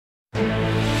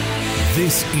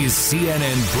This is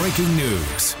CNN Breaking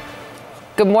News.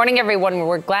 Good morning, everyone.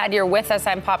 We're glad you're with us.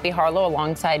 I'm Poppy Harlow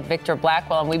alongside Victor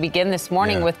Blackwell, and we begin this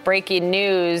morning with breaking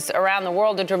news around the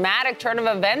world. A dramatic turn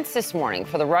of events this morning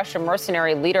for the Russian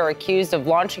mercenary leader accused of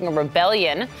launching a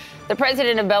rebellion. The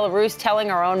president of Belarus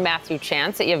telling our own Matthew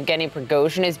Chance that Yevgeny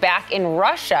Prigozhin is back in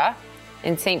Russia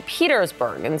in St.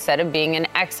 Petersburg instead of being in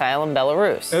exile in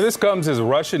Belarus. Now, this comes as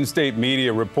Russian state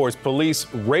media reports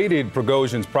police raided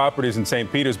Prigozhin's properties in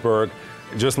St. Petersburg.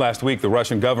 Just last week, the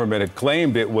Russian government had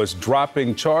claimed it was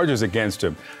dropping charges against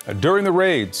him. During the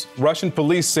raids, Russian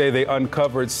police say they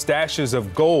uncovered stashes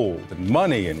of gold and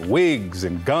money and wigs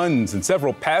and guns and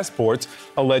several passports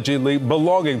allegedly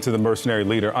belonging to the mercenary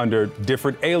leader under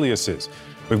different aliases.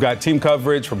 We've got team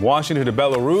coverage from Washington to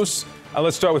Belarus.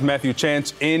 Let's start with Matthew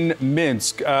Chance in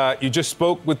Minsk. You just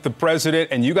spoke with the president,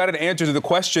 and you got an answer to the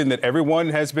question that everyone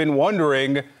has been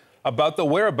wondering about the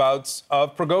whereabouts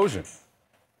of Prigozhin.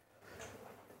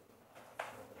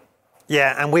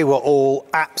 Yeah, and we were all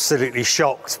absolutely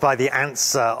shocked by the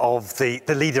answer of the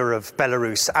leader of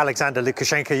Belarus, Alexander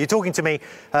Lukashenko. You're talking to me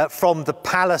from the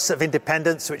Palace of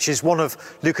Independence, which is one of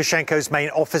Lukashenko's main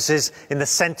offices in the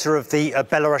center of the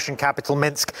Belarusian capital,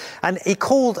 Minsk. And he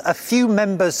called a few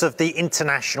members of the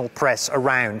international press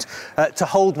around to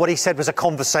hold what he said was a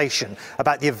conversation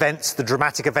about the events, the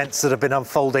dramatic events that have been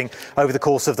unfolding over the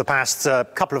course of the past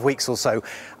couple of weeks or so.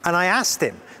 And I asked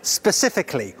him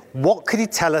specifically, what could he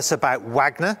tell us about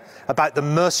Wagner, about the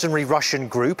mercenary Russian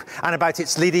group, and about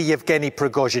its leader Yevgeny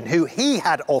Prigozhin, who he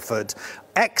had offered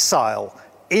exile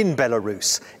in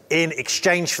Belarus in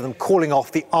exchange for them calling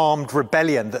off the armed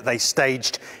rebellion that they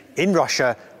staged in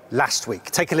Russia last week.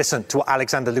 Take a listen to what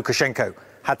Alexander Lukashenko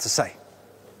had to say.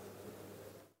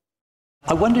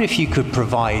 I wonder if you could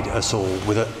provide us all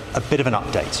with a bit of an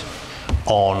update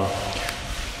on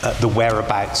the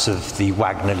whereabouts of the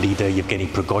Wagner leader, Yevgeny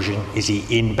Prigozhin. Is he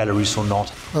in Belarus or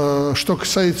not?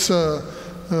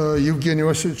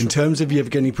 In terms of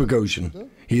Yevgeny Prigozhin,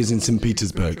 he is in St.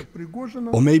 Petersburg.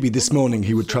 Or maybe this morning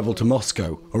he would travel to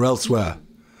Moscow or elsewhere.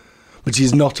 But he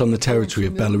is not on the territory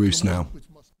of Belarus now.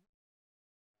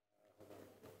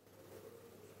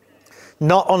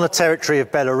 Not on the territory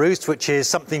of Belarus, which is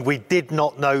something we did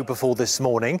not know before this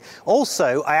morning.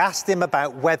 Also, I asked him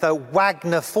about whether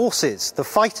Wagner forces, the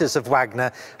fighters of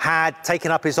Wagner, had taken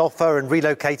up his offer and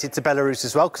relocated to Belarus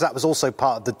as well, because that was also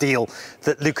part of the deal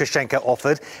that Lukashenko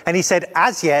offered. And he said,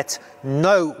 as yet,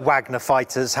 no Wagner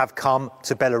fighters have come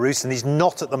to Belarus, and he's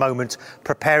not at the moment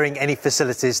preparing any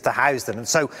facilities to house them. And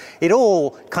so it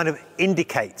all kind of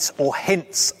indicates or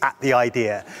hints at the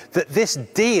idea that this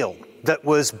deal that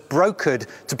was brokered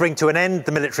to bring to an end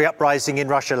the military uprising in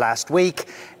Russia last week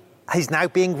is now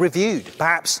being reviewed.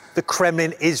 Perhaps the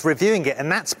Kremlin is reviewing it,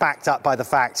 and that's backed up by the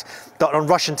fact that on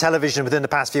Russian television within the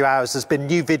past few hours there's been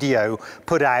new video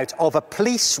put out of a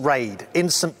police raid in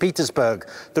St. Petersburg,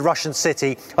 the Russian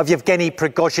city, of Yevgeny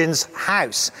Prigozhin's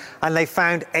house. And they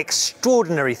found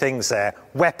extraordinary things there: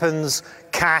 weapons,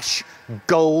 cash,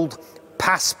 gold,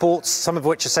 passports, some of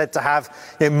which are said to have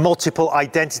multiple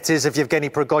identities of Yevgeny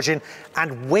Prigozhin,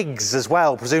 and wigs as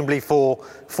well, presumably for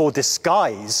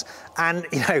disguise. And,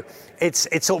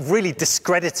 it's sort of really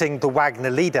discrediting the Wagner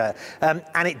leader.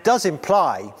 And it does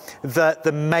imply that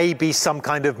there may be some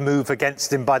kind of move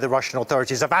against him by the Russian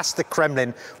authorities. I've asked the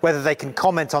Kremlin whether they can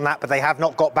comment on that, but they have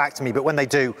not got back to me. But when they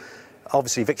do,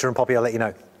 obviously, Victor and Poppy, I'll let you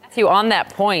know. Matthew, on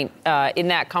that point, in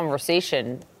that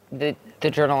conversation, the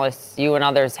journalists you and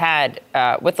others had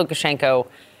with Lukashenko,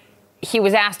 he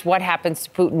was asked what happens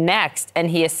to Putin next, and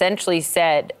he essentially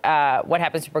said, what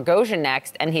happens to Prigozhin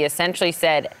next, and he essentially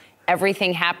said,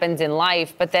 everything happens in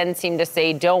life, but then seemed to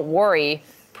say, don't worry,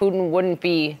 Putin wouldn't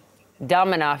be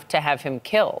dumb enough to have him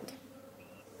killed.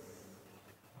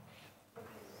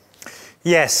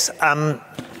 Yes.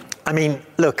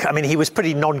 He was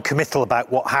pretty non-committal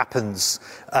about what happens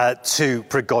to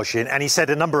Prigozhin, and he said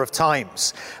a number of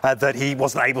times that he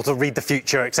wasn't able to read the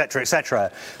future, etc.,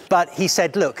 etc. But he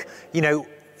said, look,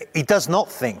 he does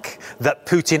not think that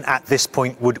Putin at this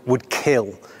point would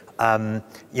kill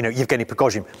Yevgeny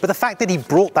Prigozhin. But the fact that he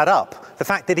brought that up, the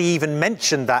fact that he even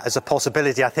mentioned that as a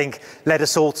possibility, I think led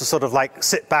us all to sort of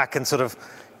sit back and sort of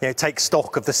take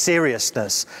stock of the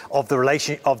seriousness of the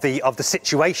relation of the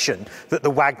situation that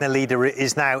the Wagner leader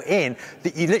is now in.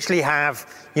 That you literally have,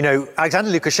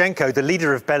 Alexander Lukashenko, the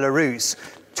leader of Belarus,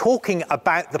 talking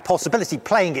about the possibility,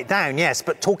 playing it down, yes,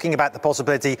 but talking about the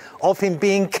possibility of him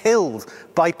being killed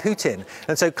by Putin.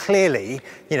 And so clearly,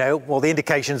 the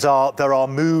indications are there are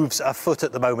moves afoot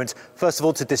at the moment. First of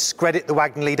all, to discredit the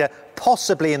Wagner leader,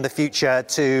 possibly in the future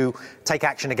to take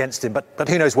action against him, but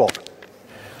who knows what.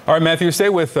 All right, Matthew, stay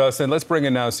with us, and let's bring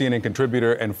in now CNN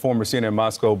contributor and former CNN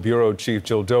Moscow bureau chief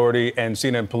Jill Doherty and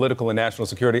CNN political and national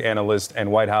security analyst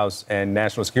and White House and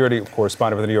national security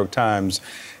correspondent for the New York Times,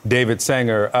 David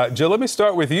Sanger. Jill, let me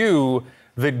start with you.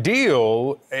 The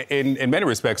deal, in many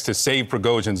respects, to save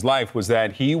Prigozhin's life was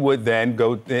that he would then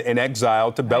go in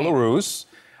exile to Belarus,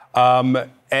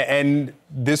 and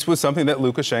this was something that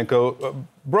Lukashenko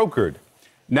brokered.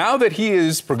 Now that he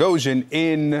is Prigozhin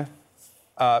in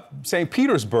St.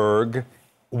 Petersburg,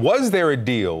 was there a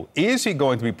deal? Is he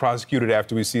going to be prosecuted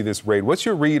after we see this raid? What's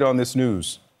your read on this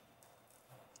news?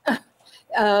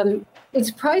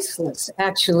 It's priceless,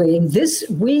 actually. This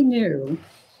we knew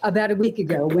about a week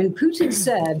ago when Putin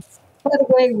said, by the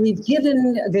way,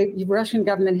 the Russian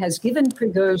government has given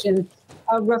Prigozhin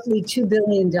roughly $2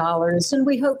 billion, and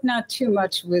we hope not too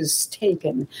much was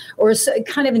taken, or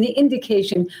kind of an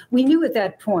indication. We knew at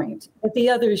that point that the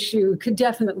other shoe could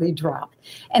definitely drop,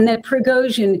 and that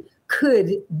Prigozhin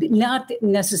could not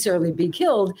necessarily be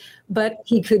killed, but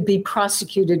he could be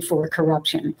prosecuted for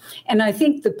corruption. And I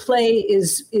think the play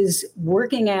is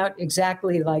working out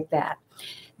exactly like that.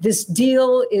 This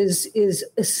deal is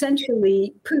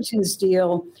essentially Putin's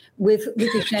deal, with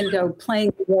Lukashenko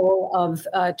playing the role of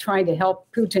trying to help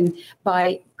Putin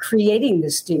by creating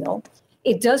this deal.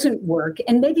 It doesn't work,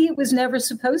 and maybe it was never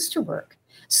supposed to work.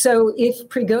 So if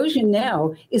Prigozhin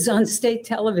now is on state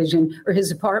television, or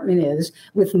his apartment is,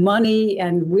 with money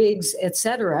and wigs, et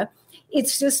cetera,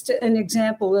 it's just an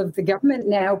example of the government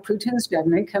now, Putin's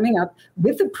government, coming up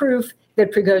with the proof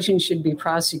that Prigozhin should be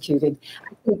prosecuted.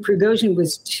 I think Prigozhin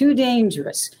was too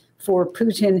dangerous for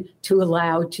Putin to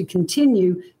allow to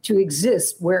continue to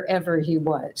exist wherever he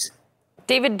was.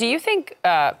 David, do you think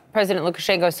President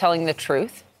Lukashenko is telling the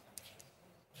truth?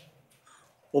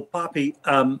 Well, Poppy,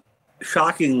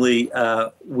 shockingly,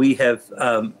 we have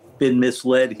been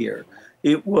misled here.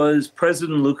 It was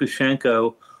President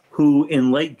Lukashenko who,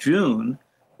 in late June,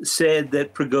 said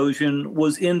that Prigozhin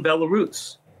was in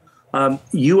Belarus.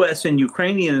 U.S. and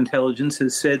Ukrainian intelligence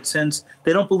has said since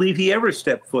they don't believe he ever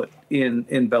stepped foot in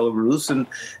Belarus. And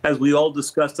as we all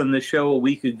discussed on this show a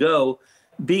week ago,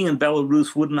 being in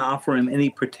Belarus wouldn't offer him any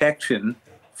protection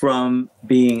from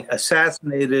being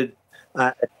assassinated,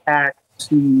 attacked,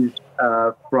 seized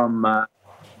from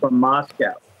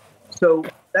Moscow. So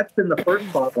that's been the first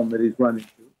problem that he's run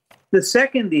into. The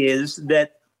second is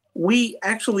that we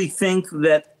actually think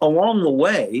that along the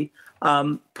way,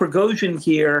 Prigozhin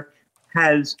here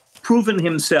has proven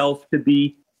himself to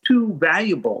be too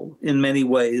valuable in many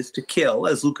ways to kill,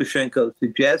 as Lukashenko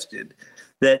suggested,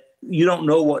 that you don't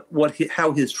know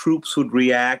how his troops would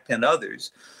react and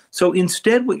others. So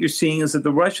instead, what you're seeing is that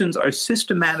the Russians are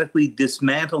systematically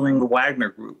dismantling the Wagner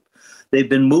Group. They've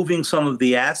been moving some of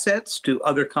the assets to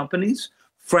other companies,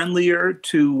 friendlier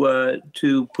to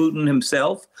Putin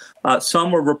himself.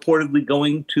 Some are reportedly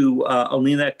going to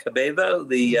Alina Kabeva,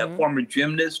 the former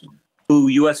gymnast, who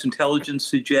U.S. intelligence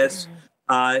suggests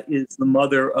is the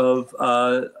mother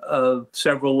of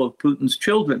several of Putin's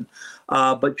children.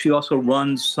 But she also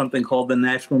runs something called the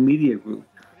National Media Group.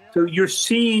 So you're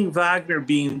seeing Wagner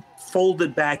being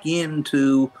folded back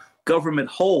into government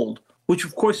hold, which,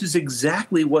 of course, is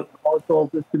exactly what caused all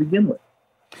this to begin with.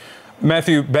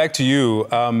 Matthew, back to you.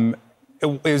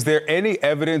 Is there any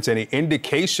evidence, any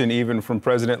indication even from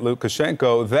President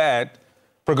Lukashenko that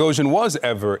Prigozhin was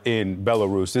ever in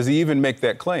Belarus? Does he even make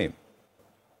that claim?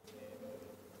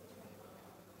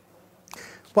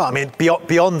 Well, I mean,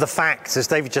 beyond the facts, as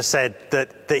David just said,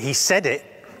 that he said it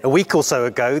a week or so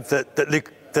ago,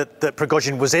 that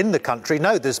Prigozhin was in the country.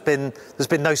 No, there's been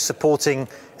no supporting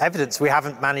evidence. We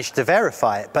haven't managed to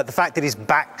verify it. But the fact that he's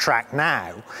backtracked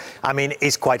now, I mean,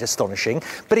 is quite astonishing.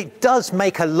 But it does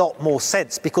make a lot more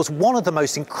sense, because one of the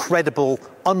most incredible,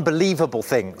 unbelievable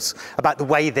things about the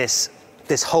way this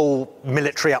whole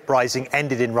military uprising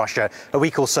ended in Russia a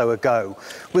week or so ago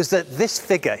was that this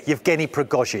figure, Yevgeny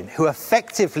Prigozhin, who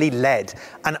effectively led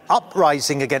an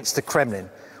uprising against the Kremlin,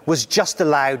 was just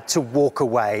allowed to walk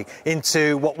away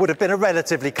into what would have been a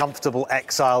relatively comfortable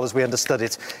exile, as we understood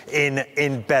it,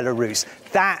 in Belarus.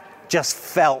 That just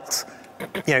felt,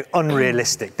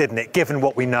 unrealistic, didn't it? Given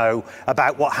what we know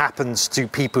about what happens to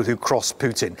people who cross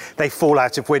Putin. They fall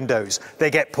out of windows,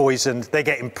 they get poisoned, they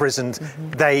get imprisoned,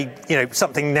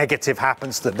 something negative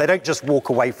happens to them. They don't just walk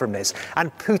away from this.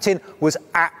 And Putin was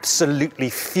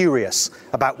absolutely furious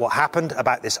about what happened,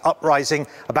 about this uprising,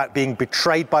 about being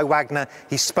betrayed by Wagner.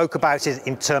 He spoke about it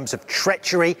in terms of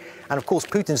treachery. And of course,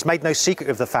 Putin's made no secret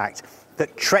of the fact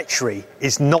that treachery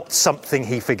is not something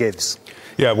he forgives.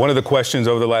 Yeah, one of the questions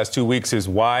over the last 2 weeks weeks is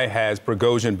why has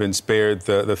Prigozhin been spared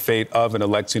the fate of an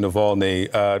Alexei Navalny,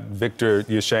 Viktor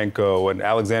Yushchenko, and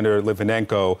Alexander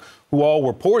Litvinenko, who all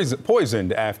were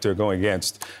poisoned after going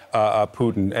against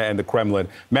Putin and the Kremlin.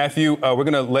 Matthew, we're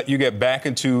going to let you get back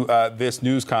into this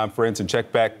news conference and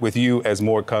check back with you as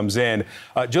more comes in.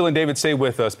 Jill and David, stay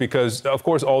with us because, of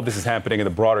course, all this is happening in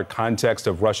the broader context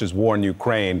of Russia's war in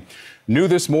Ukraine. New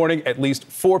this morning, at least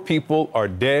 4 people are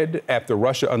dead after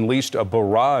Russia unleashed a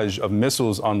barrage of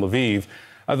missiles on Lviv.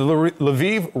 The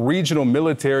Lviv Regional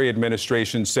Military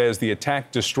Administration says the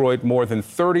attack destroyed more than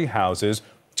 30 houses,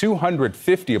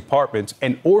 250 apartments,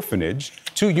 an orphanage,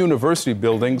 2 university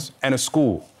buildings, and a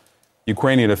school.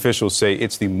 Ukrainian officials say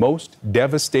it's the most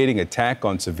devastating attack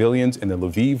on civilians in the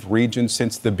Lviv region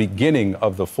since the beginning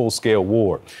of the full-scale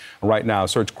war. Right now,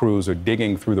 search crews are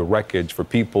digging through the wreckage for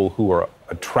people who are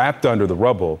trapped under the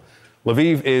rubble.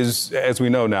 Lviv is, as we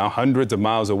know now, hundreds of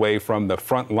miles away from the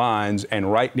front lines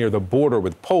and right near the border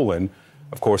with Poland,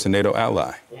 of course, a NATO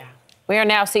ally. Yeah. We are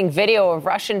now seeing video of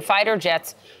Russian fighter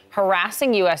jets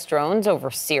harassing U.S. drones over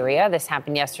Syria. This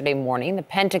happened yesterday morning. The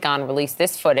Pentagon released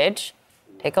this footage.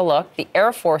 Take a look. The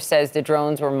Air Force says the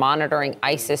drones were monitoring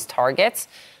ISIS targets.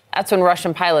 That's when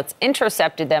Russian pilots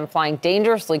intercepted them flying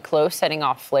dangerously close, setting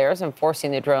off flares and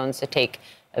forcing the drones to take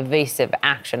evasive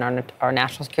action. Our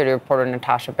national security reporter,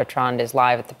 Natasha Bertrand, is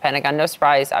live at the Pentagon. No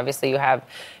surprise, obviously, you have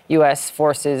U.S.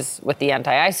 forces with the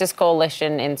anti-ISIS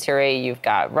coalition in Syria. You've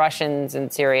got Russians in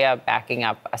Syria backing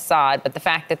up Assad. But the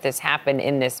fact that this happened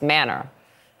in this manner,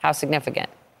 how significant?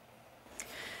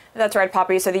 That's right,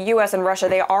 Poppy. So the U.S. and Russia,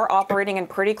 they are operating in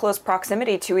pretty close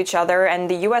proximity to each other, and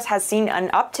the U.S. has seen an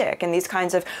uptick in these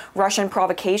kinds of Russian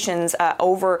provocations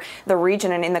over the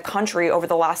region and in the country over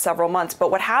the last several months.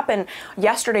 But what happened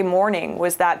yesterday morning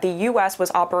was that the U.S. was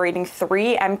operating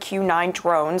 3 MQ-9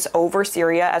 drones over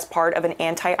Syria as part of an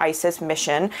anti-ISIS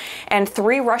mission, and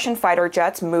 3 Russian fighter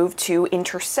jets moved to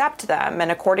intercept them.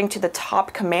 And according to the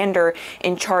top commander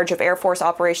in charge of Air Force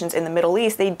operations in the Middle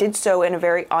East, they did so in a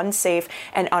very unsafe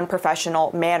and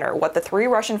unprofessional manner. What the 3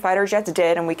 Russian fighter jets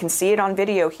did, and we can see it on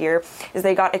video here, is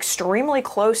they got extremely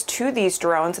close to these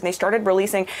drones and they started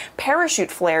releasing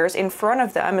parachute flares in front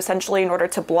of them, essentially in order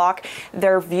to block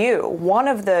their view. One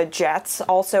of the jets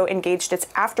also engaged its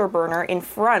afterburner in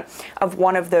front of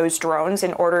one of those drones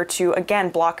in order to, again,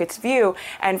 block its view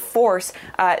and force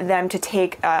them to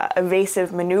take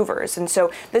evasive maneuvers. And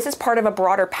so this is part of a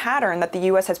broader pattern that the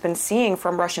U.S. has been seeing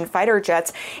from Russian fighter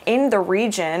jets in the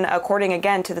region, according,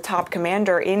 again, to the top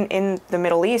commander in the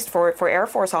Middle East for Air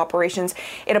Force operations.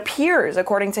 It appears,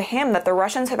 according to him, that the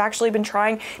Russians have actually been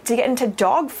trying to get into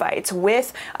dogfights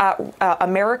with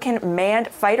American manned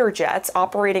fighter jets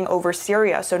operating over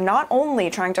Syria. So not only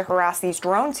trying to harass these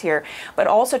drones here, but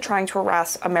also trying to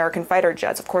harass American fighter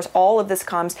jets. Of course, all of this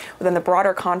comes within the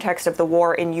broader context of the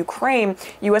war in Ukraine.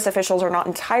 U.S. officials are not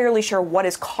entirely sure what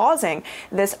is causing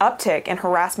this uptick in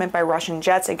harassment by Russian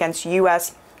jets against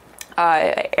U.S.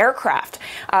 aircraft.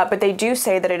 But they do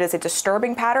say that it is a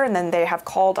disturbing pattern, and then they have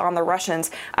called on the Russians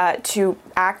to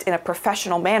act in a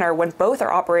professional manner when both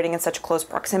are operating in such close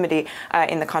proximity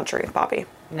in the country. Bobby.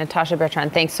 Natasha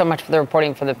Bertrand, thanks so much for the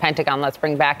reporting from the Pentagon. Let's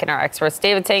bring back in our experts.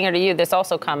 David Sanger, to you, this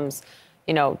also comes,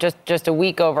 just a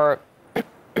week over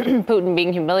Putin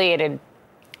being humiliated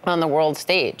on the world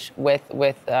stage with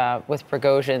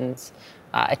Prigozhin's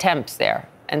attempts there.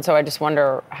 And so I just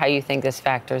wonder how you think this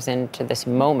factors into this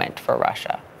moment for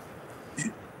Russia.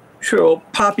 Sure. Well,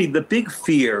 Poppy, the big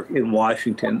fear in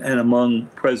Washington and among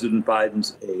President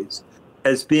Biden's aides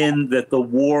has been that the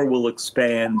war will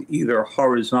expand either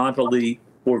horizontally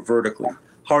or vertically.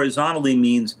 Horizontally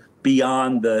means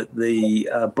beyond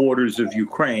the borders of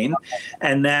Ukraine.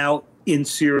 And now in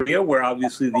Syria, where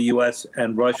obviously the U.S.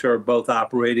 and Russia are both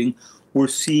operating, we're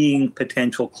seeing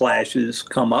potential clashes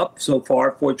come up. So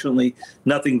far, fortunately,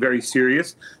 nothing very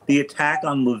serious. The attack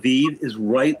on Lviv is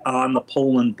right on the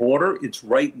Poland border. It's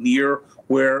right near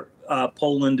where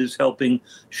Poland is helping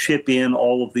ship in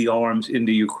all of the arms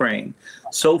into Ukraine.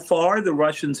 So far, the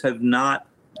Russians have not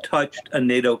touched a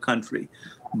NATO country.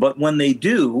 But when they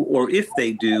do, or if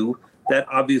they do, that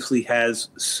obviously has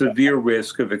severe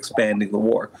risk of expanding the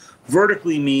war.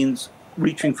 Vertically means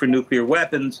reaching for nuclear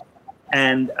weapons.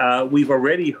 And we've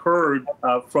already heard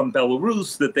from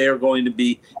Belarus that they are going to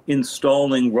be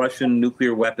installing Russian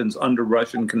nuclear weapons under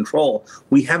Russian control.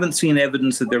 We haven't seen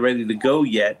evidence that they're ready to go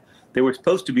yet. They were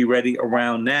supposed to be ready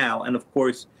around now. And of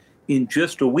course, in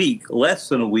just a week, less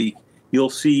than a week, you'll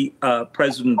see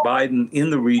President Biden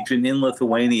in the region, in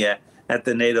Lithuania, at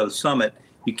the NATO summit.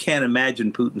 you can't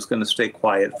imagine Putin's going to stay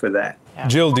quiet for that.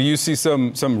 Jill, do you see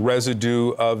some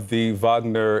residue of the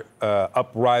Wagner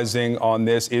uprising on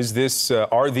this? Is this,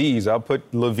 are these, I'll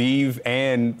put Lviv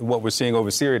and what we're seeing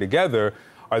over Syria together,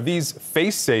 are these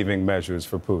face-saving measures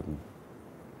for Putin?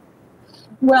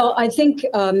 Well, I think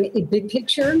big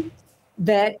picture,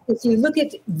 that if you look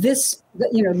at this,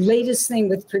 latest thing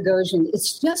with Prigozhin,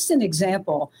 it's just an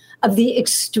example of the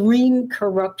extreme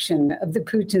corruption of the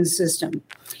Putin system.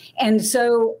 And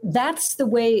so that's the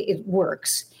way it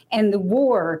works. And the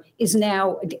war is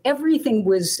now, everything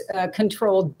was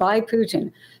controlled by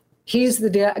Putin. He's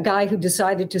the guy who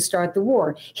decided to start the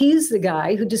war. He's the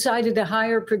guy who decided to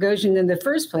hire Prigozhin in the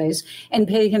first place and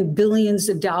pay him billions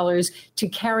of dollars to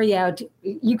carry out,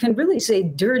 you can really say,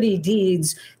 dirty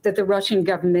deeds that the Russian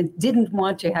government didn't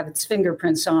want to have its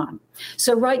fingerprints on.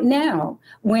 So right now,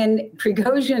 when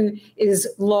Prigozhin is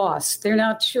lost, they're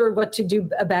not sure what to do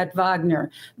about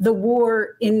Wagner. The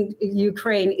war in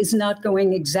Ukraine is not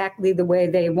going exactly the way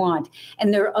they want.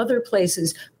 And there are other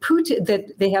places Putin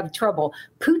that they have trouble.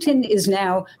 Putin is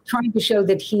now trying to show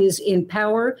that he is in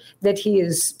power, that he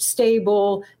is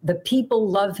stable, the people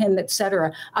love him,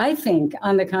 etc. I think,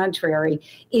 on the contrary,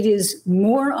 it is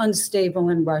more unstable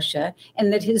in Russia,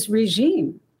 and that his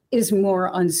regime is more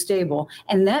unstable.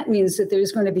 And that means that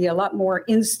there's going to be a lot more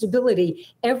instability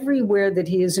everywhere that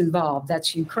he is involved.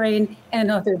 That's Ukraine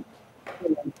and other.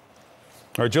 All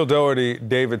right, Jill Doherty,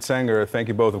 David Sanger, thank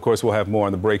you both. Of course, we'll have more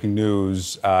on the breaking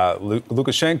news.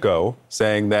 Lukashenko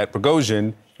saying that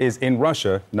Prigozhin is in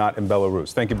Russia, not in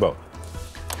Belarus. Thank you both.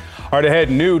 All right, ahead,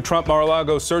 new Trump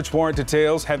Mar-a-Lago search warrant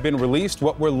details have been released.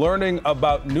 What we're learning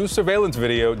about new surveillance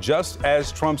video just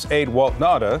as Trump's aide Walt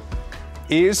Nauta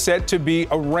is set to be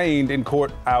arraigned in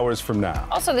court hours from now.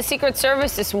 Also, the Secret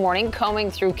Service this morning combing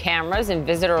through cameras and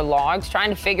visitor logs, trying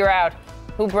to figure out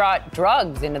who brought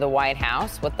drugs into the White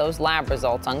House with those lab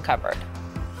results uncovered.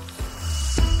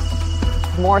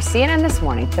 More CNN This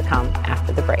Morning to come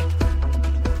after the break.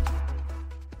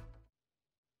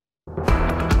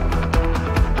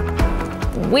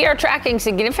 We are tracking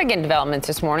significant developments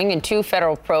this morning in two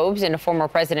federal probes into former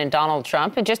President Donald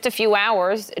Trump. In just a few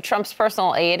hours, Trump's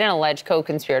personal aide and alleged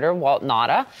co-conspirator, Walt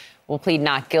Nauta, will plead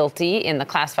not guilty in the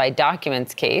classified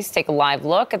documents case. Take a live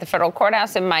look at the federal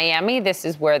courthouse in Miami. This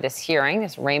is where this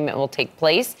arraignment will take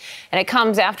place. And it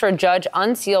comes after a judge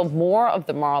unsealed more of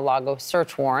the Mar-a-Lago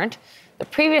search warrant. The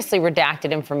previously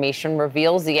redacted information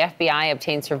reveals the FBI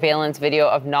obtained surveillance video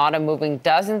of Nauta moving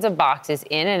dozens of boxes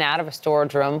in and out of a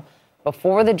storage room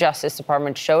before the Justice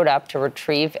Department showed up to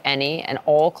retrieve any and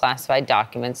all classified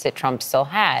documents that Trump still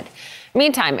had.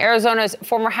 Meantime, Arizona's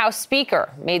former House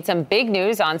Speaker made some big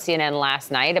news on CNN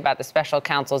last night about the special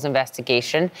counsel's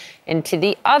investigation into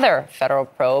the other federal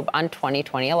probe on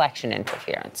 2020 election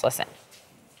interference. Listen.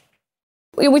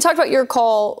 We talked about your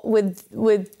call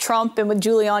with Trump and with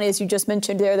Giuliani, as you just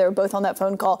mentioned there. They were both on that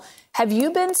phone call. Have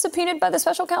you been subpoenaed by the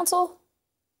special counsel?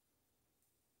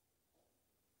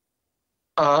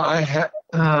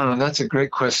 That's a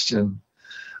great question.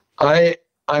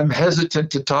 I'm hesitant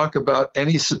to talk about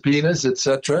any subpoenas,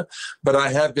 etc., but I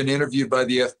have been interviewed by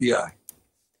the FBI.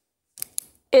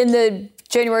 In the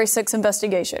January 6th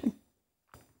investigation?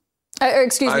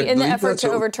 In the effort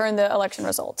to overturn the election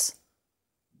results?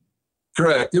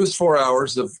 Correct. It was 4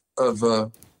 hours of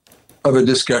a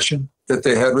discussion that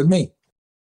they had with me.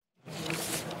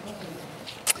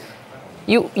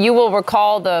 You will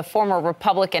recall the former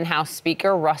Republican House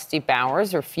Speaker, Rusty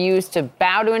Bowers, refused to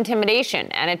bow to intimidation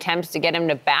and attempts to get him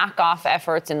to back off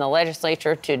efforts in the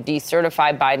legislature to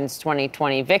decertify Biden's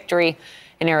 2020 victory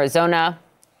in Arizona.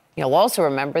 You'll also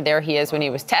remember there he is when he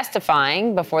was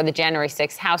testifying before the January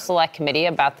 6th House Select Committee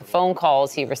about the phone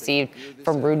calls he received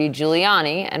from Rudy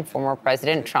Giuliani and former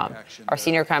President Trump. Our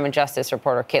senior crime and justice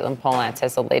reporter, Caitlin Polantz,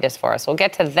 has the latest for us. We'll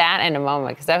get to that in a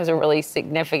moment because that was a really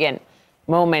significant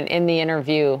moment in the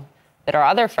interview that our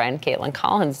other friend, Caitlin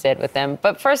Collins, did with him.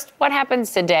 But first, what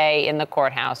happens today in the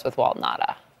courthouse with Walt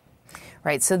Nauta?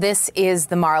 Right. So this is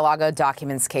the Mar-a-Lago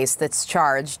documents case that's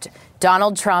charged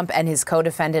Donald Trump and his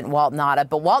co-defendant, Walt Nauta.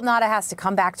 But Walt Nauta has to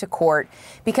come back to court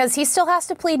because he still has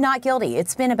to plead not guilty.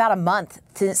 It's been about a month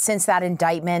since that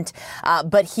indictment,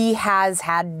 but he has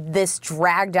had this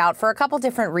dragged out for a couple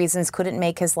different reasons, couldn't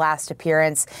make his last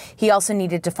appearance. He also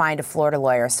needed to find a Florida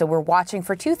lawyer. So we're watching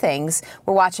for two things.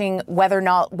 We're watching whether or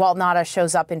not Walt Nauta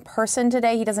shows up in person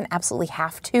today. He doesn't absolutely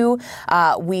have to.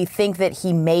 We think that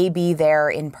he may be there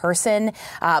in person.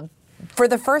 for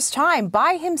the first time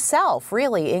by himself,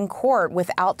 really, in court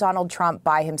without Donald Trump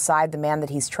by his side, the man that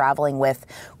he's traveling with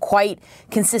quite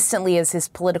consistently as his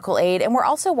political aide. And we're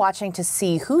also watching to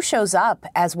see who shows up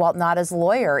as Walt Naughta's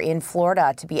lawyer in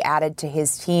Florida to be added to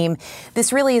his team.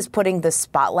 This really is putting the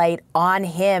spotlight on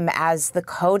him as the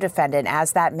co-defendant,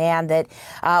 as that man that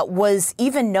was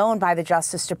even known by the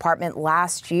Justice Department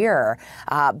last year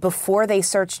before they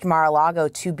searched Mar-a-Lago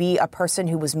to be a person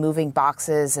who was moving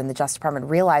boxes, and the Justice Department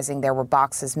realizing there were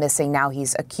boxes missing. Now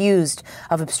he's accused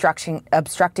of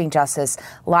obstructing justice,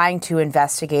 lying to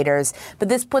investigators. But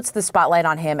this puts the spotlight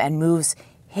on him and moves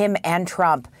him and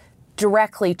Trump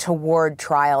directly toward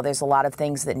trial. There's a lot of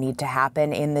things that need to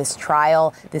happen in this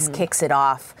trial. This kicks it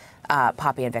off.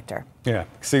 Poppy and Victor. Yeah,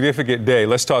 significant day.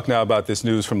 Let's talk now about this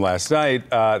news from last night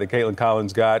that Caitlin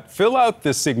Collins got. Fill out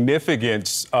the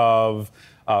significance of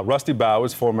Rusty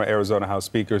Bowers, former Arizona House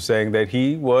Speaker, saying that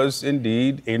he was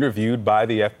indeed interviewed by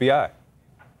the FBI.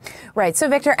 Right. So,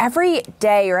 Victor, every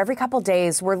day or every couple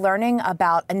days, we're learning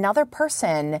about another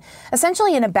person,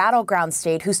 essentially in a battleground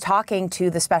state, who's talking to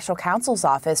the special counsel's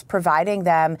office, providing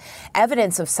them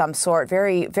evidence of some sort,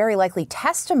 very, very likely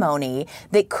testimony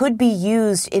that could be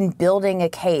used in building a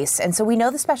case. And so we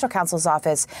know the special counsel's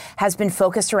office has been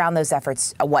focused around those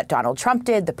efforts, what Donald Trump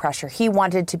did, the pressure he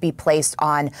wanted to be placed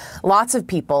on lots of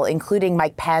people, including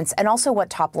Mike Pence, and also what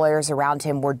top lawyers around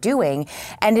him were doing.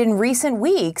 And in recent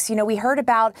weeks, we heard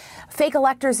about fake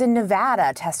electors in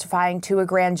Nevada testifying to a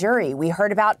grand jury. We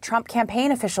heard about Trump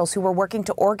campaign officials who were working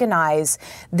to organize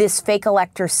this fake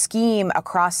elector scheme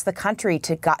across the country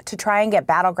to try and get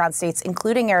battleground states,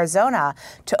 including Arizona,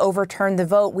 to overturn the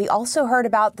vote. We also heard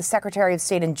about the Secretary of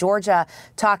State in Georgia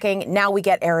talking. Now we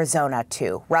get Arizona,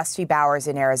 too. Rusty Bowers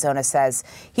in Arizona says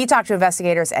he talked to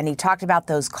investigators and he talked about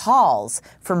those calls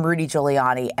from Rudy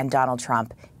Giuliani and Donald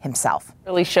Trump himself.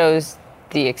 Really shows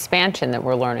the expansion that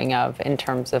we're learning of in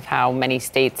terms of how many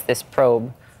states this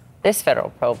federal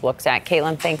probe looks at.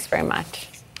 Caitlin, thanks very much.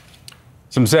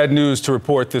 Some sad news to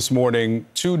report this morning.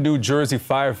 2 New Jersey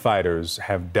firefighters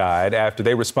have died after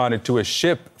they responded to a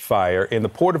ship fire in the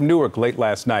port of Newark late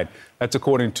last night. That's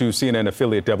according to CNN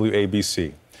affiliate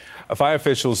WABC. Fire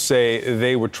officials say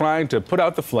they were trying to put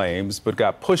out the flames, but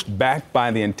got pushed back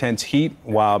by the intense heat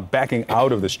while backing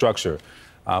out of the structure.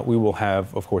 We will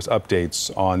have, of course, updates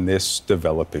on this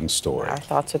developing story. Our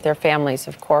thoughts with their families,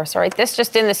 of course. All right, this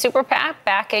just in, the Super PAC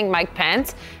backing Mike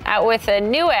Pence out with a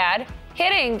new ad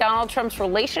hitting Donald Trump's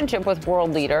relationship with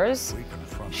world leaders.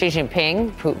 Xi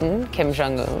Jinping, Putin, Kim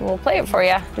Jong-un. We'll play it for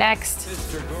you next.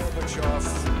 Mr.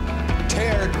 Gorbachev,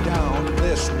 tear down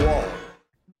this wall.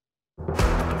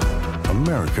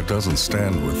 America doesn't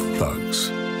stand with thugs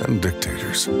and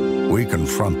dictators. We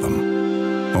confront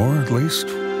them. Or at least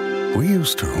we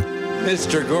used to.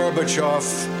 Mr.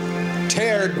 Gorbachev,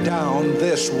 tear down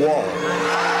this wall.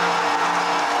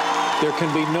 There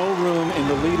can be no room in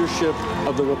the leadership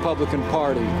of the Republican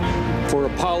Party for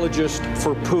apologists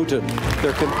for Putin.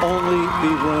 There can only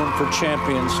be room for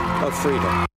champions of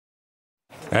freedom.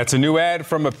 That's a new ad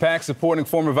from a PAC supporting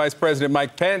former Vice President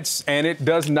Mike Pence, and it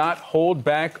does not hold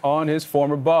back on his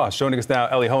former boss. Joining us now,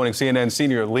 Ellie Honig, CNN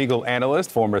senior legal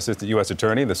analyst, former assistant U.S.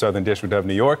 attorney in the Southern District of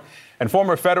New York, and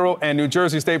former federal and New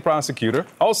Jersey state prosecutor.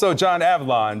 Also, John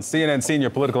Avalon, CNN senior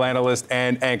political analyst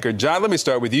and anchor. John, let me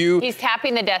start with you. He's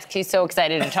tapping the desk. He's so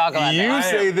excited to talk about You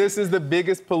that. say this is the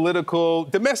biggest political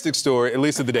domestic story, at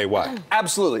least of the day. Why?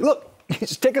 Absolutely. Look,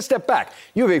 just take a step back.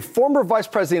 You have a former vice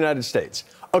president of the United States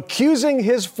accusing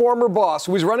his former boss,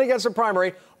 who is running against a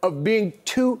primary, of being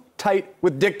too tight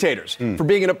with dictators, for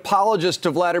being an apologist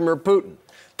to Vladimir Putin.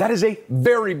 That is a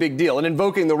very big deal. And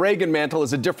invoking the Reagan mantle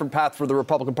is a different path for the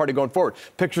Republican Party going forward.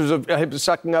 Pictures of him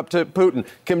sucking up to Putin,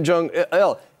 Kim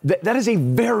Jong-il. That is a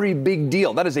very big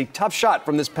deal. That is a tough shot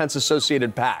from this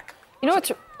Pence-associated PAC. You know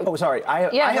what's... Oh, sorry. I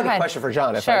have a question for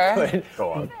John, if I could.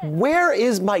 Go on. Where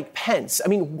is Mike Pence? I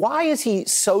mean, why is he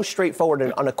so straightforward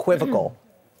and unequivocal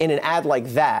in an ad like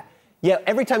that? Yeah,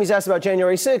 every time he's asked about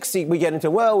January 6th, we get into,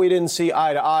 well, we didn't see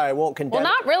eye to eye, I won't condemn. Well,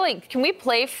 not really. Can we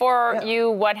play for you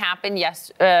what happened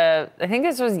I think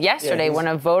this was yesterday when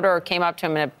a voter came up to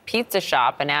him in a pizza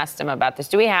shop and asked him about this.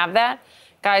 Do we have that?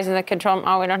 Guys in the control?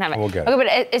 Oh, we don't have it. We'll get it. Okay,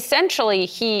 but essentially,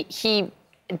 he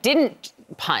didn't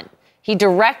punt. He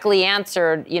directly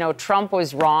answered, Trump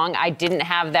was wrong. I didn't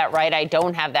have that right. I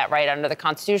don't have that right under the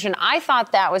Constitution. I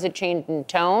thought that was a change in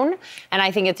tone, and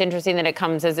I think it's interesting that it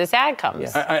comes as this ad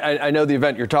comes. I know the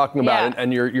event you're talking about,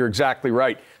 and you're exactly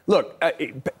right. Look,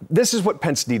 this is what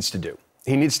Pence needs to do.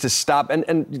 He needs to stop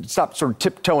and stop sort of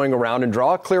tiptoeing around and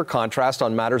draw a clear contrast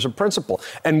on matters of principle.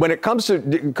 And when it comes to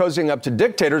cozying up to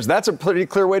dictators, that's a pretty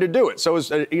clear way to do it. So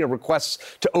is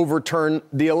requests to overturn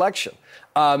the election.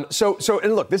 And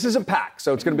look, this is a pact,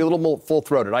 so it's going to be a little more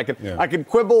full-throated. I can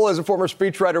quibble as a former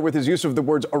speechwriter with his use of the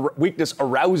words "weakness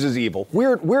arouses evil."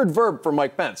 Weird verb for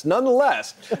Mike Pence.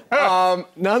 Nonetheless,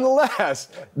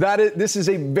 this is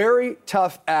a very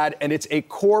tough ad, and it's a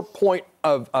core point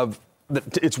of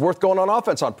it's worth going on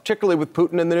offense on, particularly with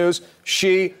Putin in the news,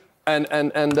 Xi, and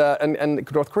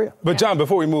North Korea. But John,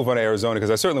 before we move on to Arizona,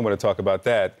 because I certainly want to talk about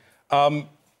that.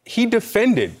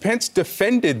 Pence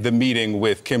defended the meeting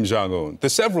with Kim Jong-un, the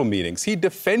several meetings. He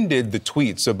defended the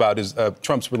tweets about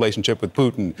Trump's relationship with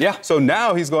Putin. Yeah. So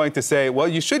now he's going to say, well,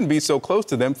 you shouldn't be so close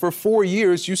to them. For 4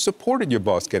 years, you supported your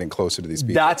boss getting closer to these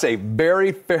people. That's a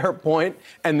very fair point.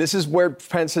 And this is where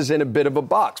Pence is in a bit of a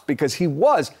box, because he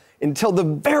was, until the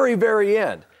very, very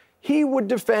end, he would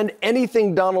defend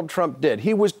anything Donald Trump did.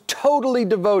 He was totally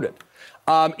devoted,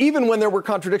 even when there were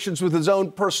contradictions with his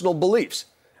own personal beliefs.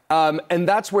 And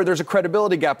that's where there's a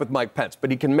credibility gap with Mike Pence. But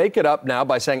he can make it up now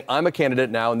by saying, I'm a candidate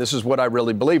now, and this is what I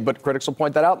really believe. But critics will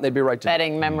point that out, and they'd be right to.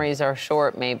 Betting memories are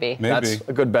short, maybe. That's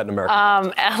a good bet in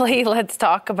America. Ellie, let's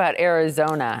talk about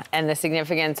Arizona and the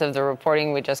significance of the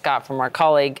reporting we just got from our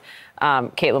colleague,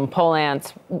 Caitlin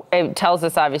Polantz. It tells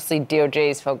us, obviously, DOJ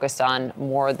is focused on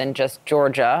more than just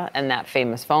Georgia and that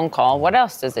famous phone call. What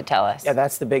else does it tell us? Yeah,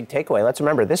 that's the big takeaway. Let's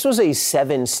remember, this was a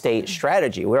 7-state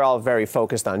strategy. We're all very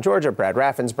focused on Georgia, Brad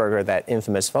Raffensperger, that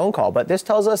infamous phone call. But this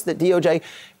tells us that DOJ,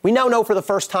 we now know for the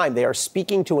first time, they are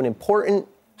speaking to an important,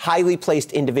 highly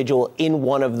placed individual in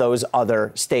one of those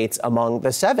other states among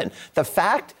the 7. The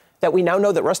fact that we now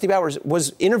know that Rusty Bowers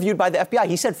was interviewed by the FBI,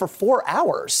 he said for 4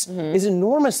 hours, is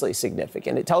enormously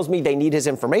significant. It tells me they need his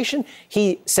information.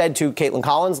 He said to Caitlin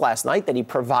Collins last night that he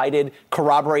provided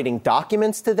corroborating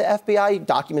documents to the FBI,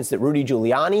 documents that Rudy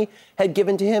Giuliani had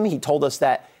given to him. He told us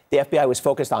that the FBI was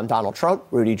focused on Donald Trump,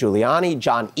 Rudy Giuliani,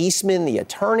 John Eastman, the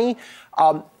attorney.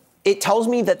 It tells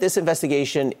me that this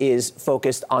investigation is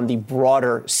focused on the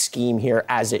broader scheme here,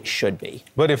 as it should be.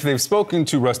 But if they've spoken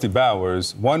to Rusty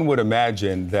Bowers, one would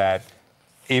imagine that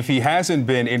if he hasn't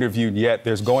been interviewed yet,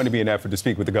 there's going to be an effort to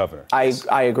speak with the governor. I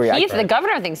agree. The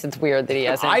governor thinks it's weird that he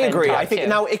hasn't. I agree. Been I think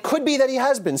now it could be that he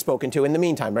has been spoken to in the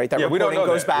meantime, right? That reporting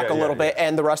goes back a little bit,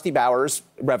 and the Rusty Bowers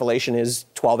revelation is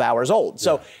 12 hours old.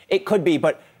 So it could be,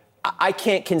 but I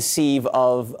can't conceive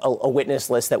of a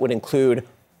witness list that would include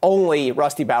only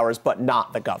Rusty Bowers, but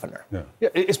not the governor. Yeah,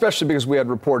 especially because we had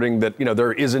reporting that,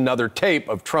 there is another tape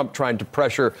of Trump trying to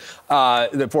pressure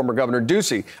the former Governor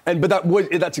Ducey. But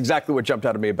that's exactly what jumped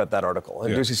out at me about that article.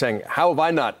 And Ducey saying, how have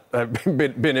I not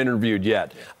been interviewed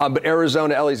yet? But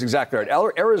Arizona, Ellie's exactly right.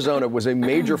 Arizona was a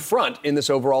major front in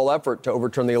this overall effort to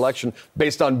overturn the election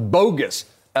based on bogus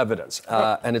evidence,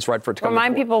 and it's right for it to come.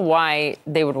 Remind people why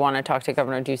they would want to talk to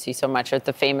Governor Ducey so much at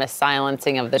the famous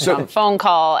silencing of the Trump phone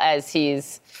call as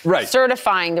he's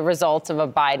certifying the results of a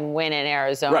Biden win in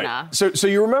Arizona. Right. So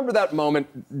you remember that moment,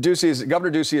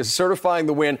 Governor Ducey is certifying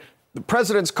the win. The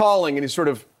president's calling, and he sort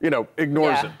of,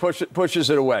 ignores it, pushes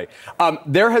it away.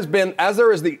 There has been, as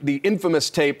there is the infamous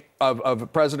tape of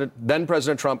then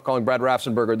President Trump calling Brad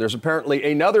Raffensperger, there's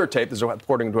apparently another tape, this is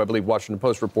according to, I believe, Washington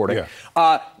Post reporting,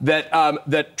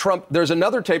 that Trump, there's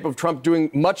another tape of Trump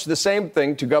doing much the same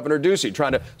thing to Governor Ducey,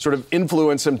 trying to sort of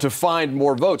influence him to find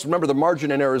more votes. Remember the margin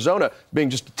in Arizona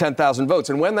being just 10,000 votes.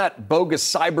 And when that bogus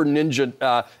cyber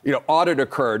ninja, audit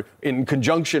occurred in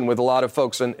conjunction with a lot of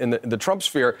folks in the Trump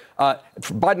sphere,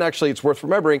 Biden actually, it's worth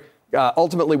remembering,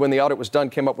 ultimately when the audit was done,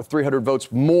 came up with 300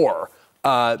 votes more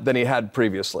than he had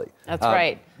previously. That's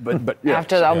right. But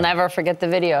I'll never forget the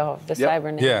video of the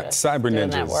cyber ninja. Yeah, cyber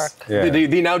ninjas. That work. Yeah.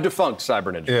 The now defunct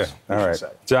cyber ninjas. Yeah. All right.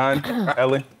 John,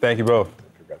 Ellie, thank you both.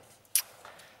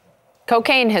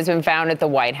 Cocaine has been found at the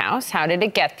White House. How did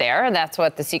it get there? That's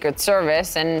what the Secret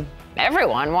Service and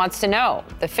everyone wants to know.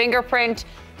 The fingerprint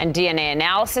and DNA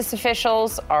analysis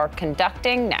officials are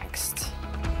conducting next.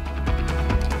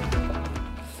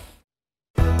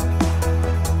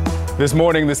 This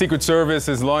morning, the Secret Service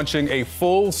is launching a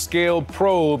full-scale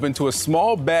probe into a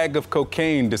small bag of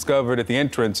cocaine discovered at the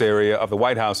entrance area of the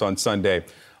White House on Sunday.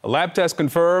 A lab test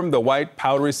confirmed the white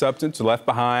powdery substance left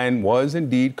behind was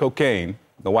indeed cocaine.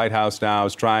 The White House now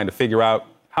is trying to figure out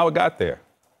how it got there.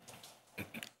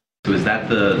 So is that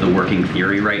the working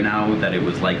theory right now, that it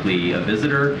was likely a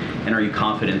visitor? And are you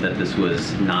confident that this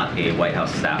was not a White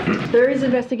House staffer? There is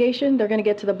investigation. They're going to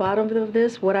get to the bottom of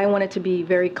this. What I wanted to be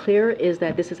very clear is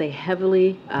that this is a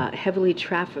heavily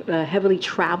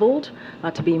traveled,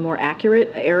 to be more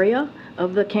accurate, area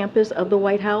of the campus of the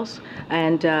White House,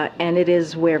 and it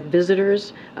is where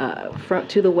visitors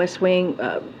to the West Wing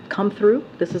come through.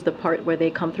 This is the part where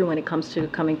they come through when it comes to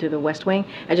coming through the West Wing.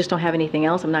 I just don't have anything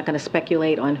else. I'm not going to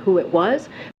speculate on who it was.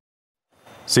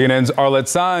 CNN's Arlette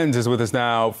Saenz is with us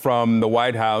now from the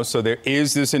White House. So there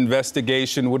is this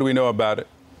investigation. What do we know about it?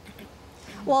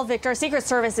 Well, Victor, Secret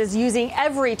Service is using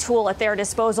every tool at their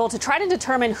disposal to try to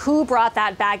determine who brought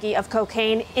that baggie of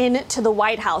cocaine into the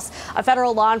White House. A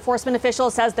federal law enforcement official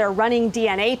says they're running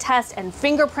DNA tests and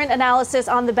fingerprint analysis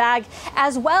on the bag,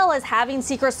 as well as having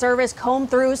Secret Service comb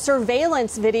through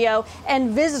surveillance video and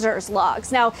visitors'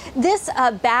 logs. Now, this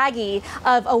baggie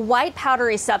of a white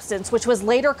powdery substance, which was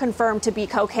later confirmed to be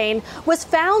cocaine, was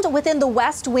found within the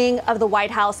West Wing of the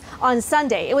White House on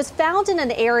Sunday. It was found in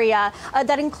an area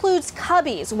that includes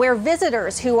cubbies where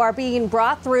visitors who are being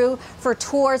brought through for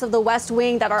tours of the West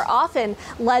Wing that are often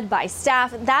led by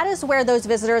staff, that is where those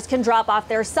visitors can drop off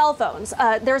their cell phones.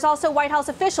 There's also White House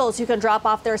officials who can drop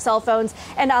off their cell phones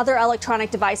and other electronic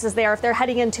devices there if they're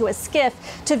heading into a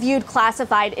skiff to view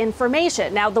classified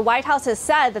information. Now, the White House has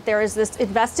said that there is this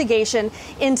investigation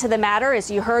into the matter. As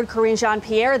you heard Karine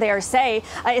Jean-Pierre there say,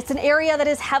 it's an area that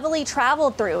is heavily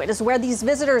traveled through. It is where these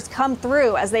visitors come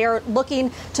through as they are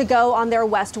looking to go on their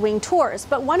West Wing tours.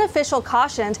 But one official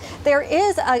cautioned there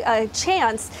is a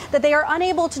chance that they are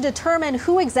unable to determine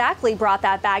who exactly brought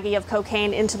that baggie of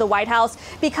cocaine into the White House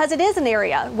because it is an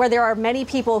area where there are many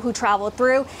people who travel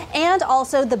through, and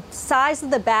also the size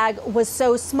of the bag was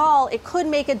so small it could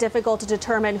make it difficult to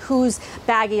determine whose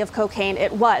baggie of cocaine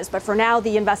it was. But for now,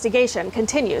 the investigation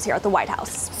continues here at the White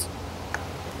House.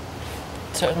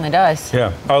 Certainly does.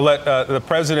 Yeah. Arlette, the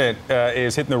president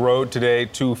is hitting the road today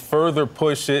to further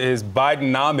push his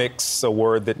Bidenomics, a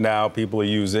word that now people are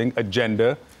using,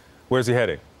 agenda. Where's he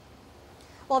heading?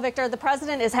 Well, Victor, the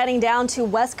president is heading down to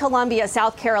West Columbia,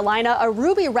 South Carolina, a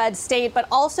ruby red state, but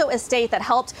also a state that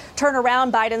helped turn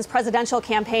around Biden's presidential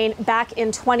campaign back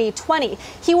in 2020.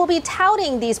 He will be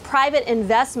touting these private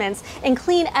investments in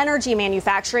clean energy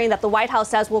manufacturing that the White House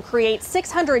says will create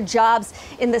 600 jobs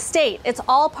in the state. It's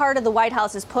all part of the White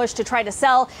House's push to try to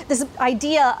sell this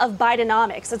idea of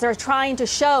Bidenomics, as they're trying to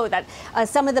show that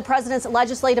some of the president's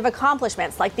legislative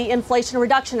accomplishments, like the Inflation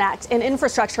Reduction Act and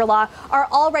infrastructure law, are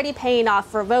already paying off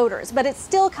for voters. But it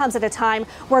still comes at a time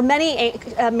where many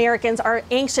Americans are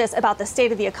anxious about the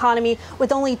state of the economy,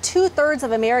 with only 2/3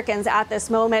 of Americans at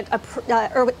this moment,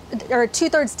 or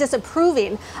 2/3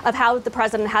 disapproving of how the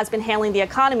president has been handling the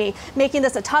economy, making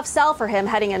this a tough sell for him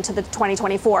heading into the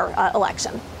 2024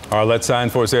 election. Arlette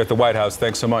Saenz for us there at the White House.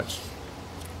 Thanks so much.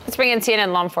 Let's bring in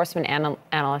CNN law enforcement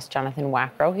analyst Jonathan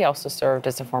Wackrow. He also served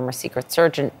as a former Secret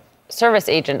Service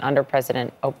agent under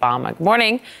President Obama. Good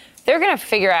morning. They're going to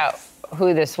figure out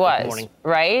who this was,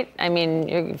 right? I mean,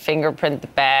 you fingerprint the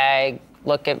bag,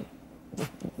 look at,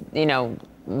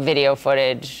 video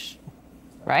footage,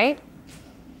 right?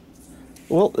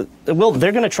 Well,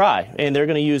 they're going to try, and they're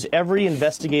going to use every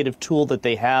investigative tool that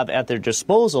they have at their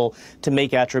disposal to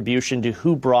make attribution to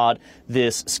who brought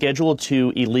this Schedule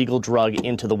II illegal drug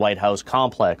into the White House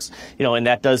complex. And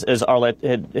that does, as Arlette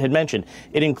had mentioned,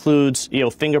 it includes,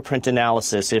 fingerprint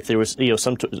analysis. If there was,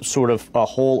 some sort of a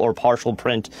whole or partial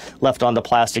print left on the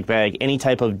plastic bag, any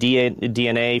type of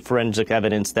DNA forensic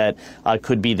evidence that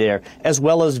could be there, as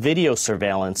well as video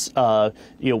surveillance,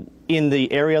 in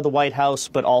the area of the White House,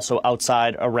 but also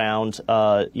outside around,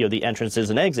 the entrances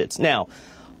and exits. Now,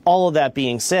 all of that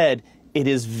being said, it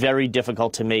is very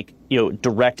difficult to make,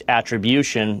 direct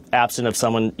attribution absent of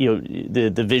someone,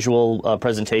 the visual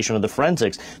presentation of the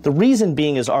forensics. The reason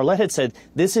being, as Arlette had said,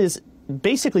 this is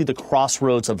basically the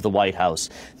crossroads of the White House.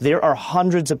 There are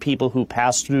hundreds of people who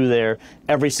pass through there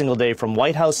every single day, from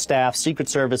White House staff, Secret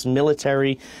Service,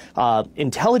 military,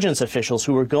 intelligence officials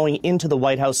who are going into the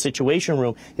White House Situation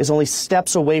Room is only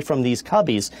steps away from these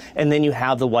cubbies, and then you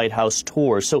have the White House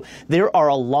tours. So there are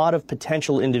a lot of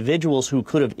potential individuals who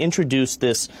could have introduced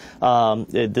this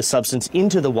substance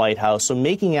into the White House. So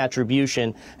making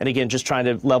attribution, and again, just trying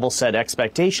to level set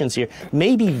expectations here,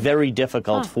 may be very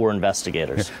difficult for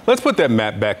investigators. Let's put that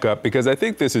map back up, because I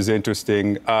think this is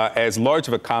interesting. As large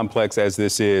of a complex as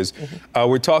this is,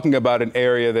 we're talking about an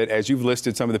area that, as you've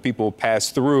listed some of the people who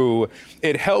pass through,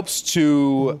 it helps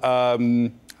to,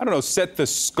 set the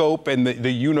scope and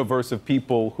the universe of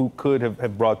people who could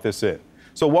have brought this in.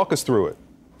 So walk us through it.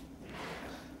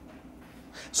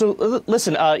 So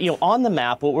listen, on the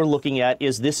map, what we're looking at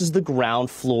is this is the ground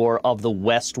floor of the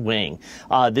West Wing.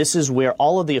 This is where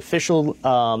all of the official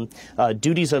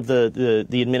duties of the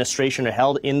administration are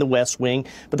held in the West Wing.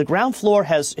 But the ground floor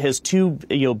has two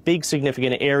big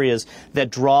significant areas that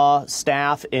draw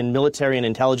staff and military and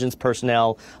intelligence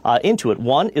personnel into it.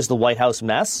 One is the White House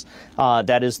mess.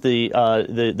 That is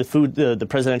the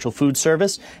presidential food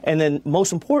service, and then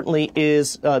most importantly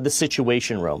is the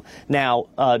Situation Room. Now,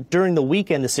 during the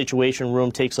weekend, the Situation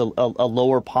Room takes a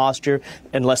lower posture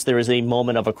unless there is a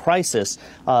moment of a crisis.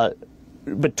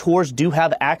 But tours do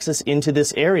have access into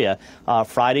this area.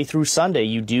 Friday through Sunday,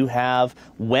 you do have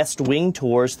West Wing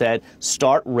tours that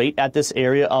start right at this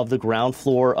area of the ground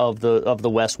floor of the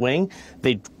West Wing.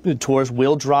 The tours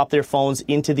will drop their phones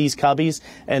into these cubbies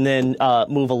and then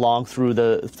move along through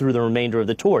the remainder of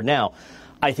the tour. Now,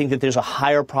 I think that there's a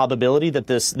higher probability that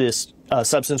this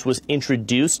substance was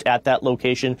introduced at that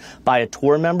location by a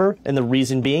tour member, and the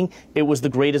reason being it was the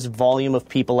greatest volume of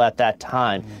people at that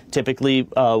time. Typically,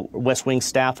 West Wing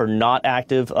staff are not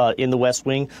active in the West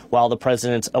Wing while the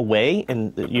president's away,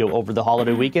 and over the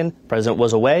holiday weekend, the president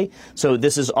was away. So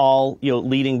this is all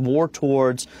leading more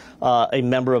towards a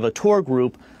member of a tour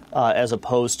group as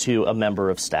opposed to a member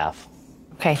of staff.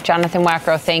 Okay, Jonathan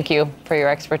Wackrow, thank you for your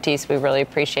expertise. We really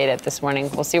appreciate it this morning.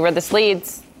 We'll see where this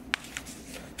leads.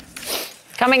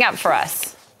 Coming up for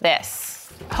us,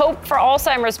 this. Hope for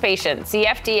Alzheimer's patients. The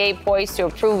FDA poised to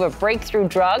approve a breakthrough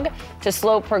drug to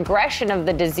slow progression of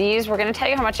the disease. We're going to tell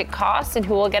you how much it costs and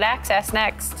who will get access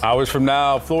next. Hours from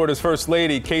now, Florida's First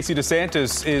Lady, Casey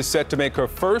DeSantis, is set to make her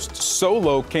first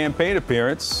solo campaign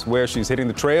appearance, where she's hitting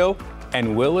the trail,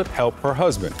 and will it help her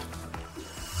husband?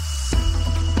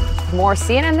 More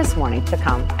CNN This Morning to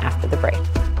come after the break.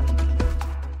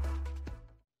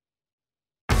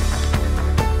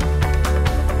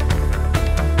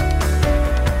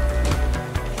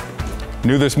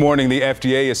 New this morning, the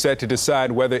FDA is set to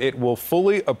decide whether it will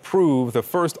fully approve the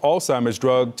first Alzheimer's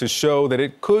drug to show that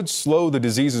it could slow the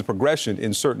disease's progression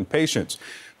in certain patients.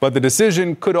 But the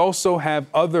decision could also have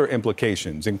other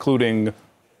implications, including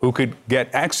who could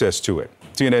get access to it.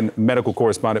 CNN medical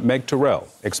correspondent Meg Terrell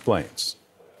explains.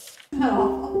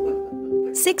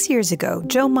 6 years ago,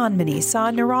 Joe Monmany saw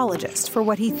a neurologist for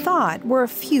what he thought were a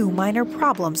few minor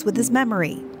problems with his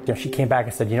memory. She came back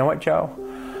and said, "You know what, Joe?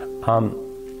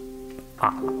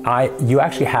 You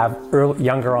actually have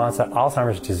younger onset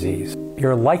Alzheimer's disease.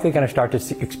 You're likely going to start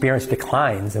to experience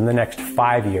declines in the next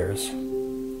 5 years.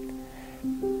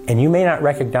 And you may not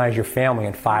recognize your family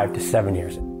in 5 to 7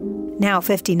 years." Now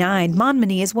 59,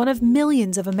 Monmany is one of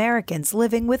millions of Americans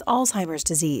living with Alzheimer's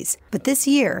disease. But this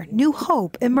year, new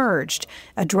hope emerged.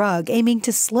 A drug aiming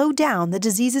to slow down the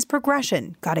disease's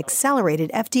progression got accelerated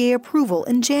FDA approval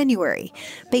in January,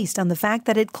 based on the fact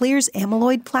that it clears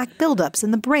amyloid plaque buildups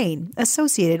in the brain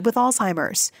associated with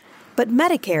Alzheimer's. But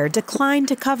Medicare declined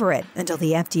to cover it until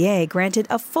the FDA granted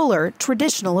a fuller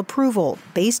traditional approval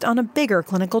based on a bigger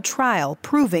clinical trial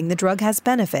proving the drug has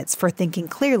benefits for thinking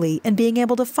clearly and being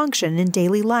able to function in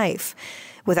daily life.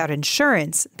 Without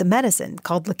insurance, the medicine,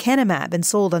 called lecanemab and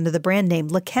sold under the brand name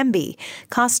Leqembi,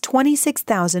 costs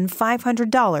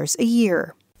 $26,500 a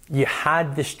year. You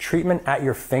had this treatment at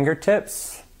your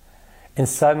fingertips, and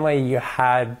suddenly you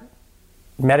had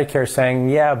Medicare saying,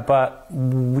 yeah, but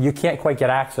you can't quite get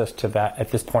access to that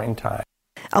at this point in time.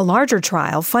 A larger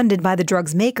trial funded by the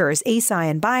drug's makers,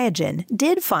 Eisai and Biogen,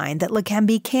 did find that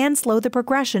Leqembi can slow the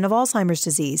progression of Alzheimer's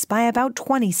disease by about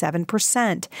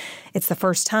 27%. It's the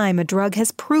first time a drug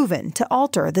has proven to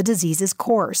alter the disease's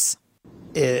course.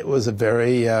 It was a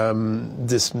very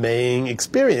dismaying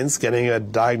experience getting a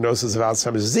diagnosis of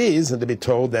Alzheimer's disease and to be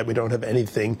told that we don't have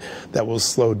anything that will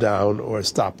slow down or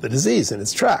stop the disease in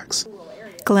its tracks.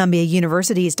 Columbia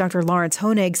University's Dr. Lawrence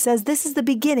Honig says this is the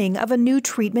beginning of a new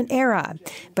treatment era.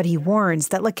 But he warns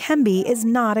that Leqembi is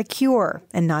not a cure,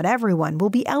 and not everyone will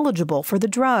be eligible for the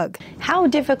drug. How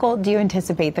difficult do you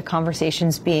anticipate the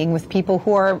conversations being with people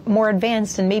who are more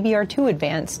advanced and maybe are too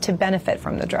advanced to benefit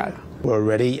from the drug? We're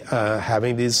already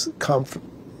having these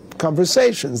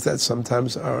conversations that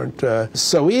sometimes aren't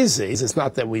so easy. It's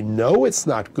not that we know it's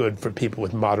not good for people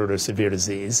with moderate or severe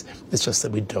disease. It's just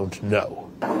that we don't know.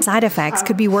 Side effects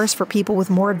could be worse for people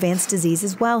with more advanced disease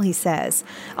as well, he says.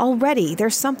 Already,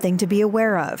 there's something to be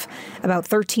aware of. About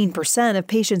 13% of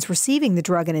patients receiving the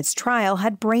drug in its trial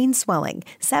had brain swelling.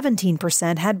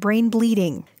 17% had brain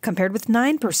bleeding, compared with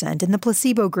 9% in the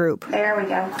placebo group. There we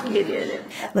go. You did it.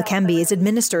 Leqembi is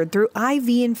administered through IV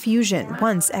infusion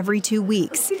once every 2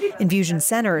 weeks. Infusion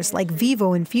centers like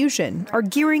Vivo Infusion are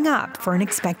gearing up for an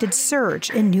expected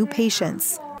surge in new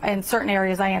patients. In certain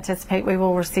areas, I anticipate we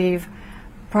will receive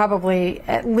probably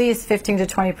at least 15 to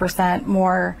 20%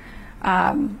 more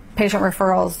patient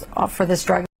referrals for this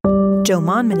drug. Joe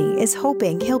Monmany is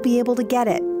hoping he'll be able to get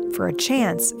it for a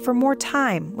chance for more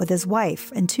time with his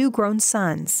wife and 2 grown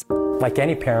sons. Like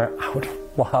any parent, I would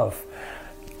love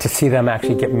to see them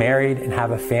actually get married and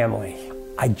have a family.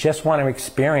 I just want to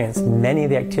experience many of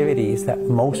the activities that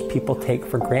most people take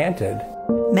for granted.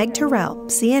 Meg Terrell,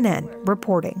 CNN,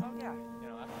 reporting.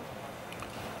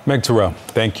 Meg Terrell,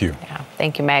 thank you. Yeah,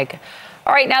 thank you, Meg.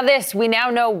 All right, now this. We now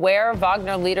know where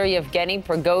Wagner leader Yevgeny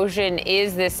Prigozhin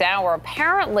is this hour.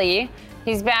 Apparently,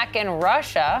 he's back in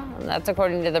Russia. And that's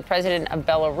according to the president of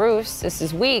Belarus. This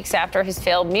is weeks after his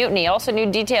failed mutiny. Also,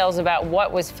 new details about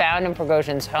what was found in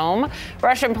Prigozhin's home.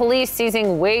 Russian police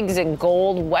seizing wigs and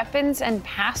gold, weapons and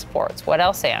passports. What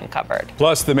else they uncovered?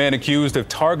 Plus, the man accused of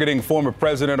targeting former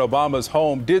President Obama's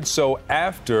home did so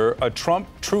after a Trump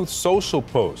Truth Social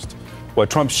post. What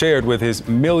Trump shared with his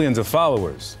millions of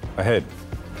followers. Ahead.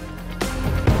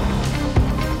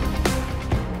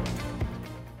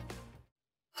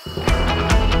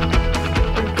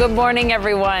 Good morning,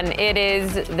 everyone. It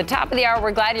is the top of the hour.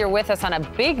 We're glad you're with us on a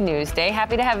big news day.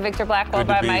 Happy to have Victor Blackwell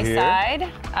by my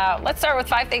side. Let's start with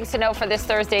 5 things to know for this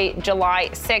Thursday, July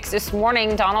 6th. This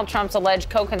morning, Donald Trump's alleged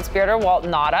co-conspirator, Walt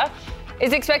Nauta,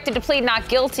 is expected to plead not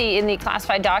guilty in the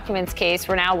classified documents case.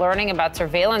 We're now learning about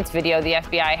surveillance video the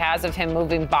FBI has of him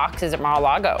moving boxes at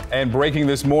Mar-a-Lago. And breaking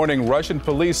this morning, Russian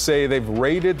police say they've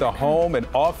raided the home and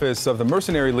office of the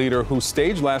mercenary leader who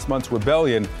staged last month's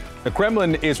rebellion. The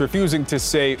Kremlin is refusing to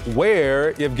say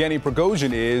where Yevgeny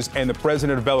Prigozhin is, and the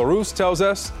president of Belarus tells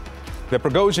us that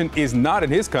Prigozhin is not in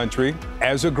his country,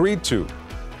 as agreed to.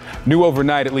 New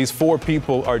overnight, at least 4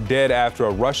 people are dead after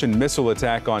a Russian missile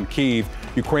attack on Kyiv.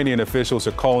 Ukrainian officials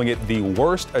are calling it the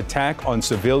worst attack on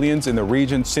civilians in the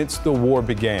region since the war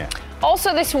began.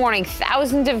 Also this morning,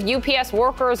 thousands of UPS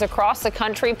workers across the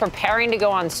country preparing to go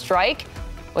on strike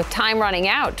with time running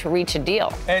out to reach a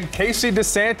deal. And Casey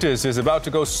DeSantis is about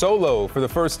to go solo for the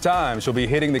first time. She'll be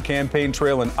hitting the campaign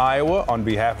trail in Iowa on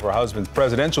behalf of her husband's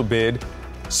presidential bid.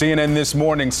 CNN This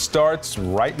Morning starts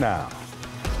right now.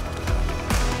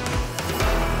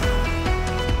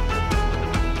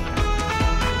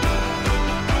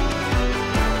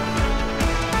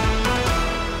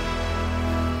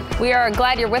 We are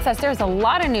glad you're with us. There's a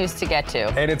lot of news to get to.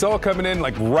 And it's all coming in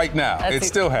like right now. It's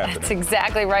still happening. That's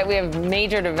exactly right. We have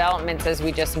major developments, as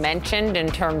we just mentioned, in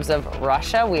terms of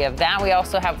Russia. We have that. We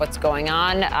also have what's going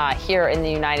on here in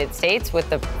the United States with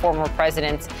the former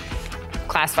president's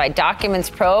classified documents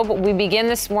probe. We begin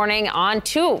this morning on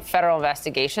 2 federal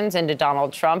investigations into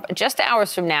Donald Trump. Just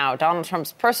hours from now, Donald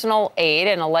Trump's personal aide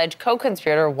and alleged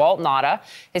co-conspirator Walt Nauta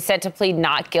is set to plead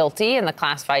not guilty in the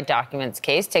classified documents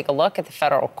case. Take a look at the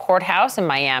federal courthouse in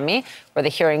Miami, where the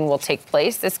hearing will take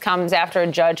place. This comes after a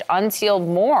judge unsealed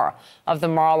more of the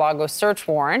Mar-a-Lago search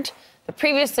warrant. The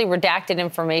previously redacted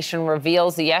information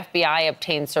reveals the FBI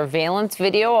obtained surveillance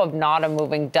video of Nauta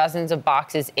moving dozens of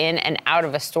boxes in and out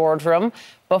of a storage room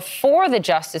before the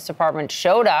Justice Department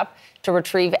showed up to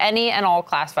retrieve any and all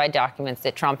classified documents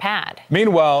that Trump had.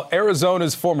 Meanwhile,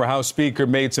 Arizona's former House Speaker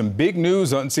made some big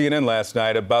news on CNN last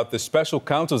night about the special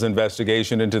counsel's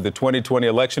investigation into the 2020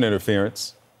 election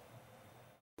interference.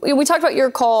 We talked about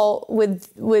your call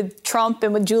with Trump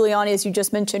and with Giuliani, as you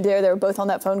just mentioned there. They were both on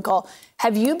that phone call.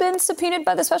 Have you been subpoenaed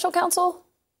by the special counsel?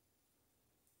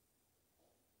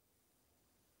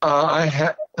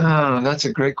 That's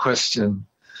a great question.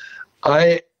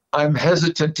 I'm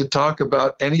hesitant to talk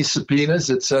about any subpoenas,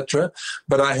 etc.,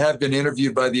 but I have been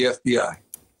interviewed by the FBI.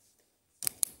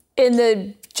 In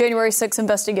the January 6th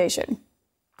investigation?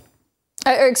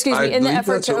 In the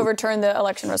effort to overturn the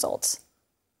election results?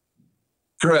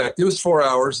 Correct. It was 4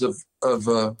 hours of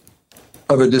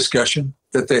a discussion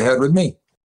that they had with me.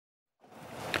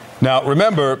 Now,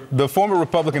 remember, the former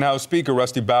Republican House Speaker,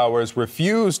 Rusty Bowers,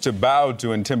 refused to bow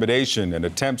to intimidation and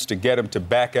attempts to get him to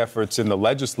back efforts in the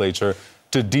legislature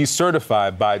to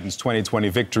decertify Biden's 2020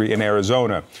 victory in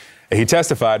Arizona. He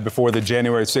testified before the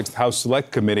January 6th House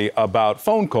Select Committee about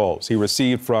phone calls he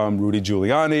received from Rudy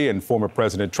Giuliani and former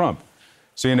President Trump.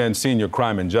 CNN senior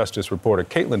crime and justice reporter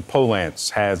Caitlin Polantz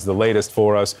has the latest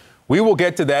for us. We will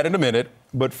get to that in a minute.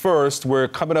 But first, we're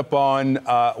coming up on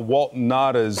Walt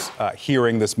Nauta's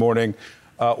hearing this morning.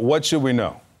 What should we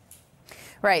know?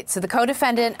 Right. So the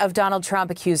co-defendant of Donald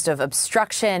Trump accused of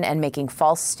obstruction and making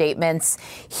false statements.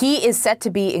 He is set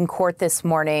to be in court this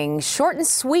morning. Short and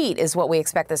sweet is what we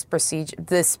expect this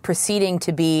proceeding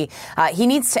to be. He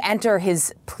needs to enter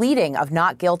his pleading of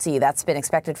not guilty. That's been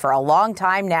expected for a long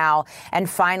time now. And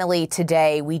finally,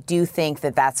 today, we do think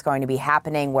that that's going to be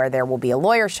happening, where there will be a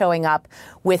lawyer showing up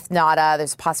with Nada.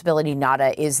 There's a possibility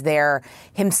Nada is there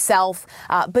himself.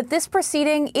 But this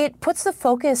proceeding, it puts the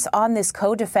focus on this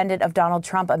co-defendant of Donald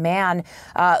Trump, a man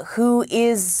who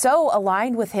is so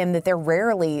aligned with him that they're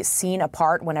rarely seen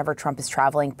apart whenever Trump is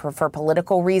traveling for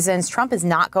political reasons. Trump is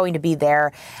not going to be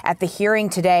there at the hearing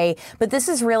today, but this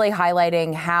is really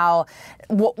highlighting how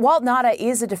Walt Nada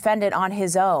is a defendant on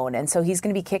his own, and so he's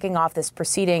going to be kicking off this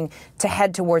proceeding to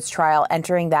head towards trial,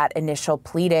 entering that initial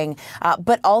pleading.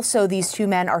 But also, these two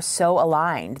men are so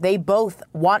aligned. They both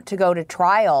want to go to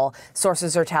trial.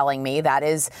 Sources are telling me that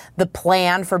is the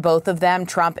plan for both of them,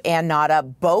 Trump and Nada,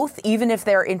 both, even if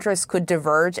their interests could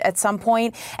diverge at some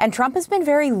point. And Trump has been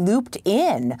very looped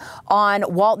in on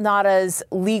Walt Nada's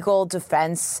legal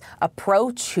defense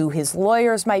approach, who his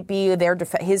lawyers might be.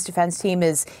 His defense team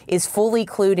is fully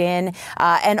clued in.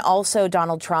 And also,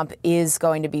 Donald Trump is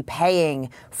going to be paying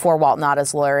for Walt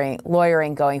Nada's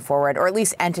lawyering going forward, or at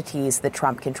least entities that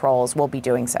Trump controls will be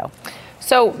doing so.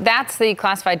 So that's the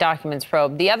classified documents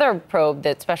probe. The other probe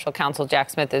that Special Counsel Jack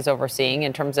Smith is overseeing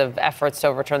in terms of efforts to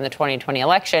overturn the 2020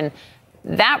 election,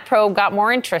 that probe got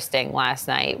more interesting last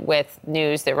night with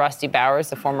news that Rusty Bowers,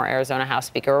 the former Arizona House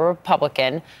Speaker, a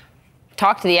Republican,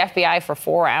 talked to the FBI for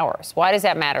 4 hours. Why does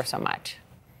that matter so much?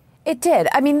 It did.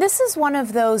 I mean, this is one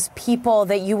of those people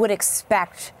that you would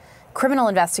expect criminal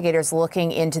investigators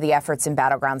looking into the efforts in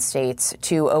battleground states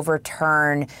to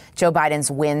overturn Joe Biden's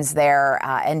wins there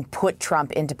and put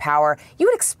Trump into power. You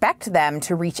would expect them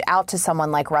to reach out to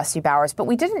someone like Rusty Bowers, but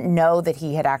we didn't know that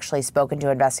he had actually spoken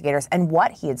to investigators and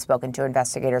what he had spoken to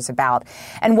investigators about.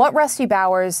 And what Rusty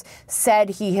Bowers said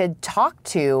he had talked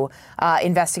to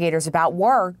investigators about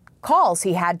were calls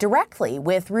he had directly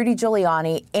with Rudy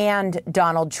Giuliani and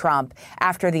Donald Trump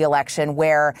after the election,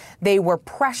 where they were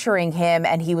pressuring him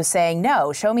and he was saying,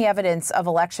 no, show me evidence of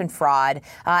election fraud.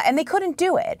 And they couldn't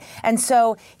do it. And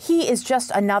so he is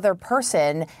just another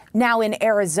person now in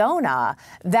Arizona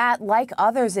that, like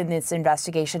others in this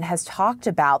investigation, has talked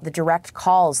about the direct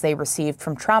calls they received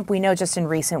from Trump. We know just in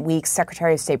recent weeks,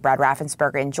 Secretary of State Brad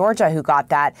Raffensperger in Georgia, who got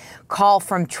that call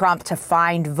from Trump to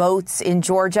find votes in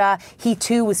Georgia, he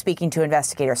too was speaking to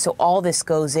investigators. So all this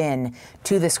goes in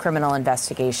to this criminal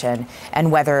investigation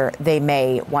and whether they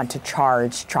may want to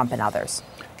charge Trump and others.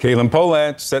 Caitlin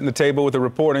Polant setting the table with the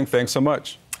reporting. Thanks so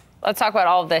much. Let's talk about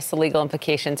all of this, the legal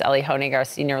implications. Ellie Honig, our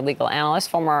senior legal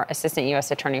analyst, former assistant U.S.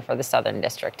 attorney for the Southern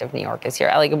District of New York, is here.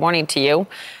 Ellie, good morning to you.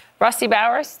 Rusty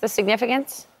Bowers, the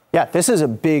significance? Yeah, this is a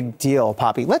big deal,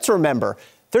 Poppy. Let's remember,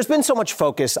 there's been so much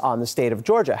focus on the state of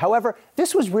Georgia. However,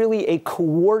 this was really a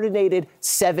coordinated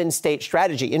 7-state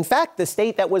strategy. In fact, the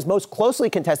state that was most closely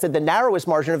contested, the narrowest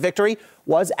margin of victory,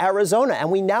 was Arizona.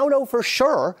 And we now know for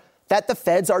sure that the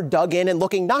feds are dug in and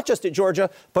looking not just at Georgia,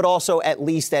 but also at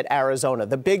least at Arizona.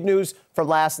 The big news from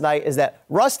last night is that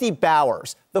Rusty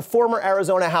Bowers, the former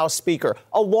Arizona House Speaker,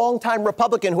 a longtime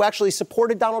Republican who actually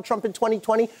supported Donald Trump in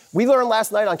 2020, we learned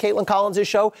last night on Caitlin Collins'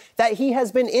 show that he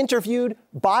has been interviewed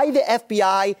by the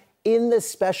FBI in the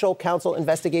special counsel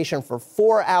investigation for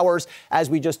 4 hours, as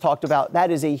we just talked about.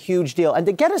 That is a huge deal. And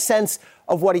to get a sense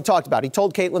of what he talked about, he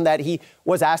told Caitlin that he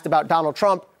was asked about Donald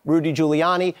Trump, Rudy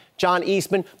Giuliani, John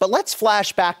Eastman. But let's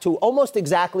flash back to almost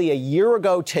exactly a year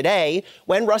ago today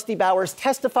when Rusty Bowers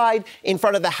testified in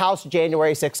front of the House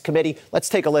January 6th committee. Let's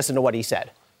take a listen to what he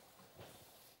said.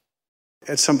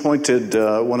 At some point, did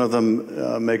one of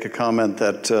them make a comment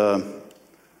that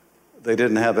they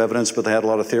didn't have evidence, but they had a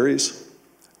lot of theories?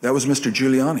 That was Mr.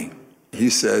 Giuliani. He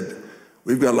said,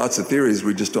 we've got lots of theories,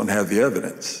 we just don't have the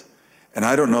evidence. And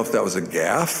I don't know if that was a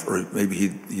gaffe or maybe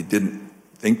he didn't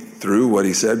think through what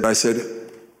he said. But I said,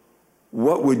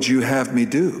 what would you have me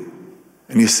do?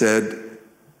 And he said,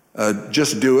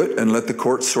 just do it and let the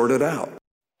court sort it out.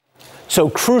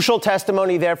 So crucial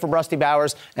testimony there from Rusty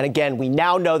Bowers. And again, we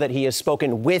now know that he has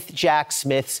spoken with Jack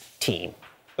Smith's team.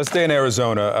 Let's stay in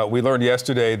Arizona. We learned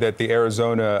yesterday that the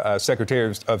Arizona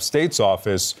Secretary of State's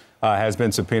office has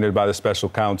been subpoenaed by the special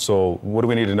counsel. What do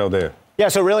we need to know there? Yeah,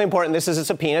 so really important. This is a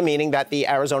subpoena, meaning that the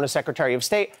Arizona Secretary of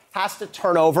State has to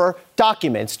turn over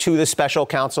documents to the special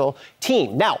counsel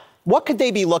team. Now, what could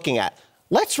they be looking at?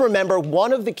 Let's remember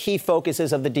one of the key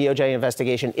focuses of the DOJ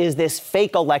investigation is this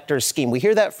fake electors scheme. We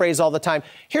hear that phrase all the time.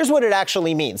 Here's what it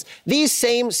actually means. These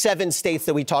same 7 states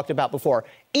that we talked about before,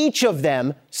 each of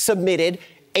them submitted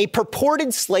a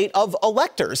purported slate of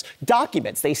electors,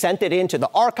 documents. They sent it into the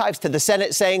archives, to the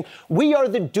Senate, saying, we are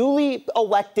the duly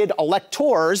elected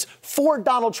electors for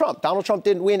Donald Trump. Donald Trump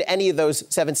didn't win any of those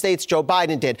 7 states. Joe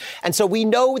Biden did. And so we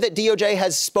know that DOJ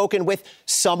has spoken with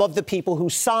some of the people who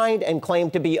signed and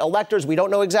claimed to be electors. We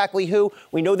don't know exactly who.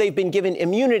 We know they've been given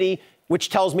immunity, which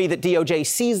tells me that DOJ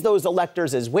sees those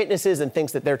electors as witnesses and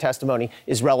thinks that their testimony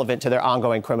is relevant to their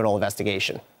ongoing criminal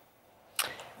investigation.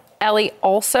 Ellie,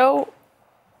 also,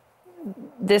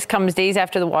 this comes days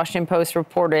after the Washington Post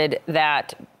reported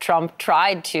that Trump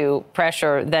tried to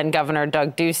pressure then Governor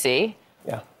Doug Ducey.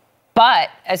 Yeah. But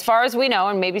as far as we know,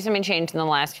 and maybe something changed in the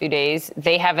last few days,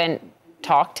 they haven't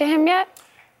talked to him yet?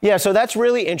 Yeah, so that's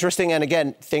really interesting. And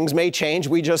again, things may change.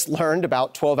 We just learned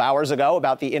about 12 hours ago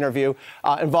about the interview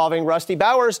involving Rusty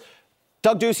Bowers.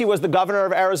 Doug Ducey was the governor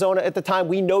of Arizona at the time.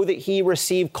 We know that he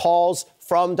received calls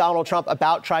from Donald Trump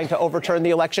about trying to overturn the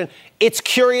election. It's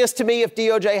curious to me if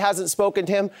DOJ hasn't spoken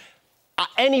to him.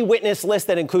 Any witness list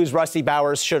that includes Rusty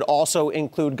Bowers should also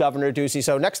include Governor Ducey.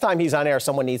 So next time he's on air,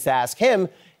 someone needs to ask him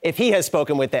if he has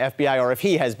spoken with the FBI or if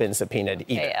he has been subpoenaed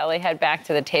either. Okay, Ellie, head back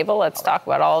to the table. Let's talk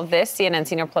about all of this. CNN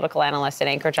senior political analyst and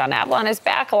anchor John Avalon is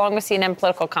back, along with CNN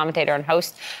political commentator and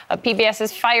host of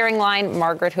PBS's Firing Line,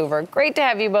 Margaret Hoover. Great to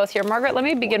have you both here. Margaret, let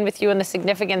me begin with you and the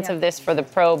significance of this for the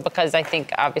probe, because I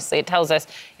think, obviously, it tells us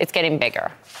it's getting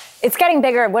bigger. It's getting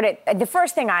bigger. The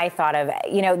first thing I thought of,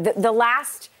 the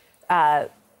last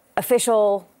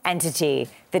official entity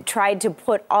that tried to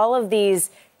put all of these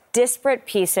disparate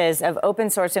pieces of open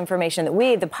source information that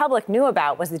we, the public, knew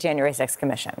about was the January 6th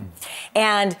Commission.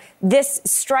 And this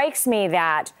strikes me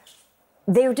that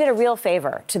they did a real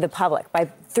favor to the public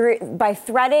by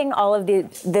threading all of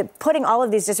putting all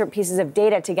of these different pieces of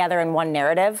data together in one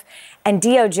narrative. And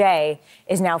DOJ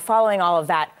is now following all of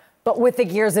that, but with the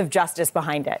gears of justice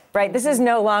behind it, right? This is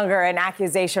no longer an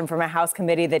accusation from a House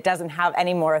committee that doesn't have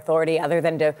any more authority other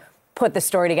than to put the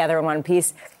story together in one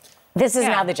piece. This is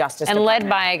now the Justice Department. And led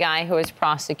by a guy who has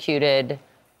prosecuted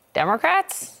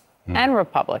Democrats and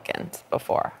Republicans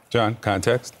before. John,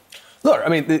 context? Look, I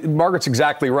mean, Margaret's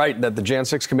exactly right that the Jan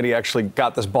 6 committee actually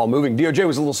got this ball moving. DOJ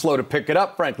was a little slow to pick it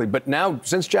up, frankly. But now,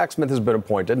 since Jack Smith has been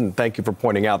appointed, and thank you for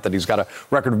pointing out that he's got a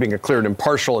record of being a clear and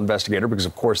impartial investigator, because,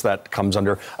 of course, that comes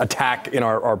under attack in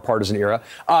our partisan era,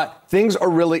 things are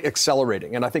really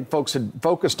accelerating. And I think folks had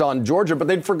focused on Georgia, but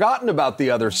they'd forgotten about the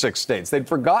other 6 states. They'd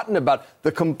forgotten about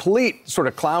the complete sort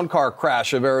of clown car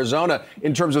crash of Arizona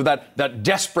in terms of that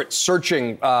desperate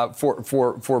searching for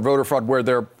voter fraud where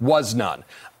there was none.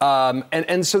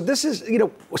 And so this is,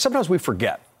 sometimes we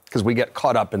forget because we get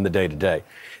caught up in the day-to-day.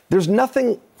 There's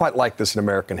nothing quite like this in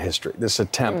American history, this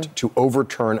attempt to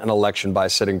overturn an election by a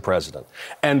sitting president.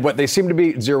 And what they seem to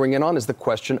be zeroing in on is the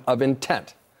question of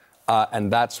intent.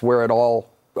 And that's where it all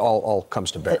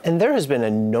comes to bear. And there has been a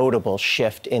notable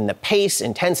shift in the pace,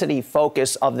 intensity,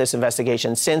 focus of this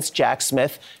investigation since Jack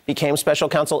Smith became special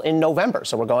counsel in November.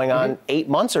 So we're going on 8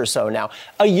 months or so now.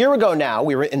 A year ago now,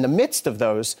 we were in the midst of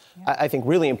those, I think,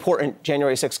 really important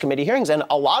January 6th committee hearings. And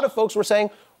a lot of folks were saying,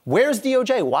 where's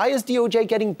DOJ? Why is DOJ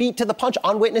getting beat to the punch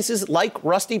on witnesses like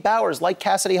Rusty Bowers, like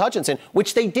Cassidy Hutchinson,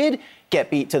 which they did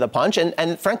get beat to the punch?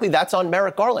 And frankly, that's on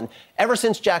Merrick Garland. Ever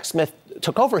since Jack Smith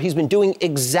took over, he's been doing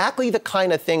exactly the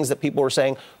kind of things that people were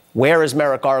saying, where is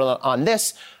Merrick Garland on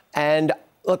this? And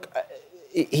look,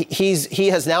 he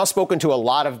has now spoken to a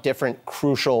lot of different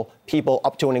crucial people,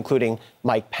 up to and including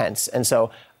Mike Pence. And so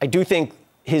I do think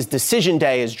his decision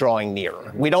day is drawing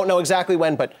nearer. We don't know exactly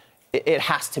when, but it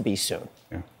has to be soon.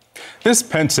 Yeah. This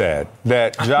Pence ad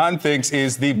that John thinks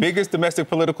is the biggest domestic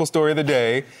political story of the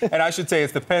day, and I should say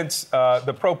it's the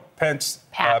pro-Pence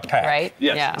PAC. Right?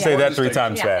 Yes. Yeah. Say that 3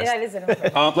 times fast. That is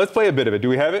it. Let's play a bit of it. Do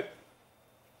we have it?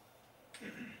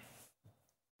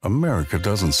 America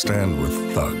doesn't stand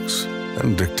with thugs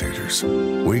and dictators.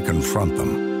 We confront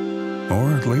them.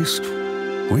 Or at least,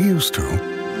 we used to.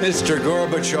 Mr.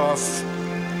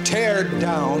 Gorbachev, tear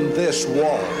down this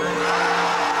wall.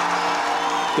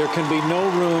 There can be no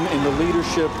room in the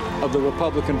leadership of the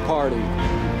Republican Party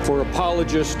for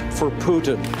apologists for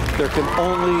Putin. There can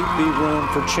only be room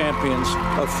for champions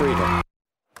of freedom.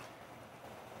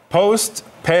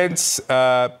 Post-Pence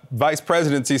vice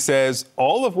presidency says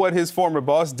all of what his former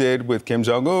boss did with Kim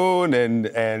Jong-un and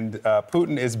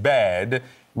Putin is bad.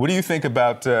 What do you think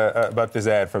about this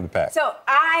ad from the PAC? So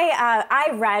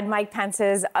I read Mike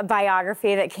Pence's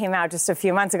biography that came out just a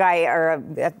few months ago,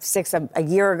 a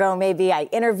year ago maybe. I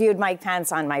interviewed Mike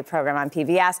Pence on my program on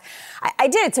PBS. I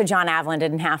did it so John Avlon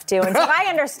didn't have to, and so I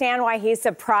understand why he's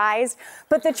surprised.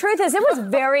 But the truth is, it was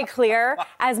very clear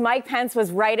as Mike Pence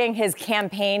was writing his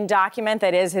campaign document,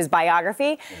 that is his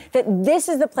biography, that this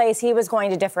is the place he was going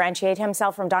to differentiate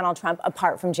himself from Donald Trump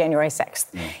apart from January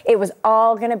 6th. It was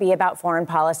all going to be about foreign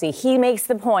policy. He makes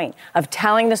the point of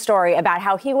telling the story about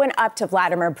how he went up to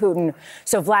Vladimir Putin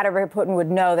so Vladimir Putin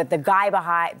would know that the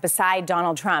guy beside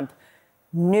Donald Trump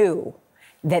knew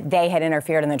that they had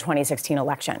interfered in the 2016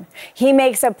 election. He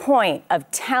makes a point of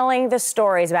telling the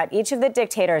stories about each of the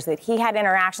dictators that he had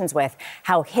interactions with,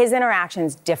 how his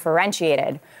interactions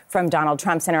differentiated from Donald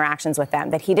Trump's interactions with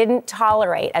them, that he didn't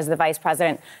tolerate, as the vice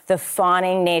president, the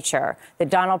fawning nature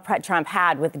that Donald Trump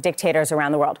had with dictators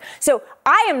around the world. So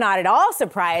I am not at all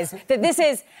surprised that this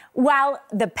is, while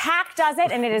the PAC does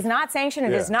it and it is not sanctioned,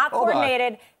 it is not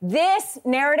coordinated, this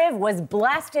narrative was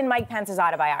blessed in Mike Pence's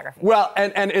autobiography. Well,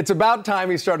 and it's about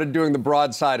time he started doing the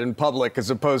broadside in public as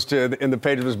opposed to in the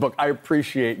page of his book. I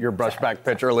appreciate your brushback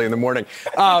pitch early in the morning.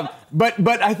 But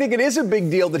I think it is a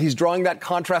big deal that he's drawing that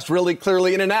contrast really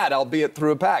clearly in an ad, albeit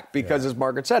through a PAC, because as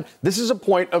Margaret said, this is a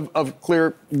point of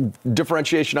clear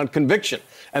differentiation on conviction.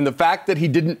 And the fact that he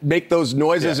didn't make those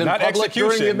noises in public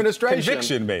during the administration.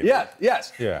 Conviction, maybe. Yeah,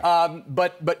 yes. Yeah.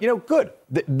 But good.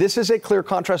 This is a clear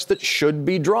contrast that should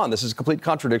be drawn. This is a complete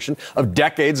contradiction of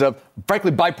decades of,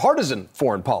 frankly, bipartisan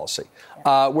foreign policy,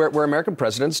 where American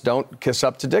presidents don't kiss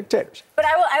up to dictators. But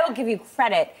I will give you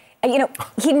credit.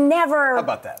 He never. How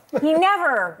about that? He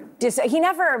never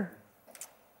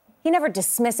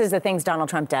dismisses the things Donald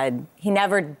Trump did. He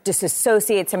never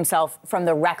disassociates himself from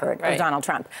the record of Donald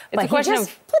Trump. But he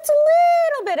just puts a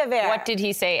little bit of it. What did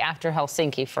he say after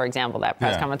Helsinki, for example, that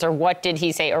press conference? Or what did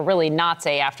he say, or really not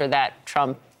say, after that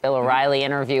Trump-Bill O'Reilly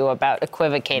interview about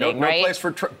equivocating, no right? place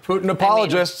for Putin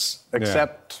apologists,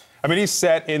 except... I mean, he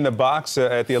sat in the box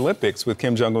at the Olympics with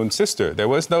Kim Jong-un's sister. There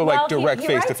was no direct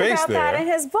face-to-face there. He writes about that in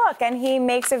his book, and he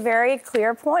makes a very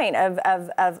clear point of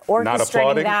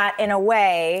orchestrating that in a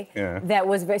way that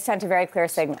was sent a very clear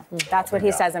signal. That's what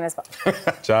he says in his book.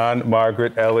 John,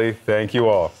 Margaret, Ellie, thank you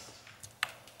all.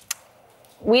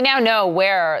 We now know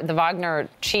where the Wagner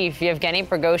chief, Yevgeny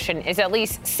Prigozhin, is at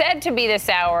least said to be this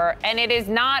hour, and it is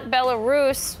not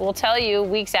Belarus. We'll tell you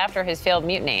weeks after his failed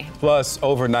mutiny. Plus,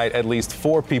 overnight, at least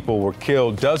 4 people were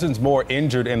killed, dozens more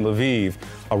injured in Lviv.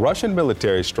 A Russian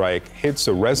military strike hits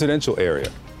a residential area.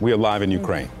 We are live in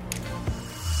Ukraine.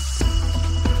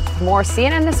 More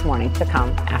CNN This Morning to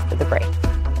come after the break.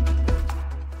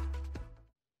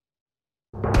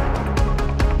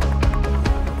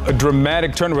 A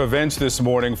dramatic turn of events this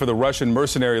morning for the Russian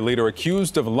mercenary leader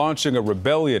accused of launching a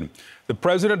rebellion. The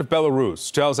president of Belarus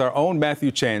tells our own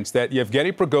Matthew Chance that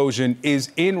Yevgeny Prigozhin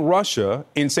is in Russia,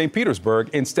 in St. Petersburg,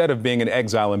 instead of being in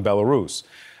exile in Belarus.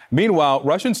 Meanwhile,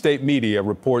 Russian state media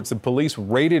reports the police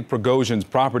raided Prigozhin's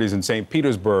properties in St.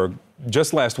 Petersburg.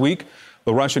 Just last week,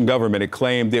 the Russian government had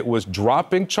claimed it was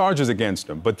dropping charges against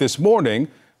him. But this morning,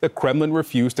 the Kremlin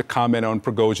refused to comment on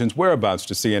Prigozhin's whereabouts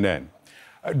to CNN.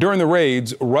 During the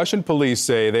raids, Russian police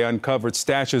say they uncovered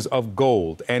stashes of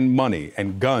gold and money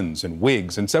and guns and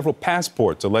wigs and several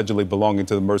passports allegedly belonging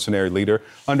to the mercenary leader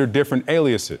under different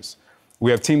aliases. We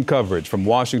have team coverage from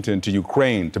Washington to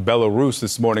Ukraine to Belarus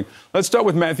this morning. Let's start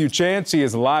with Matthew Chance. He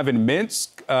is live in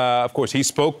Minsk. Of course, he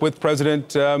spoke with President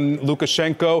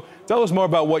Lukashenko. Tell us more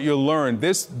about what you learned.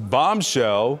 This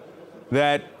bombshell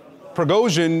that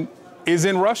Prigozhin is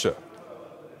in Russia.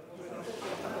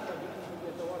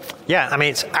 Yeah, I mean,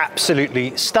 it's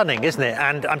absolutely stunning, isn't it?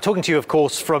 And I'm talking to you, of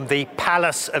course, from the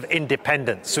Palace of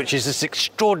Independence, which is this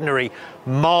extraordinary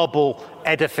marble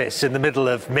edifice in the middle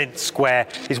of Minsk Square,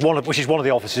 which is one of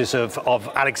the offices of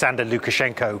Alexander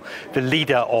Lukashenko, the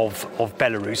leader of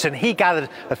Belarus. And he gathered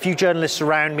a few journalists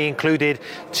around, me included,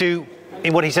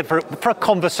 in what he said, for a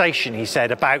conversation, he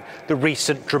said, about the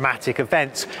recent dramatic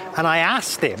events. And I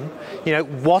asked him,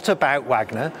 what about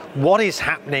Wagner? What is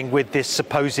happening with this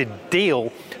supposed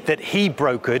deal that he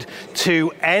brokered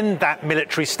to end that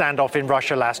military standoff in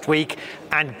Russia last week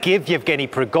and give Yevgeny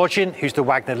Prigozhin, who's the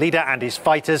Wagner leader, and his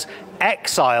fighters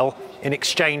exile in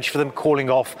exchange for them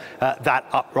calling off that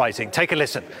uprising. Take a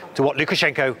listen to what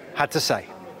Lukashenko had to say.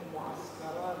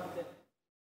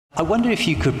 I wonder if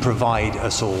you could provide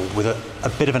us all with a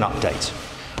bit of an update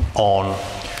on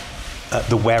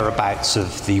the whereabouts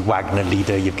of the Wagner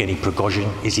leader, Yevgeny Prigozhin.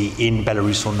 Is he in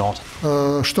Belarus or not?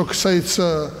 Что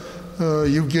касается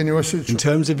In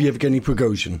terms of Yevgeny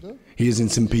Prigozhin, he is in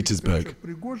St. Petersburg.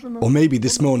 Or maybe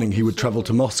this morning he would travel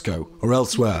to Moscow or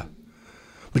elsewhere.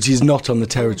 But he is not on the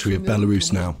territory of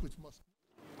Belarus now.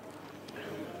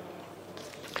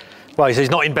 Well, he says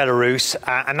he's not in Belarus,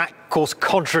 and that, of course,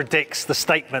 contradicts the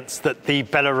statements that the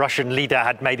Belarusian leader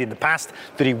had made in the past,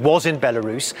 that he was in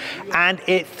Belarus. And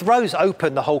it throws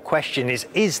open the whole question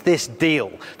is this deal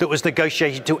that was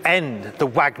negotiated to end the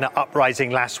Wagner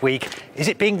uprising last week, is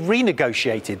it being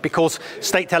renegotiated? Because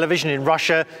state television in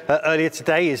Russia earlier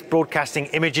today is broadcasting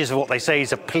images of what they say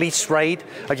is a police raid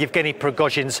of Yevgeny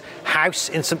Prigozhin's house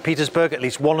in St. Petersburg, at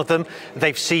least one of them.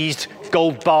 They've seized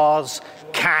gold bars,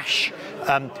 cash,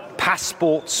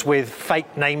 passports with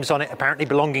fake names on it, apparently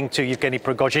belonging to Yevgeny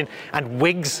Prigozhin, and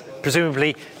wigs,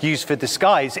 presumably used for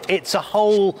disguise. It's a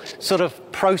whole sort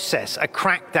of process, a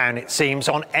crackdown, it seems,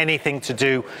 on anything to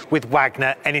do with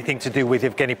Wagner, anything to do with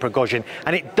Yevgeny Prigozhin.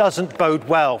 And it doesn't bode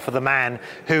well for the man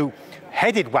who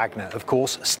headed Wagner, of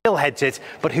course, still heads it,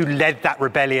 but who led that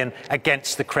rebellion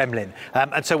against the Kremlin.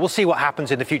 And so we'll see what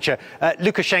happens in the future.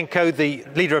 Lukashenko, the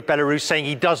leader of Belarus, saying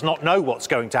he does not know what's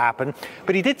going to happen,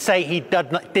 but he did say he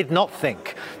did not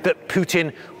think that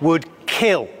Putin would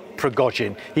kill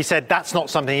Prigozhin. He said that's not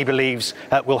something he believes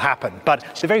will happen. But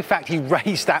the very fact he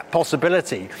raised that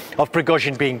possibility of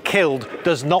Prigozhin being killed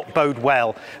does not bode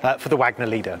well for the Wagner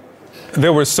leader.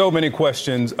 There were so many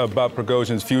questions about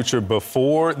Prigozhin's future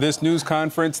before this news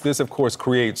conference. This, of course,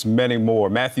 creates many more.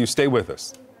 Matthew, stay with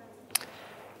us.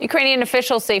 Ukrainian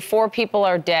officials say 4 people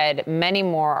are dead. Many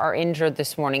more are injured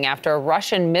this morning after a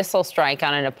Russian missile strike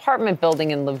on an apartment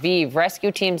building in Lviv.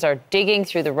 Rescue teams are digging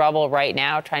through the rubble right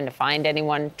now, trying to find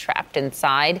anyone trapped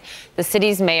inside. The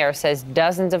city's mayor says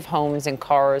dozens of homes and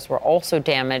cars were also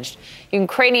damaged.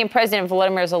 Ukrainian President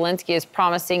Volodymyr Zelensky is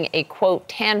promising a, quote,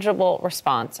 tangible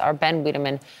response. Our Ben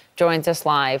Wiedemann joins us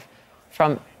live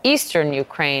from eastern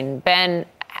Ukraine. Ben,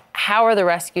 how are the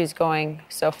rescues going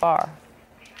so far?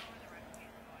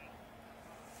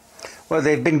 Well,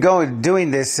 they've been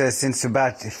doing this since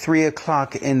about 3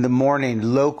 o'clock in the morning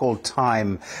local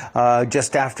time,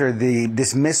 just after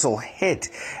this missile hit.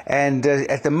 And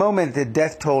at the moment, the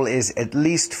death toll is at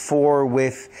least 4,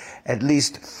 with at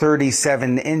least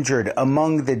 37 injured.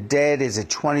 Among the dead is a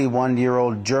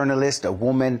 21-year-old journalist, a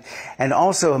woman, and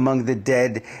also among the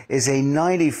dead is a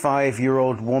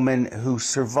 95-year-old woman who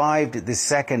survived the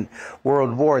Second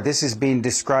World War. This is being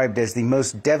described as the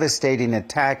most devastating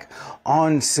attack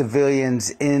on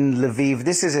civilians in Lviv.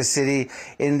 This is a city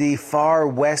in the far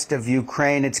west of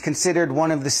Ukraine. It's considered one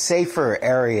of the safer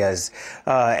areas,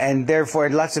 and therefore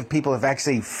lots of people have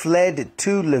actually fled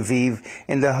to Lviv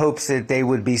in the hopes that they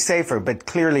would be safer. But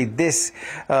clearly this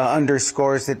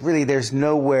underscores that really there's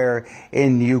nowhere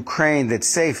in Ukraine that's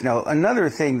safe. Now, another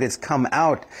thing that's come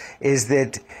out is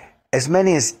that as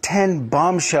many as 10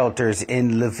 bomb shelters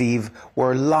in Lviv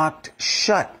were locked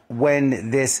shut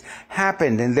when this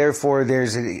happened, and therefore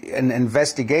there's an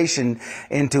investigation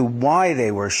into why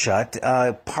they were shut,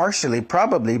 partially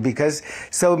probably because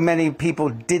so many people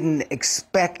didn't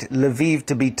expect Lviv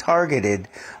to be targeted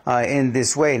in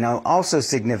this way. Now, also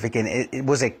significant, it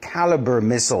was a Caliber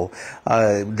missile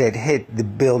that hit the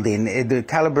building. The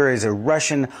Caliber is a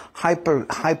Russian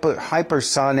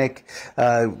hypersonic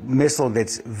missile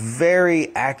that's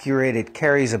very accurate. It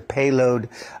carries a payload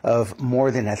of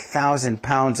more than 1,000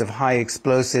 pounds of high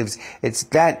explosives. It's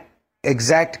that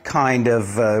exact kind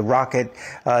of rocket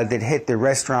that hit the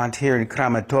restaurant here in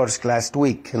Kramatorsk last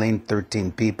week, killing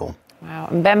 13 people. Wow.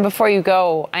 And Ben, before you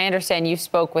go, I understand you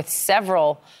spoke with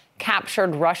several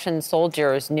captured Russian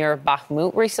soldiers near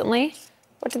Bakhmut recently.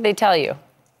 What did they tell you?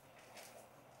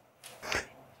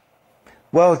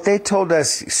 Well, they told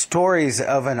us stories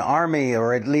of an army,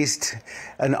 or at least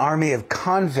an army of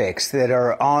convicts that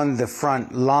are on the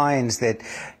front lines that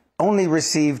only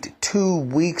received 2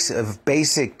 weeks of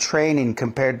basic training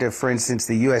compared to, for instance,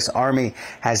 the U.S. Army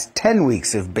has 10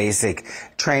 weeks of basic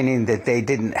training, that they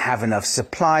didn't have enough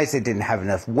supplies, they didn't have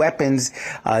enough weapons,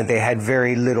 they had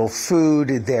very little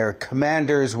food, their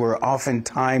commanders were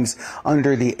oftentimes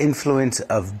under the influence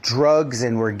of drugs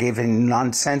and were given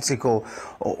nonsensical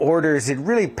orders. It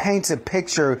really paints a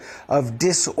picture of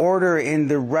disorder in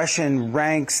the Russian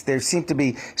ranks. They seem to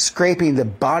be scraping the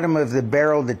bottom of the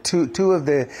barrel. The two of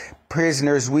the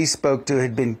prisoners we spoke to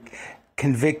had been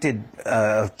convicted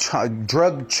of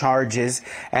drug charges,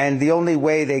 and the only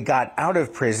way they got out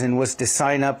of prison was to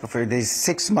sign up for these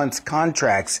 6-month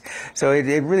contracts. So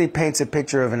it really paints a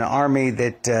picture of an army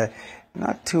that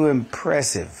not too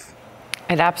impressive.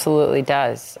 It absolutely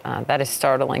does. That is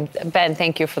startling. Ben,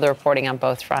 thank you for the reporting on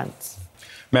both fronts.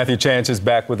 Matthew Chance is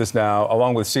back with us now,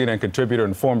 along with CNN contributor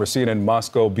and former CNN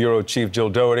Moscow bureau chief Jill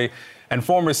Doherty and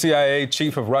former CIA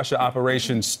chief of Russia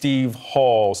operations Steve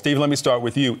Hall. Steve, let me start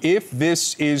with you. If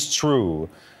this is true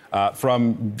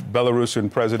from Belarusian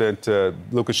President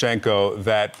Lukashenko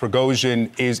that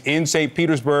Prigozhin is in St.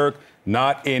 Petersburg,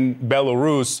 not in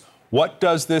Belarus, what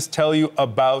does this tell you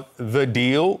about the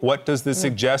deal? What does this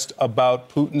suggest about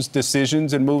Putin's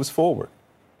decisions and moves forward?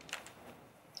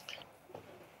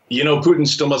 You know, Putin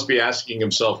still must be asking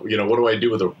himself, you know, what do I do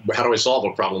with how do I solve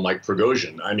a problem like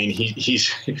Prigozhin? I mean,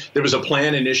 there was a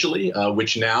plan initially,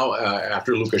 which now,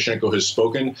 after Lukashenko has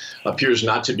spoken, appears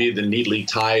not to be the neatly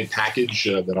tied package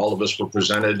that all of us were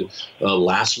presented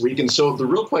last week. And so the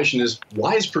real question is,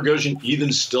 why is Prigozhin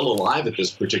even still alive at this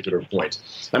particular point?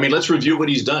 I mean, let's review what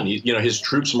he's done. His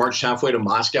troops marched halfway to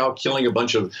Moscow, killing a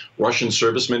bunch of Russian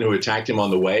servicemen who attacked him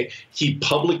on the way. He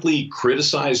publicly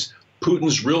criticized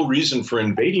Putin's real reason for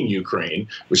invading Ukraine,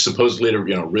 which supposedly to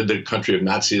rid the country of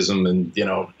Nazism and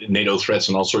NATO threats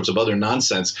and all sorts of other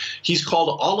nonsense. He's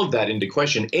called all of that into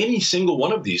question. Any single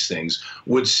one of these things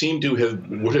would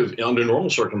have under normal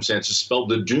circumstances spelled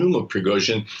the doom of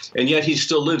Prigozhin, and yet he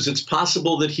still lives. It's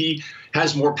possible that he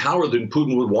has more power than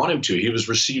Putin would want him to. He was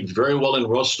received very well in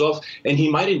Rostov, and he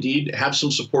might indeed have some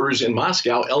supporters in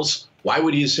Moscow. Else, why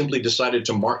would he have simply decided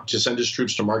to send his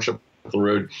troops to march up the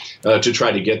road to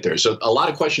try to get there? So a lot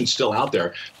of questions still out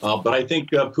there, but I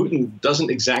think Putin doesn't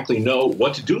exactly know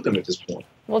what to do with them at this point.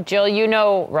 Well, Jill, you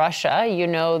know Russia, you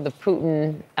know the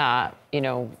Putin,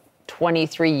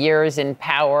 23 years in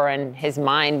power and his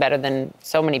mind better than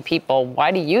so many people.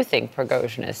 Why do you think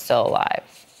Prigozhin is still alive?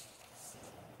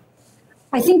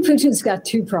 I think Putin's got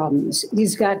two problems.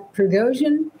 He's got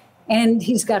Prigozhin and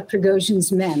he's got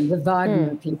Prigozhin's men, the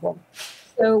Wagner people.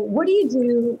 So what do you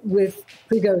do with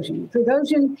Prigozhin?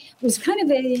 Prigozhin was kind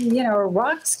of a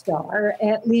rock star,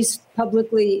 at least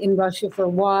publicly in Russia for a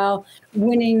while,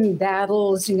 winning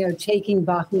battles, taking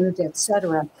Bakhmut,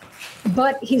 etc.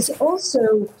 But he's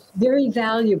also very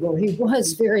valuable. He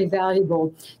was very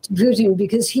valuable to Putin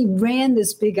because he ran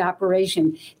this big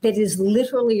operation that is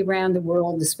literally around the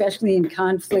world, especially in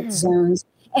conflict zones.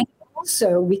 And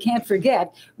also, we can't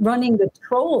forget, running the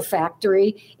troll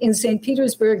factory in St.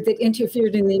 Petersburg that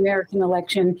interfered in the American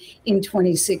election in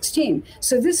 2016.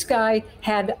 So this guy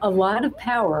had a lot of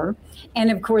power.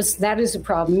 And of course, that is a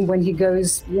problem when he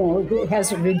goes,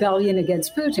 has a rebellion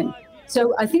against Putin.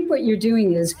 So I think what you're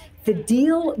doing is the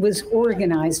deal was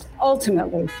organized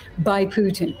ultimately by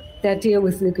Putin, that deal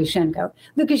with Lukashenko.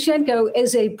 Lukashenko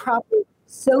is a proper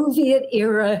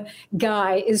Soviet-era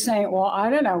guy is saying, well, I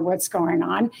don't know what's going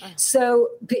on. So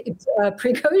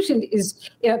Prigozhin is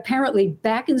apparently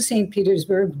back in St.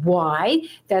 Petersburg. Why?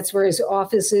 That's where his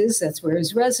office is. That's where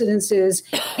his residence is.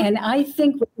 And I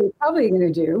think what they're probably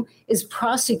going to do is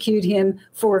prosecute him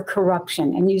for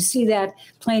corruption. And you see that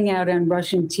playing out on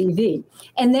Russian TV.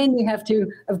 And then you have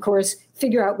to, of course,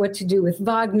 figure out what to do with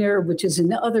Wagner, which is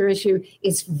another issue.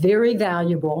 It's very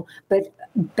valuable. But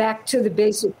back to the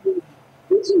basic,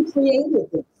 Putin created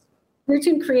this.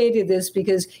 Putin created this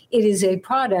because it is a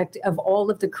product of all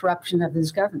of the corruption of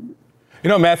his government.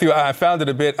 Matthew, I found it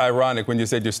a bit ironic when you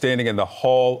said you're standing in the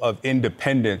Hall of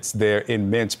Independence there in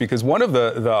Minsk, because one of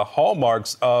the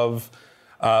hallmarks of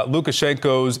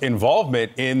Lukashenko's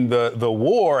involvement in the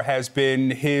war has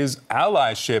been his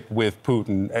allyship with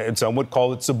Putin, and some would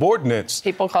call it subordinates.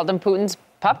 People called him Putin's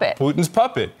puppet. Putin's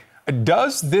puppet.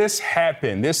 Does this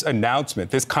happen, this announcement,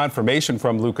 this confirmation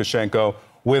from Lukashenko,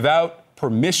 without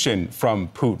permission from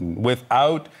Putin,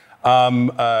 without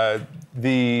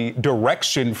the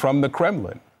direction from the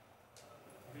Kremlin?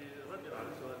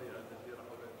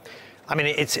 I mean,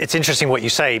 it's interesting what you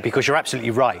say, because you're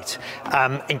absolutely right.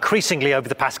 Increasingly over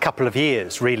the past couple of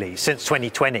years, really, since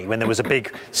 2020, when there was a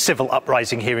big civil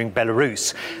uprising here in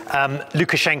Belarus,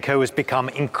 Lukashenko has become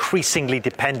increasingly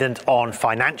dependent on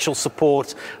financial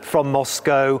support from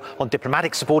Moscow, on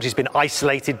diplomatic support. He's been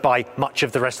isolated by much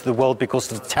of the rest of the world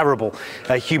because of the terrible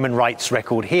human rights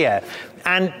record here.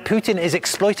 And Putin is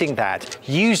exploiting that,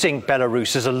 using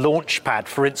Belarus as a launch pad,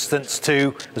 for instance,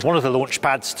 as one of the launch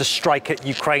pads to strike at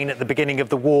Ukraine at the beginning of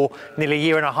the war nearly a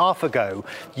year and a half ago,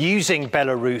 using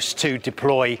Belarus to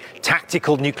deploy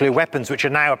tactical nuclear weapons, which are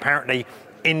now apparently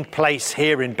in place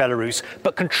here in Belarus,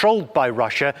 but controlled by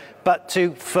Russia, but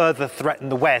to further threaten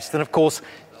the West. And of course,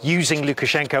 using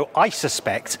Lukashenko, I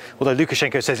suspect, although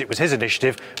Lukashenko says it was his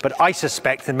initiative, but I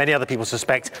suspect, and many other people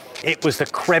suspect, it was the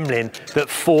Kremlin that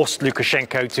forced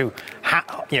Lukashenko to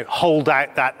hold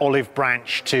out that olive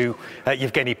branch to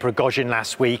Yevgeny Prigozhin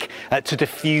last week to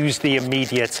defuse the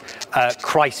immediate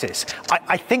crisis.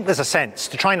 I think there's a sense,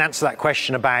 to try and answer that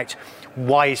question about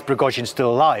why is Prigozhin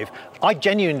still alive? I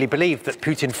genuinely believe that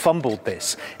Putin fumbled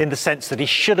this in the sense that he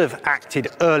should have acted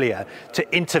earlier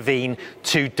to intervene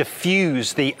to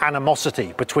diffuse the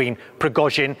animosity between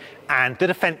Prigozhin and the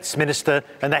defense minister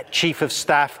and that chief of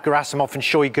staff, Gerasimov and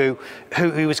Shoigu,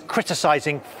 who was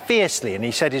criticizing fiercely. And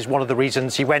he said is one of the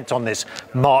reasons he went on this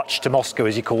march to Moscow,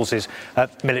 as he calls his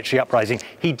military uprising.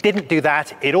 He didn't do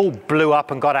that. It all blew up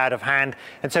and got out of hand.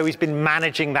 And so he's been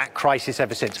managing that crisis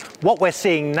ever since. What we're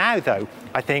seeing now, though,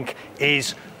 I think,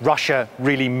 is Russia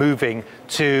really moving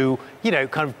to,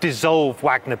 kind of dissolve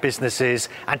Wagner businesses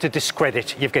and to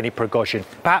discredit Yevgeny Prigozhin,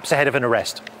 perhaps ahead of an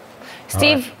arrest.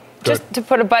 Steve, just to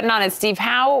put a button on it, Steve,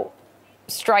 how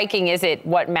striking is it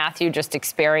what Matthew just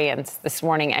experienced this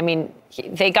morning? I mean,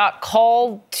 they got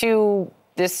called to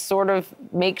this sort of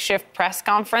makeshift press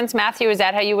conference. Matthew, is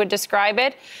that how you would describe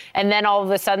it? And then all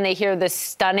of a sudden they hear this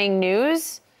stunning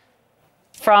news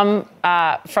from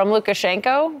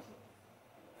Lukashenko?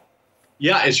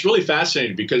 Yeah, it's really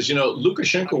fascinating because,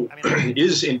 Lukashenko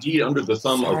is indeed under the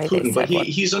thumb of Putin, but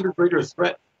he's under greater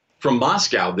threat from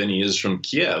Moscow than he is from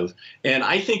Kiev. And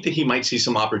I think that he might see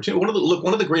some opportunity.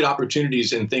 One of the great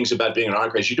opportunities and things about being an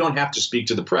autocrat, you don't have to speak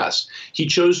to the press. He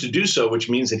chose to do so, which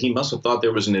means that he must have thought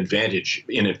there was an advantage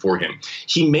in it for him.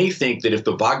 He may think that if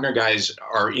the Wagner guys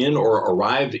are in or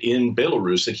arrived in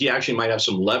Belarus, that he actually might have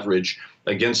some leverage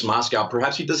against Moscow.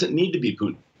 Perhaps he doesn't need to be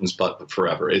Putin's butt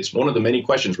forever. It's one of the many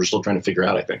questions we're still trying to figure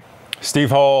out, I think. Steve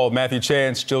Hall, Matthew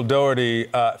Chance, Jill Doherty,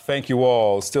 thank you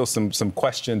all. Still some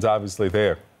questions, obviously,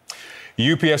 there.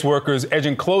 UPS workers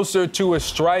edging closer to a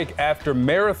strike after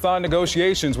marathon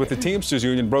negotiations with the Teamsters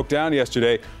Union broke down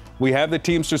yesterday. We have the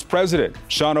Teamsters president,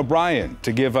 Sean O'Brien,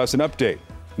 to give us an update.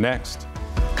 Next.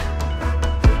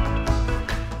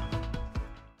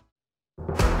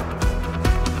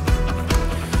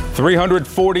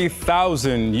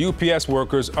 $340,000 UPS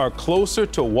workers are closer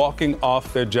to walking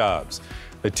off their jobs.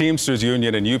 The Teamsters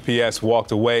Union and UPS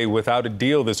walked away without a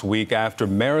deal this week after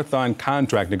marathon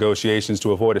contract negotiations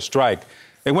to avoid a strike.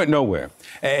 They went nowhere.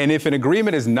 And if an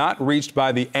agreement is not reached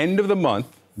by the end of the month,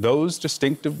 those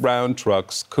distinctive brown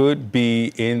trucks could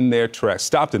be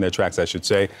stopped in their tracks, I should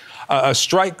say. A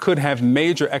strike could have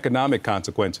major economic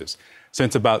consequences,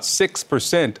 since about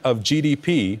 6% of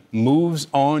GDP moves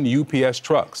on UPS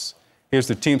trucks. Here's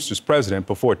the Teamsters president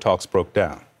before talks broke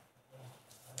down.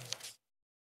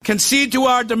 Concede to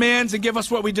our demands and give us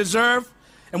what we deserve,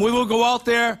 and we will go out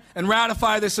there and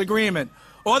ratify this agreement.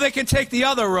 Or they can take the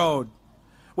other road,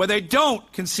 where they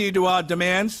don't concede to our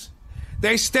demands.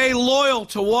 They stay loyal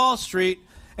to Wall Street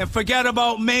and forget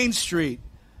about Main Street.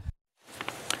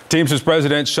 Teamsters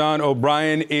President Sean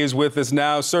O'Brien is with us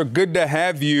now. Sir, good to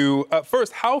have you.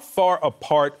 First, how far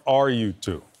apart are you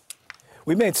two?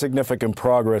 We made significant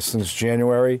progress since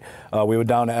January. We were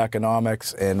down to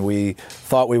economics, and we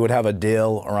thought we would have a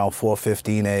deal around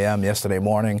 4:15 a.m. yesterday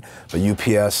morning. But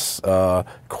UPS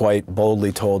quite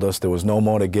boldly told us there was no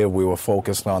more to give. We were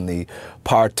focused on the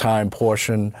part-time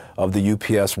portion of the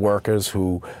UPS workers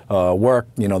who work.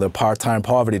 The part-time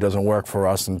poverty doesn't work for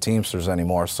us in Teamsters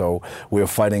anymore. So we were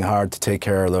fighting hard to take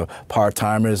care of the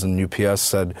part-timers, and UPS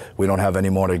said we don't have any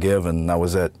more to give, and that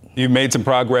was it. You made some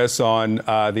progress on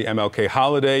the MLK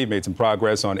holiday. You made some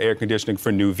progress on air conditioning for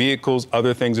new vehicles,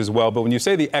 other things as well. But when you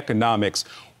say the economics,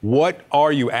 what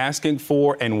are you asking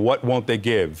for and what won't they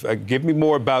give? Give me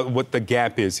more about what the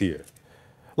gap is here.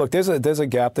 Look, there's a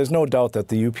gap. There's no doubt that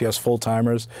the UPS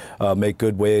full-timers make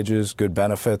good wages, good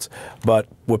benefits. But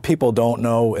what people don't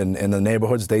know in the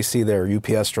neighborhoods, they see their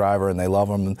UPS driver and they love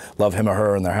him or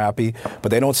her, and they're happy.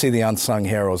 But they don't see the unsung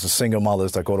heroes, the single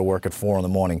mothers that go to work at 4 in the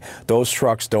morning. Those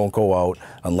trucks don't go out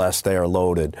unless they are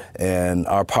loaded. And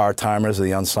our part-timers are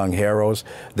the unsung heroes.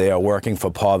 They are working for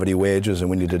poverty wages,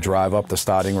 and we need to drive up the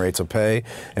starting rates of pay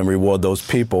and reward those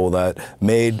people that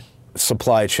made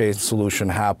supply chain solution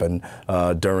happen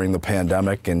during the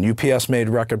pandemic, and UPS made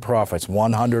record profits,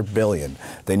 $100 billion.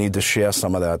 They need to share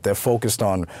some of that. They're focused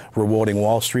on rewarding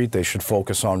Wall Street. They should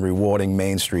focus on rewarding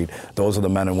Main Street. Those are the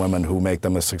men and women who make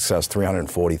them a success,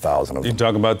 340,000 of them. You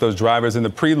talk about those drivers and the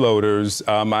preloaders.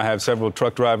 I have several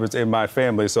truck drivers in my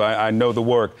family, so I know the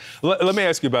work. Let me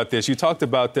ask you about this. You talked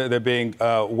about they're being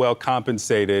well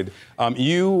compensated.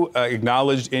 You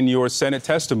acknowledged in your Senate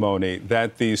testimony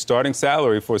that the starting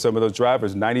salary for some of those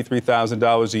drivers,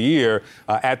 $93,000 a year,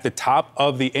 at the top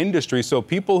of the industry. So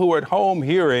people who are at home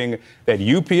hearing that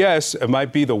UPS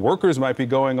the workers might be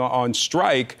going on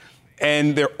strike,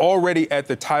 and they're already at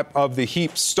the top of the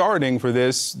heap starting for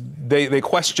this, they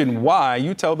question why.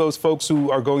 You tell those folks who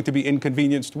are going to be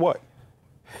inconvenienced what?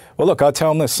 Well, look, I'll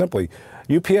tell them this simply.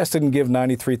 UPS didn't give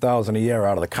 $93,000 a year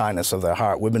out of the kindness of their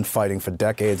heart. We've been fighting for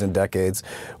decades and decades.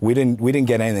 We didn't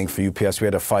get anything for UPS. We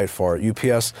had to fight for it.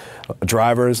 UPS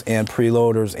drivers and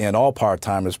preloaders and all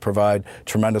part-timers provide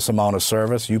tremendous amount of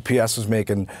service. UPS is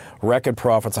making record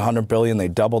profits, $100 billion. They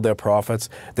doubled their profits.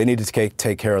 They need to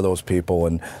take care of those people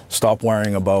and stop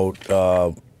worrying about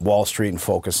Wall Street and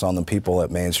focus on the people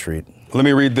at Main Street. Let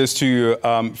me read this to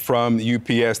you from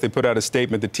UPS. They put out a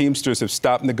statement. The Teamsters have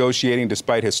stopped negotiating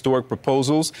despite historic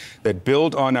proposals that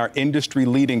build on our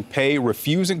industry-leading pay.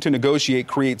 Refusing to negotiate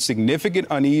creates significant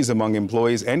unease among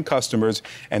employees and customers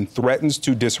and threatens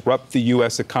to disrupt the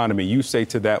U.S. economy. You say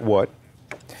to that what?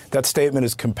 That statement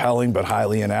is compelling but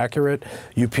highly inaccurate.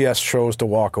 UPS chose to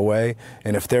walk away,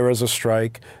 and if there is a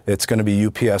strike, it's going to be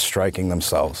UPS striking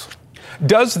themselves.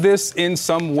 Does this in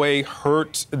some way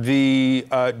hurt the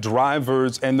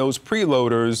drivers and those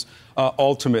preloaders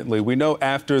ultimately? We know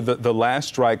after the last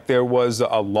strike, there was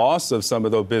a loss of some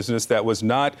of the business that was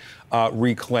not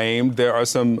reclaimed. There are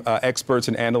some experts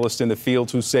and analysts in the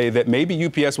field who say that maybe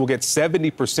UPS will get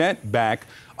 70% back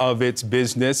of its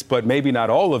business, but maybe not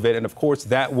all of it. And of course,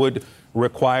 that would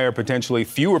require potentially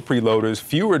fewer preloaders,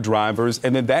 fewer drivers,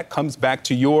 and then that comes back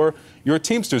to your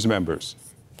Teamsters members.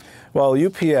 Well,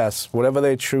 UPS, whatever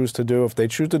they choose to do, if they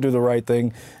choose to do the right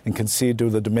thing and concede to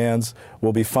the demands,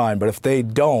 will be fine. But if they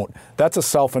don't, that's a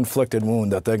self-inflicted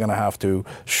wound that they're going to have to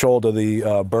shoulder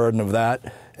the burden of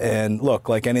that. And look,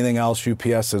 like anything else,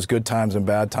 UPS has good times and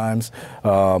bad times.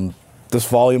 This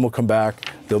volume will come back.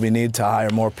 There'll be need to hire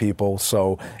more people.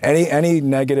 So any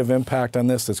negative impact on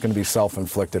this is going to be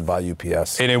self-inflicted by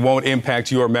UPS. And it won't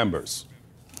impact your members?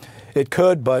 It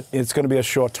could, but it's going to be a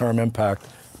short-term impact.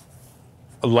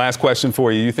 Last question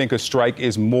for you. You think a strike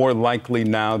is more likely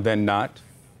now than not?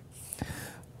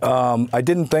 I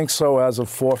didn't think so as of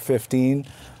 4:15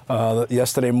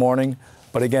 yesterday morning.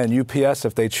 But again, UPS,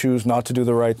 if they choose not to do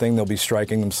the right thing, they'll be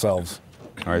striking themselves.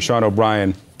 All right, Sean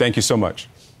O'Brien, thank you so much.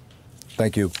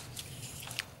 Thank you.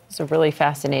 It's a really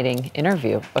fascinating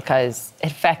interview because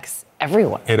it affects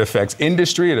everyone. It affects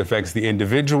industry. It affects the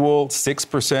individual.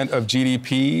 6% of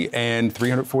GDP and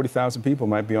 340,000 people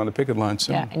might be on the picket line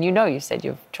soon. Yeah, and you said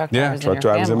you have truck drivers truck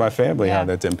drivers in my family, yeah. How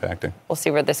that's impacting. We'll see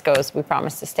where this goes. We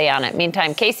promise to stay on it.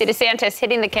 Meantime, Casey DeSantis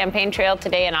hitting the campaign trail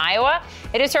today in Iowa.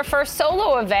 It is her first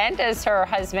solo event as her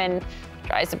husband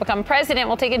tries to become president.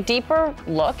 We'll take a deeper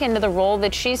look into the role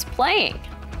that she's playing.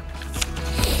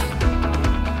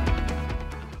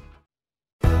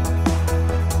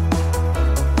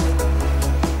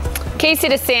 Casey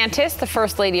DeSantis, the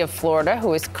First Lady of Florida,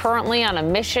 who is currently on a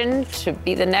mission to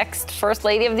be the next First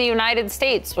Lady of the United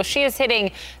States. Well, she is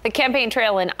hitting the campaign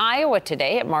trail in Iowa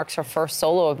today. It marks her first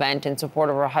solo event in support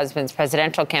of her husband's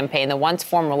presidential campaign. The once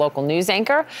former local news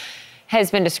anchor has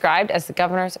been described as the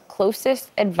governor's closest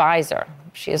advisor.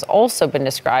 She has also been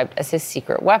described as his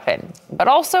secret weapon, but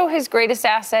also his greatest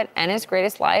asset and his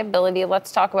greatest liability.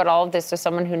 Let's talk about all of this with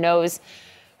someone who knows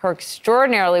her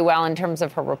extraordinarily well in terms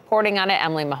of her reporting on it.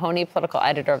 Emily Mahoney, political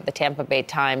editor of the Tampa Bay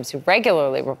Times, who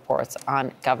regularly reports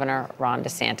on Governor Ron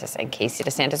DeSantis and Casey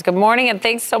DeSantis. Good morning, and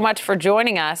thanks so much for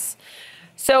joining us.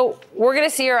 So we're going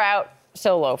to see her out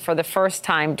solo for the first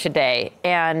time today.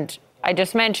 And I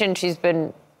just mentioned she's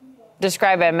been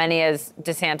described by many as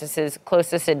DeSantis's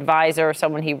closest advisor,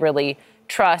 someone he really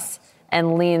trusts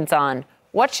and leans on.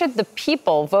 What should the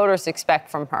people, voters,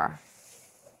 expect from her?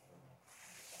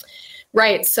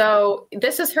 Right. So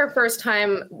this is her first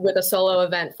time with a solo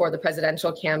event for the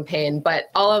presidential campaign, but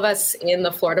all of us in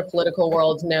the Florida political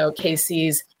world know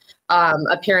Casey's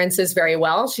appearances very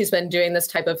well. She's been doing this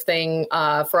type of thing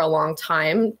for a long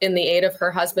time in the aid of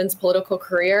her husband's political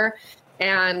career.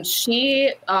 And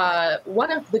she,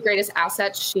 one of the greatest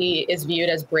assets she is viewed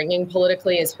as bringing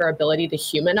politically is her ability to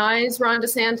humanize Ron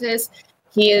DeSantis.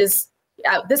 He is,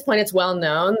 at this point, it's well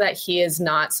known that he is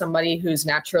not somebody who's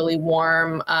naturally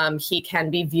warm. He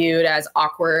can be viewed as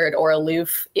awkward or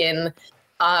aloof in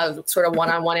sort of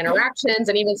one-on-one interactions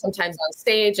and even sometimes on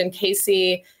stage. And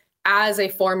Casey, as a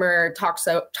former talk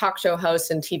show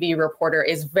host and TV reporter,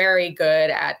 is very good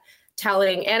at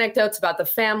telling anecdotes about the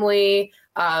family,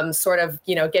 sort of,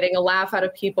 getting a laugh out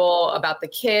of people about the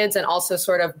kids, and also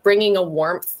sort of bringing a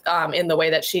warmth in the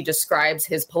way that she describes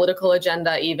his political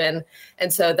agenda even.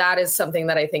 And so that is something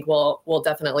that I think we'll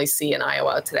definitely see in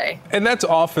Iowa today. And that's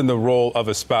often the role of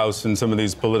a spouse in some of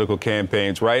these political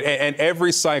campaigns, right? And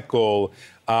every cycle,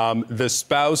 the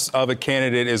spouse of a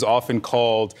candidate is often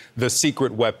called the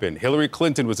secret weapon. Hillary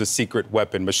Clinton was a secret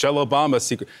weapon. Michelle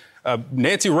Obama,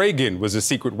 Nancy Reagan was a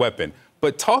secret weapon.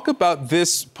 But talk about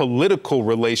this political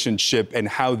relationship and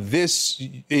how this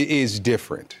is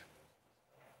different.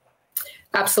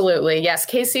 Absolutely. Yes.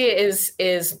 Casey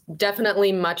is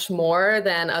definitely much more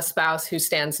than a spouse who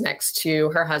stands next to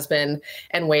her husband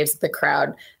and waves at the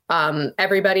crowd.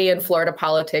 Everybody in Florida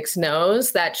politics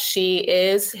knows that she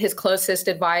is his closest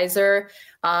advisor.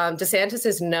 DeSantis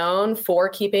is known for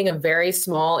keeping a very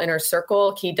small inner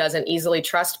circle. He doesn't easily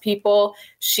trust people.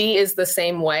 She is the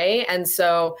same way. And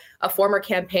so a former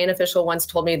campaign official once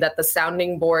told me that the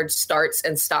sounding board starts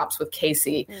and stops with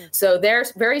Casey. So their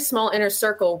very small inner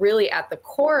circle, really at the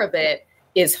core of it,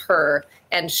 is her.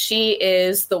 And she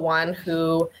is the one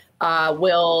who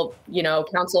will,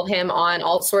 counsel him on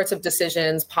all sorts of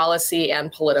decisions, policy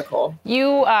and political.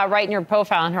 You write in your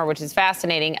profile on her, which is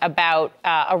fascinating, about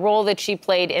a role that she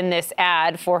played in this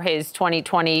ad for his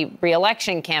 2020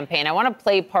 re-election campaign. I want to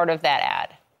play part of that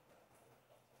ad.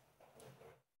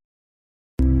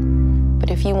 But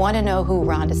if you want to know who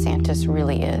Ron DeSantis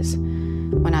really is,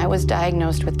 when I was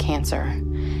diagnosed with cancer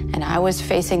and I was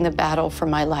facing the battle for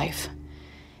my life,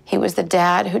 he was the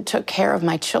dad who took care of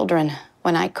my children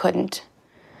when I couldn't.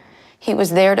 He was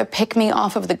there to pick me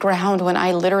off of the ground when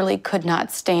I literally could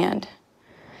not stand.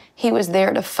 He was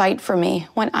there to fight for me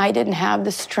when I didn't have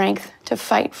the strength to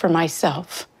fight for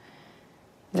myself.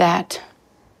 That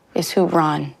is who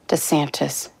Ron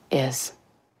DeSantis is.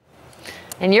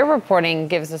 And your reporting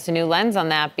gives us a new lens on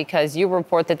that because you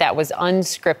report that that was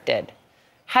unscripted.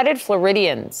 How did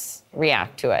Floridians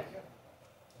react to it?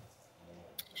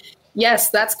 Yes,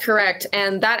 that's correct.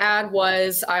 And that ad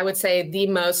was, I would say,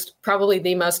 probably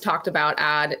the most talked about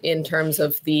ad in terms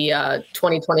of the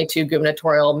 2022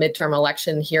 gubernatorial midterm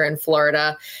election here in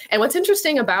Florida. And what's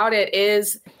interesting about it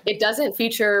is it doesn't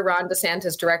feature Ron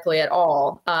DeSantis directly at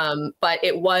all, but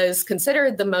it was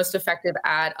considered the most effective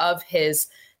ad of his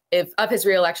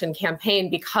reelection campaign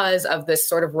because of this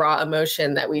sort of raw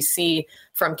emotion that we see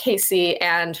from Casey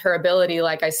and her ability,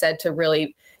 like I said, to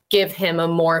really give him a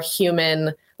more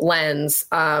human lens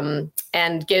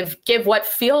and give what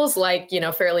feels like,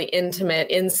 fairly intimate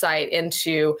insight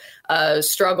into a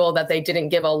struggle that they didn't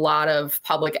give a lot of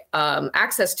public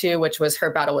access to, which was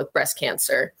her battle with breast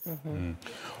cancer. Mm-hmm.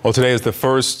 Well, today is the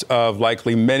first of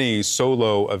likely many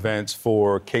solo events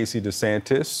for Casey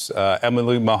DeSantis.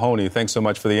 Emily Mahoney, thanks so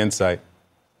much for the insight.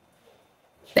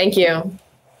 Thank you.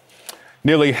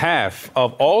 Nearly half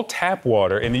of all tap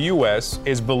water in the U.S.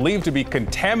 is believed to be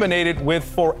contaminated with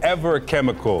forever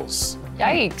chemicals.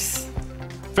 Yikes.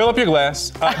 Fill up your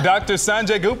glass. Dr.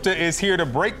 Sanjay Gupta is here to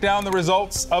break down the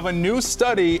results of a new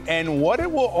study and what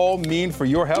it will all mean for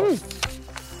your health.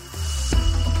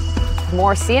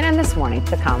 More CNN This Morning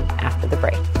to come after the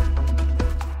break.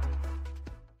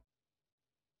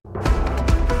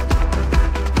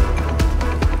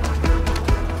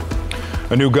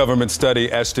 A new government study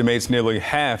estimates nearly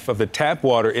half of the tap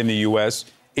water in the U.S.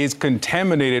 is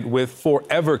contaminated with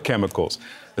forever chemicals.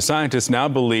 The scientists now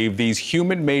believe these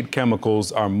human-made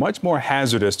chemicals are much more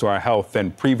hazardous to our health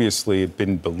than previously had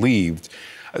been believed.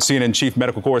 CNN chief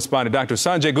medical correspondent Dr.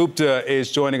 Sanjay Gupta is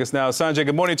joining us now. Sanjay,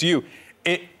 good morning to you.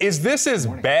 Is this as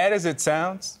bad as it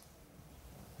sounds?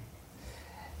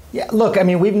 Yeah, look, I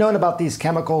mean, we've known about these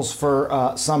chemicals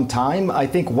for some time. I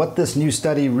think what this new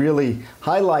study really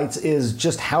highlights is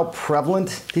just how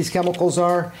prevalent these chemicals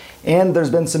are. And there's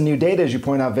been some new data, as you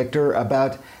point out, Victor,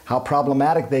 about how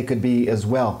problematic they could be as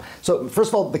well. So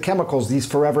first of all, the chemicals, these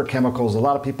forever chemicals, a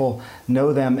lot of people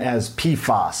know them as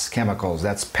PFAS chemicals.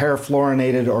 That's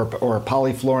perfluorinated or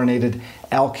polyfluorinated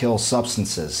alkyl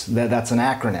substances. That's an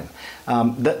acronym.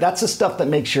 That's the stuff that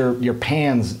makes your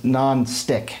pans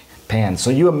non-stick pans. So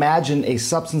you imagine a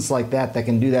substance like that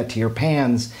can do that to your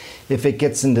pans. If it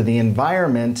gets into the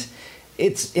environment,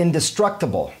 it's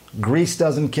indestructible. Grease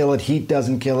doesn't kill it, heat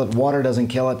doesn't kill it, water doesn't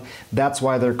kill it. That's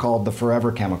why they're called the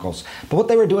forever chemicals. But what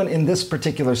they were doing in this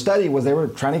particular study was they were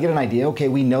trying to get an idea, okay,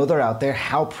 we know they're out there,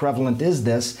 how prevalent is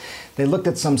this? They looked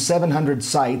at some 700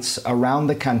 sites around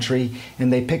the country,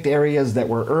 and they picked areas that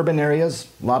were urban areas,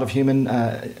 a lot of human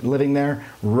living there,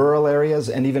 rural areas,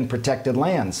 and even protected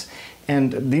lands.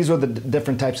 And these were the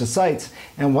different types of sites.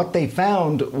 And what they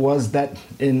found was that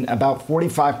in about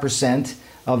 45%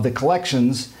 of the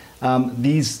collections,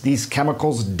 these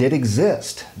chemicals did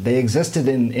exist. They existed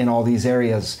in all these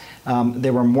areas.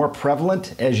 They were more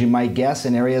prevalent, as you might guess,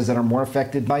 in areas that are more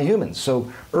affected by humans.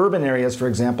 So urban areas, for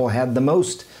example, had the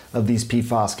most of these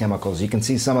PFAS chemicals. You can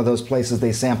see some of those places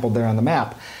they sampled there on the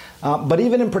map. But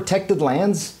even in protected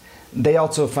lands, they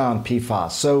also found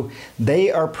PFAS. So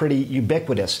they are pretty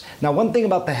ubiquitous. Now, one thing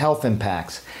about the health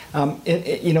impacts,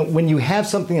 when you have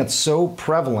something that's so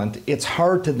prevalent, it's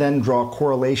hard to then draw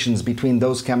correlations between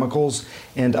those chemicals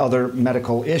and other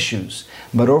medical issues.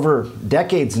 But over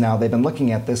decades now, they've been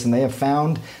looking at this, and they have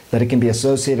found that it can be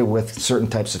associated with certain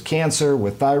types of cancer,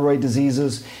 with thyroid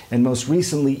diseases, and most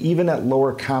recently, even at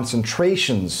lower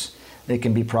concentrations, it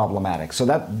can be problematic. So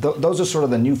those are sort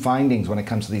of the new findings when it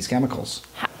comes to these chemicals.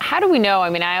 How do we know? I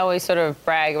mean, I always sort of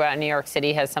brag about New York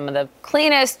City has some of the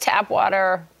cleanest tap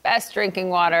water, best drinking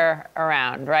water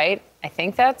around, right? I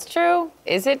think that's true.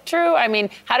 Is it true? I mean,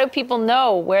 how do people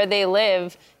know where they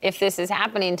live if this is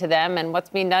happening to them and what's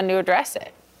being done to address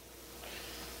it?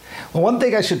 Well, one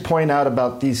thing I should point out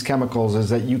about these chemicals is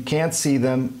that you can't see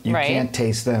them, you Right. can't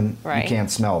taste them, Right. you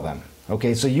can't smell them.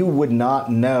 Okay, so you would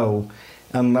not know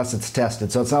unless it's tested.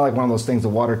 So it's not like one of those things, the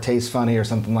water tastes funny or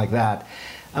something like that.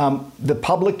 The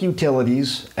public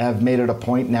utilities have made it a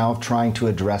point now of trying to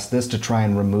address this, to try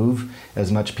and remove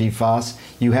as much PFAS.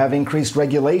 You have increased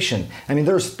regulation. I mean,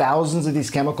 there's thousands of these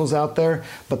chemicals out there,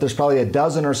 but there's probably a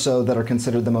dozen or so that are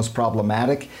considered the most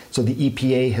problematic. So the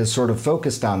EPA has sort of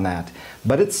focused on that.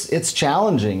 But it's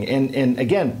challenging. And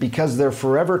again, because they're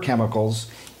forever chemicals,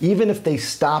 even if they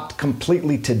stopped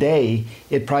completely today,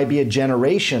 it'd probably be a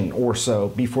generation or so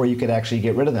before you could actually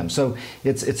get rid of them. So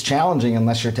it's challenging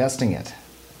unless you're testing it.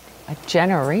 A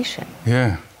generation.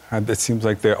 Yeah, it seems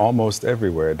like they're almost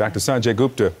everywhere. Dr. Sanjay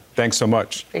Gupta, thanks so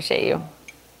much. Appreciate you.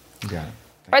 You got it.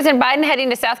 President Biden heading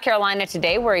to South Carolina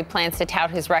today, where he plans to tout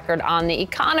his record on the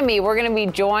economy. We're going to be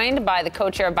joined by the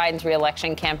co-chair of Biden's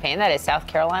re-election campaign, that is South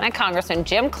Carolina Congressman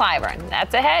Jim Clyburn.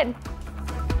 That's ahead.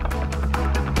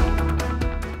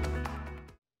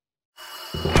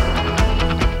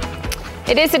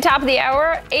 It is the top of the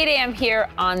hour, 8 a.m. here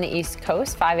on the East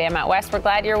Coast, 5 a.m. out west. We're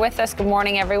glad you're with us. Good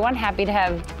morning, everyone. Happy to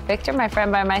have Victor, my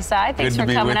friend, by my side. Thanks for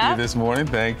coming up. Good to be with you this morning.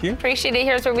 Thank you. Appreciate it.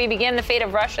 Here's where we begin. The fate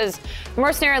of Russia's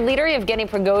mercenary leader, Yevgeny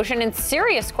Prigozhin, in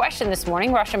serious question this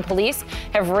morning. Russian police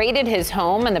have raided his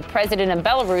home, and the president of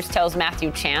Belarus tells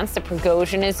Matthew Chance that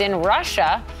Prigozhin is in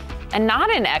Russia and not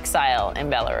in exile in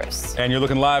Belarus. And you're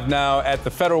looking live now at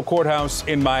the federal courthouse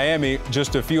in Miami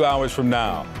just a few hours from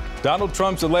now. Donald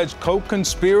Trump's alleged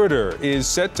co-conspirator is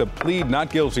set to plead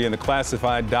not guilty in the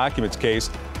classified documents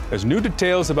case. There's new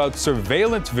details about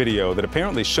surveillance video that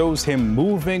apparently shows him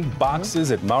moving boxes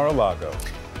at Mar-a-Lago.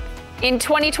 In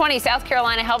 2020, South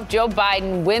Carolina helped Joe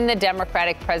Biden win the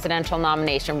Democratic presidential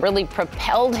nomination, really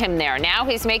propelled him there. Now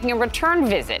he's making a return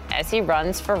visit as he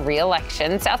runs for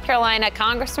re-election. South Carolina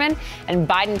Congressman and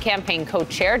Biden campaign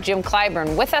co-chair Jim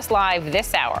Clyburn with us live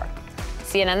this hour.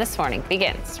 CNN This Morning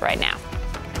begins right now.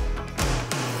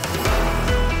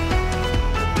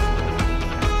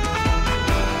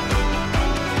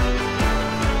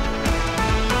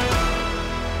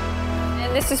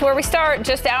 This is where we start.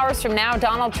 Just hours from now,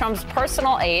 Donald Trump's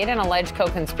personal aide and alleged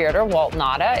co-conspirator, Walt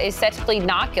Nauta, is set to plead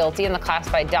not guilty in the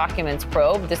classified documents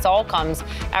probe. This all comes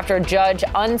after a judge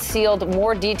unsealed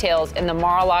more details in the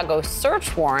Mar-a-Lago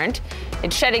search warrant.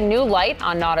 It's shedding new light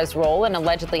on Nauta's role in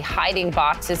allegedly hiding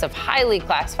boxes of highly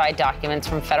classified documents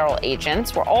from federal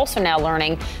agents. We're also now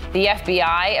learning the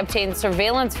FBI obtained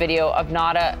surveillance video of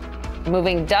Nauta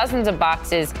moving dozens of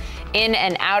boxes in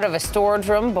and out of a storage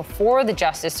room before the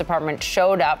Justice Department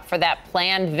showed up for that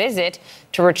planned visit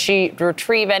to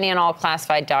retrieve any and all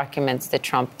classified documents that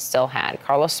Trump still had.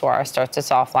 Carlos Suarez starts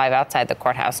us off live outside the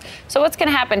courthouse. So what's going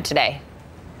to happen today?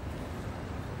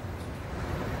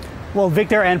 Well,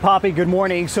 Victor and Poppy, good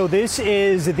morning. So this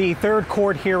is the third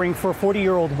court hearing for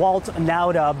 40-year-old Walt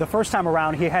Nauta. The first time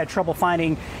around, he had trouble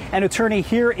finding an attorney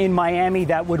here in Miami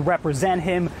that would represent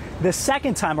him. The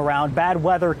second time around, bad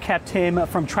weather kept him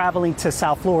from traveling to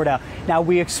South Florida. Now,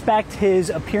 we expect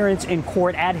his appearance in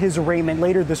court at his arraignment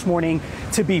later this morning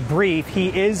to be brief. He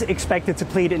is expected to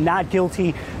plead not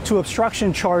guilty to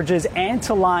obstruction charges and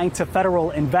to lying to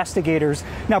federal investigators.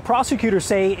 Now, prosecutors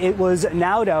say it was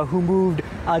Nauta who moved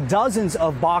dozens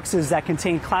of boxes that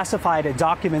contain classified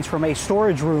documents from a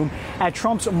storage room at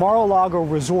Trump's Mar-a-Lago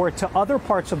resort to other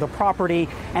parts of the property,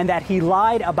 and that he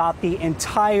lied about the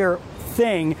entire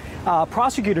thing.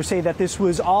 Prosecutors say that this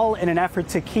was all in an effort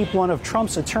to keep one of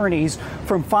Trump's attorneys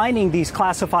from finding these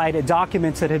classified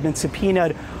documents that had been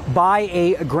subpoenaed by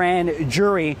a grand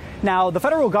jury. Now, the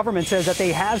federal government says that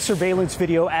they have surveillance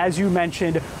video, as you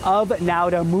mentioned, of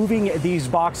Nauta moving these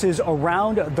boxes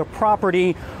around the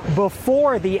property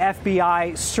before the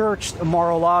FBI searched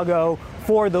Mar-a-Lago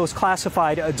for those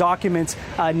classified documents.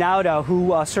 Nauda,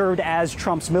 who served as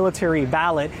Trump's military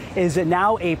valet, is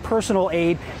now a personal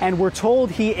aide, and we're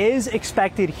told he is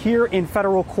expected here in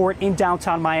federal court in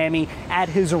downtown Miami at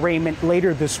his arraignment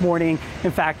later this morning.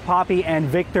 In fact, Poppy and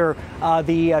Victor,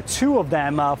 the two of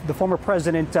them, the former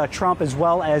President Trump as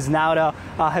well as Nauda,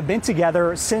 have been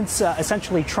together since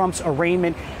essentially Trump's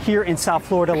arraignment here in South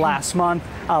Florida last month.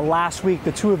 Last week,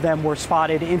 the two of them were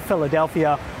spotted in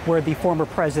Philadelphia, where the former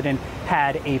president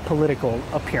had a political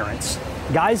appearance.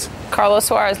 Guys? Carlos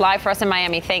Suarez live for us in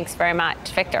Miami. Thanks very much.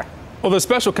 Victor. Well, the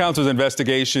special counsel's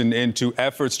investigation into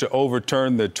efforts to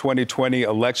overturn the 2020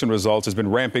 election results has been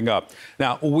ramping up.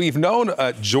 Now, we've known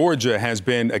Georgia has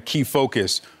been a key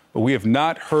focus, but we have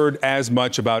not heard as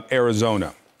much about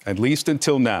Arizona, at least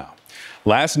until now.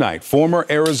 Last night, former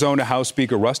Arizona House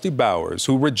Speaker Rusty Bowers,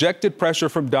 who rejected pressure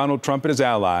from Donald Trump and his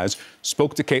allies,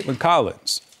 spoke to Caitlin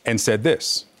Collins and said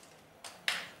this.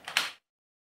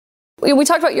 We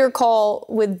talked about your call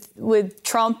with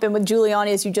Trump and with Giuliani,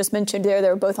 as you just mentioned there. They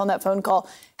were both on that phone call.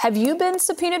 Have you been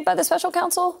subpoenaed by the special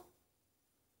counsel?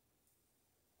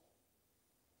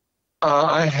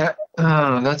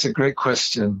 That's a great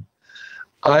question.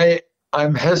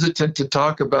 I'm hesitant to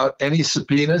talk about any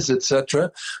subpoenas,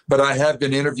 etc., but I have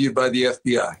been interviewed by the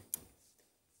FBI.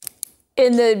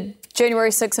 In the January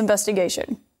 6th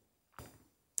investigation?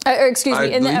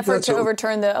 In the effort to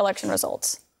overturn the election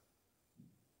results?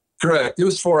 Correct. It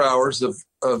was 4 hours of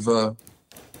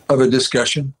a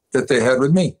discussion that they had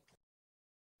with me.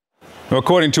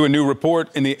 According to a new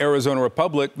report in the Arizona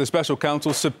Republic, the special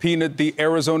counsel subpoenaed the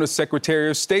Arizona Secretary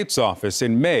of State's office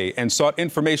in May and sought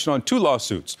information on two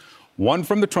lawsuits, one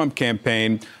from the Trump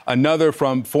campaign, another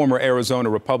from former Arizona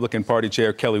Republican Party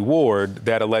Chair Kelly Ward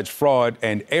that alleged fraud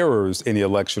and errors in the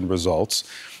election results.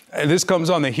 This comes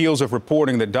on the heels of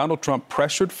reporting that Donald Trump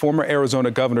pressured former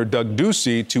Arizona Governor Doug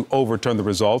Ducey to overturn the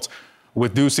results,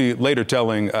 with Ducey later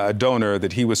telling a donor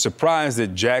that he was surprised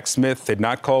that Jack Smith had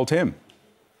not called him.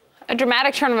 A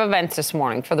dramatic turn of events this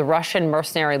morning for the Russian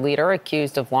mercenary leader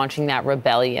accused of launching that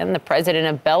rebellion. The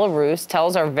president of Belarus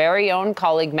tells our very own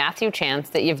colleague Matthew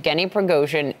Chance that Yevgeny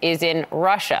Prigozhin is in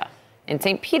Russia, in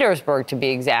St. Petersburg to be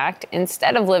exact,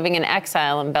 instead of living in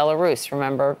exile in Belarus.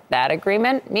 Remember that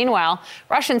agreement? Meanwhile,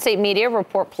 Russian state media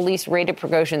report police raided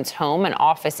Prigozhin's home and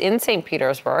office in St.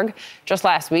 Petersburg. Just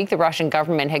last week, the Russian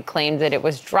government had claimed that it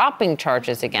was dropping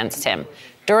charges against him.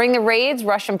 During the raids,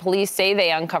 Russian police say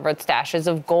they uncovered stashes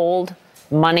of gold,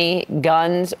 money,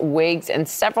 guns, wigs, and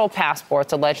several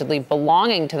passports allegedly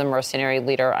belonging to the mercenary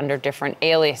leader under different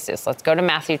aliases. Let's go to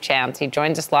Matthew Chance. He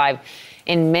joins us live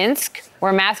in Minsk,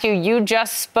 where, Matthew, you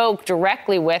just spoke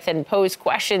directly with and posed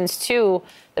questions to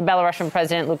the Belarusian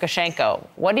President Lukashenko.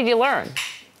 What did you learn?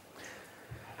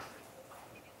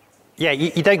 Yeah,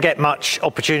 you don't get much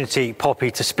opportunity,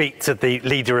 Poppy, to speak to the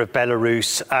leader of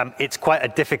Belarus. It's quite a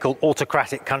difficult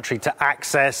autocratic country to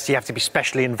access. You have to be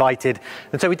specially invited.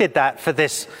 And so we did that for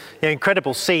this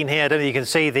incredible scene here. I don't know if you can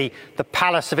see the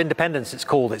Palace of Independence, it's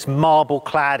called. It's marble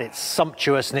clad, it's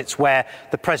sumptuous, and it's where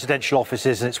the presidential office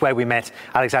is, and it's where we met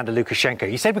Alexander Lukashenko.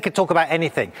 He said we could talk about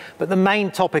anything. But the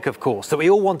main topic, of course, that we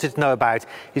all wanted to know about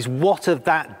is what of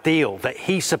that deal that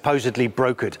he supposedly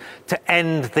brokered to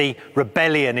end the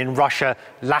rebellion in Russia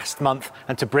last month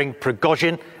and to bring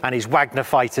Prigozhin and his Wagner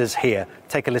fighters here.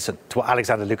 Take a listen to what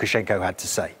Alexander Lukashenko had to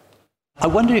say. I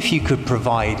wonder if you could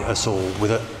provide us all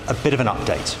with a bit of an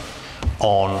update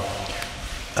on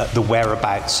the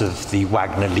whereabouts of the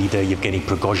Wagner leader, Yevgeny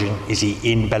Prigozhin. Is he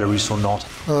in Belarus or not?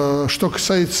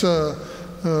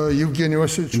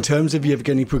 In terms of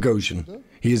Yevgeny Prigozhin,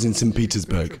 he is in St.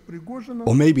 Petersburg.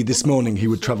 Or maybe this morning he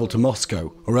would travel to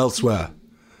Moscow or elsewhere.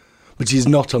 But he is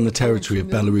not on the territory of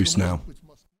Belarus now.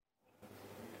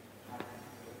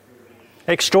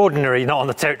 Extraordinary, not on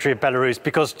the territory of Belarus,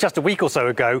 because just a week or so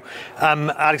ago,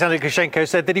 Alexander Lukashenko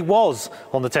said that he was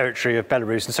on the territory of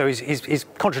Belarus, and so he's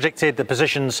contradicted, the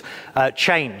positions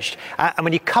changed. And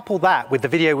when you couple that with the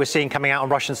video we're seeing coming out on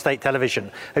Russian state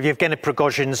television of Yevgeny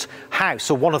Prigozhin's house,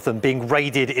 or one of them being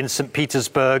raided in St.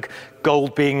 Petersburg,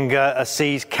 gold being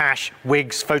seized, cash,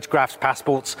 wigs, photographs,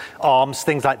 passports, arms,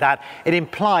 things like that, it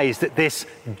implies that this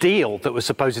deal that was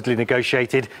supposedly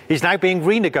negotiated is now being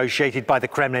renegotiated by the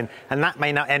Kremlin, and that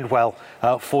may not end well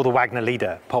for the Wagner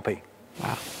leader. Poppy.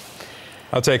 Wow.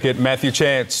 I'll take it. Matthew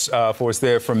Chance for us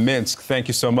there from Minsk. Thank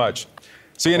you so much.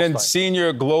 CNN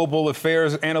senior global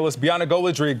affairs analyst Biana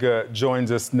Golodryga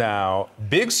joins us now.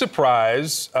 Big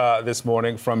surprise this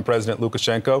morning from President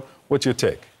Lukashenko. What's your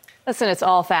take? Listen, it's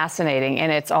all fascinating,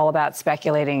 and it's all about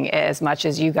speculating as much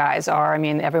as you guys are. I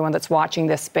mean, everyone that's watching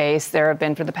this space, there have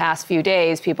been for the past few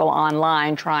days people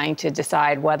online trying to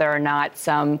decide whether or not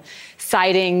some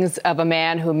sightings of a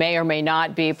man who may or may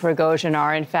not be Prigozhin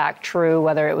are in fact true,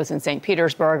 whether it was in St.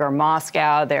 Petersburg or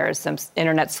Moscow. There's some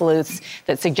internet sleuths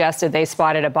that suggested they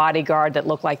spotted a bodyguard that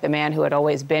looked like the man who had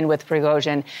always been with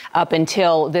Prigozhin up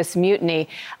until this mutiny.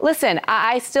 Listen,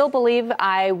 I still believe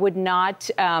I would not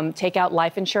take out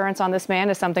life insurance on this man,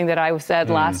 is something that I said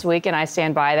last week, and I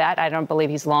stand by that. I don't believe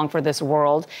he's long for this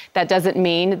world. That doesn't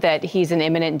mean that he's in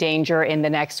imminent danger in the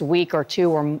next week or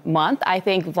two or month. I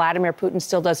think Vladimir Putin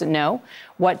still doesn't know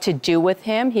what to do with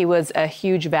him. He was a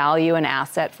huge value and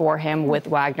asset for him with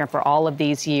Wagner for all of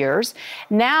these years.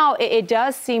 Now it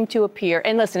does seem to appear,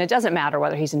 and listen, it doesn't matter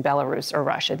whether he's in Belarus or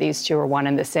Russia. These two are one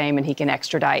and the same, and he can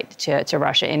extradite to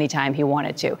Russia anytime he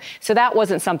wanted to. So that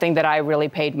wasn't something that I really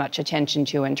paid much attention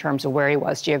to in terms of where he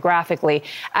was geographically.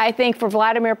 I think for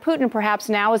Vladimir Putin, perhaps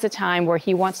now is a time where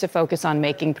he wants to focus on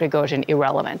making Prigozhin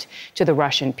irrelevant to the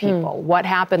Russian people. What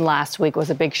happened last week was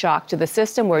a big shock to the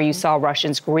system, where you saw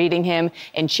Russians greeting him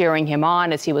and cheering him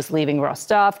on as he was leaving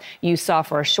Rostov. You saw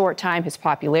for a short time his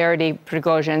popularity,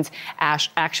 Prigozhin's,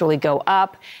 actually go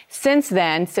up. Since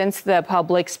then, since the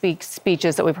public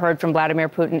speeches that we've heard from Vladimir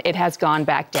Putin, it has gone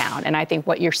back down. And I think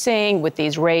what you're seeing with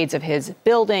these raids of his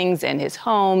buildings and his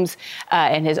homes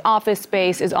and his office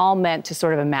space is all meant to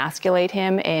sort of emasculate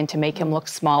him and to make him look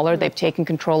smaller. They've taken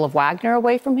control of Wagner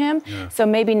away from him. Yeah. So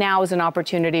maybe now is an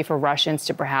opportunity for Russians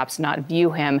to perhaps not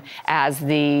view him as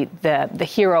the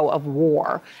hero of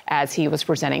war as he was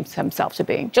presenting himself to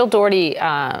be. Jill Doherty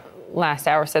last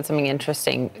hour said something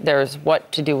interesting. There's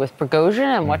what to do with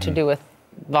Prigozhin and what to do with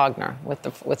Wagner,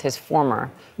 with his former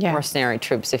mercenary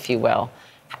troops, if you will.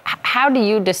 How do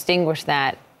you distinguish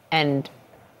that and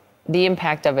the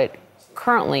impact of it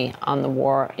currently on the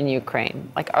war in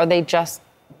Ukraine? Like, are they just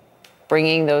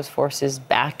bringing those forces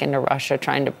back into Russia,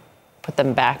 trying to put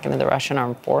them back into the Russian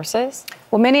armed forces?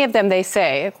 Well, many of them, they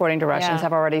say, according to Russians,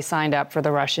 have already signed up for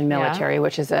the Russian military,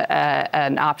 which is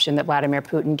an option that Vladimir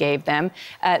Putin gave them.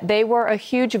 They were a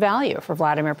huge value for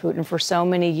Vladimir Putin for so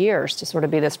many years to sort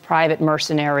of be this private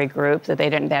mercenary group that they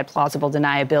had plausible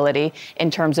deniability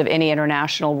in terms of any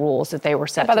international rules that they were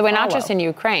set to follow. By the way, not just in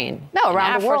Ukraine. No,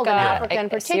 around the world, in Africa, Africa in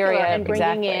particular, Syria, and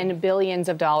bringing in billions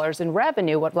of dollars in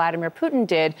revenue. What Vladimir Putin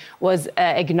did was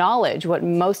acknowledge what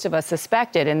most of us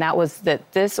suspected, and that was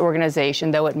that this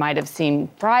organization, though it might have seemed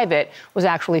private, was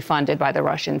actually funded by the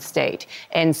Russian state.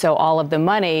 And so all of the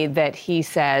money that he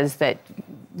says that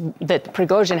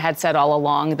Prigozhin had said all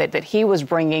along that he was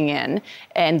bringing in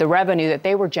and the revenue that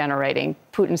they were generating,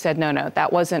 Putin said, no,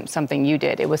 that wasn't something you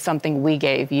did. It was something we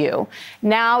gave you.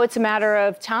 Now it's a matter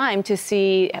of time to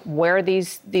see where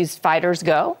these fighters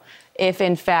go. If,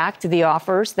 in fact, the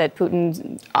offers that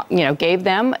Putin, gave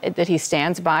them, that he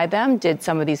stands by them, did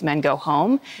some of these men go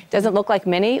home? Doesn't look like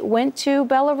many went to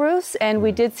Belarus, and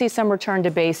we did see some return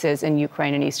to bases in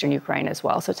Ukraine and eastern Ukraine as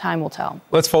well. So time will tell.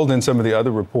 Let's fold in some of the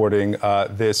other reporting.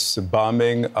 This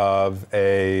bombing of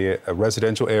a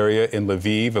residential area in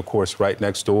Lviv, of course, right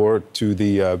next door to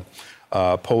the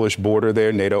Polish border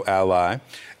there, NATO ally,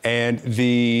 and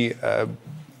the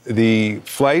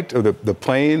flight of the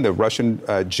plane, the Russian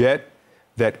jet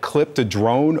that clipped a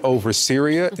drone over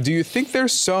Syria. Do you think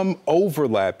there's some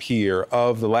overlap here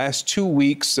of the last 2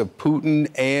 weeks of Putin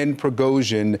and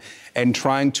Prigozhin and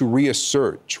trying to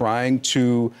reassert, trying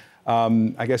to,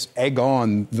 egg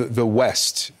on the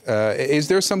West? Is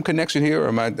there some connection here, or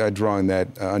am I drawing that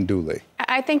unduly?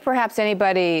 I think perhaps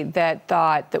anybody that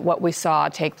thought that what we saw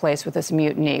take place with this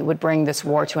mutiny would bring this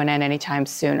war to an end anytime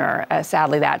sooner,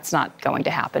 sadly, that's not going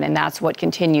to happen. And that's what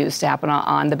continues to happen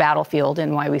on the battlefield,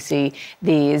 and why we see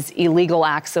these illegal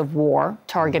acts of war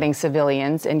targeting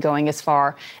civilians and going as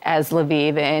far as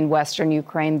Lviv in western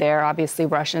Ukraine there. Obviously,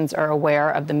 Russians are aware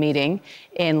of the meeting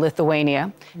in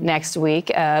Lithuania next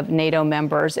week of NATO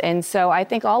members. And so I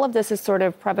think all of this is sort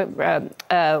of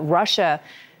Russia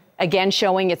again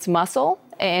showing its muscle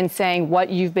and saying what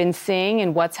you've been seeing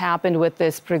and what's happened with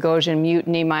this Prigozhin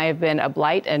mutiny might have been a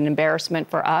blight, an embarrassment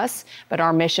for us, but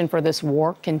our mission for this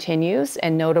war continues.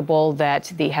 And notable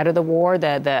that the head of the war,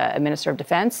 the Minister of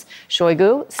Defense,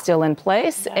 Shoigu, still in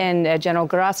place, and General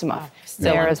Gerasimov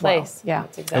there as well. Yeah.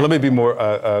 Exactly. And let me be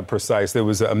more precise. There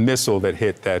was a missile that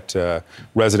hit that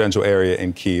residential area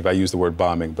in Kyiv. I used the word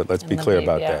bombing, but let's be clear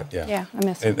about that. Yeah, a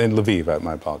missile. In Lviv,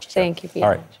 my apologies. Thank you, Bianna.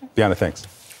 All right, Bianna, thanks.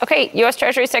 Okay, U.S.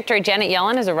 Treasury Secretary Janet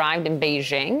Yellen has arrived in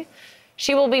Beijing.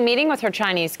 She will be meeting with her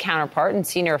Chinese counterpart and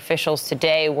senior officials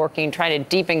today, trying to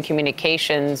deepen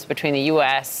communications between the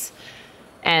U.S.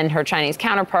 and her Chinese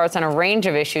counterparts on a range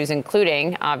of issues,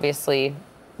 including, obviously,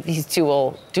 these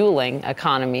dueling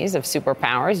economies of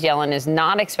superpowers. Yellen is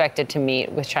not expected to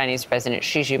meet with Chinese President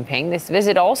Xi Jinping. This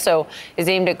visit also is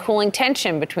aimed at cooling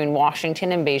tension between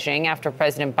Washington and Beijing after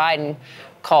President Biden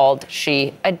called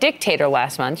Xi a dictator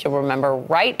last month. You'll remember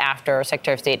right after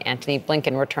Secretary of State Antony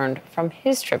Blinken returned from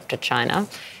his trip to China.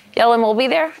 Yellen will be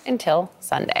there until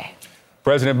Sunday.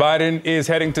 President Biden is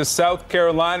heading to South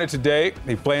Carolina today.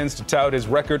 He plans to tout his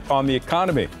record on the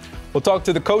economy. We'll talk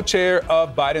to the co-chair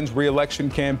of Biden's re-election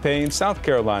campaign, South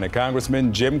Carolina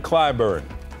Congressman Jim Clyburn,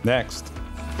 next.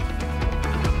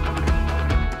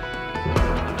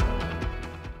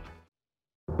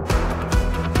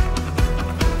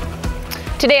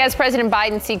 Today, as President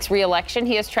Biden seeks re-election,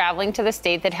 he is traveling to the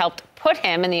state that helped put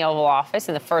him in the Oval Office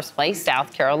in the first place,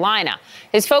 South Carolina.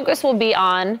 His focus will be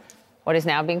on what is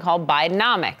now being called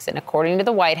Bidenomics. And according to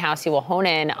the White House, he will hone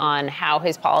in on how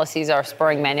his policies are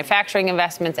spurring manufacturing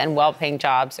investments and well-paying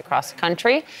jobs across the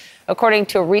country. According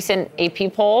to a recent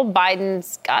AP poll,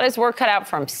 Biden's got his work cut out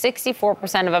for him.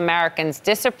 64% of Americans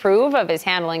disapprove of his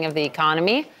handling of the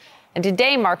economy. And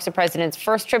today marks the president's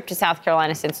first trip to South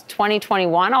Carolina since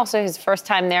 2021, also his first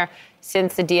time there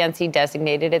since the DNC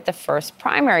designated it the first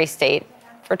primary state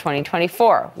for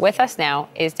 2024. With us now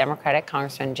is Democratic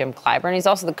Congressman Jim Clyburn. He's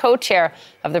also the co-chair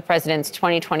of the president's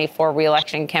 2024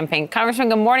 re-election campaign. Congressman,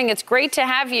 good morning. It's great to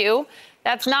have you.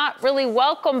 That's not really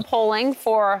welcome polling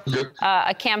for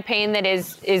a campaign that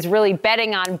is really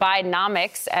betting on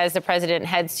Bidenomics as the president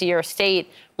heads to your state.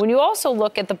 When you also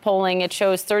look at the polling, it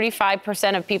shows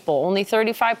 35% of people, only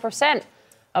 35%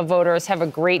 of voters have a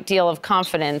great deal of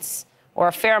confidence or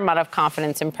a fair amount of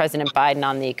confidence in President Biden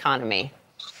on the economy.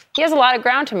 He has a lot of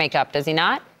ground to make up, does he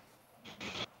not?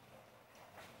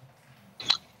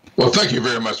 Well, thank you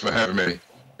very much for having me.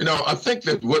 You know, I think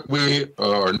that what we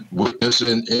are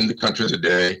witnessing in the country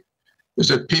today is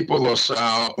that people are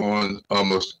sour on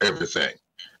almost everything.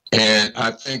 And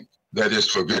I think that is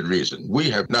for good reason.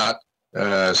 We have not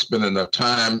spent enough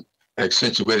time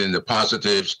accentuating the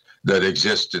positives that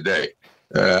exist today.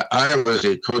 I was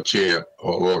a co-chair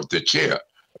or the chair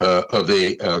of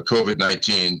the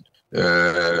COVID-19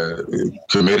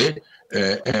 committee,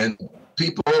 and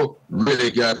people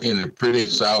really got in a pretty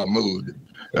sour mood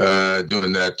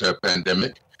during that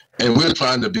pandemic, and we're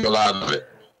trying to build out of it.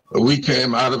 We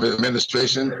came out of an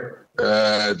administration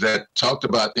that talked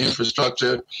about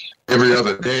infrastructure every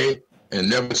other day and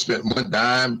never spent one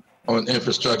dime on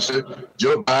infrastructure.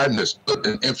 Joe Biden has put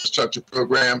an infrastructure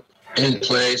program in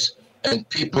place, and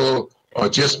people are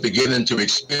just beginning to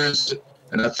experience it.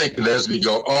 And I think that as we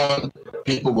go on,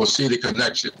 people will see the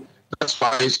connection. That's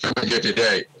why he's coming here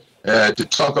today to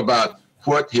talk about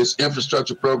what his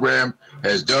infrastructure program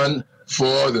has done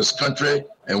for this country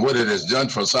and what it has done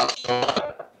for South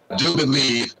Carolina. I do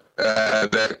believe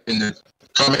that in the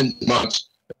coming months,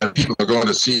 people are going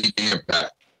to see the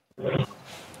impact.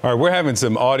 All right, we're having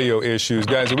some audio issues.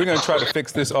 Guys, are we going to try to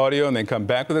fix this audio and then come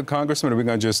back with the congressman, or are we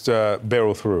going to just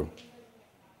barrel through?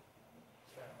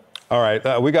 All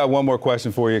right, we got one more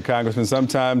question for you, Congressman.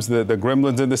 Sometimes the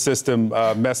gremlins in the system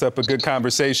mess up a good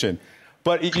conversation.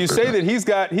 But you say that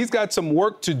he's got some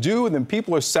work to do, and then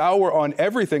people are sour on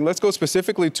everything. Let's go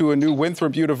specifically to a new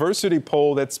Winthrop University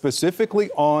poll that's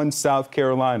specifically on South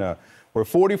Carolina, where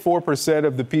 44%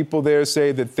 of the people there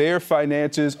say that their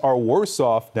finances are worse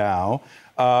off now,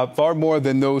 far more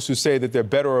than those who say that they're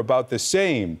better or about the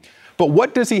same. But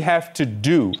what does he have to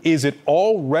do? Is it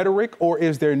all rhetoric, or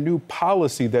is there new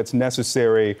policy that's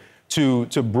necessary to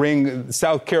bring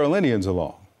South Carolinians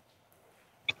along?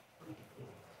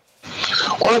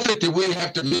 Well, I think that we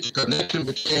have to make a connection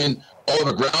between all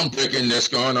the groundbreaking that's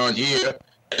going on here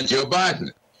and Joe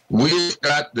Biden. We've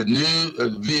got the new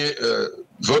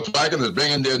Volkswagen is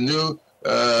bringing their new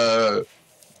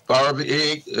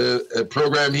RVA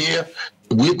program here.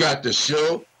 We've got to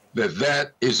show that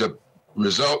that is a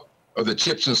result of the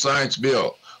Chips and Science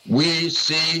bill. We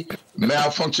see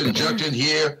malfunction junction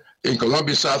here in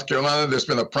Columbia, South Carolina. There's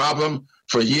been a problem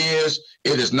for years.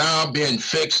 It is now being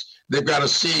fixed. They've got to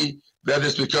see that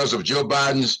it's because of Joe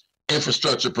Biden's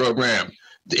infrastructure program.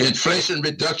 The Inflation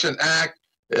Reduction Act,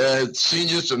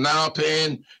 seniors are now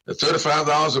paying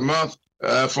 $35 a month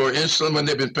for insulin when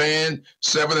they've been paying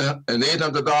 $700 and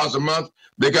 $800 a month.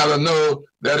 They got to know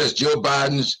that is Joe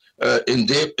Biden's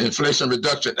Inflation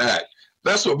Reduction Act.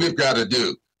 That's what we've got to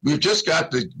do. We've just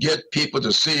got to get people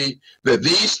to see that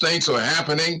these things are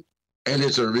happening, and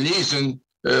it's a reason,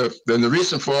 and the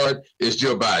reason for it is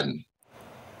Joe Biden.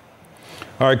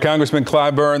 All right, Congressman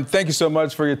Clyburn, thank you so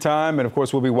much for your time. And, of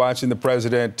course, we'll be watching the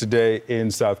president today in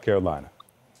South Carolina.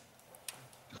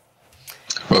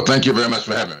 Well, thank you very much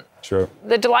for having me. Sure.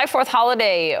 The July 4th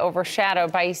holiday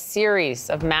overshadowed by a series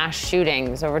of mass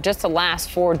shootings over just the last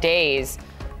 4 days.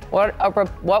 What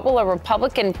will a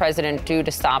Republican president do to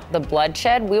stop the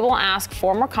bloodshed? We will ask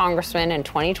former Congressman and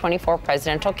 2024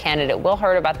 presidential candidate Will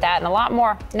Hurd about that and a lot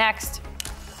more next.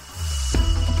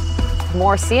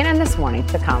 More CNN This Morning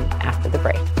to come after the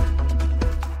break.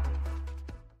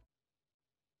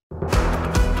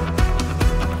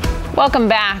 Welcome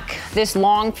back. This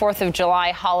long 4th of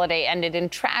July holiday ended in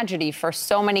tragedy for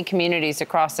so many communities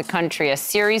across the country. A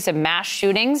series of mass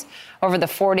shootings over the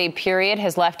 4-day period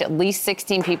has left at least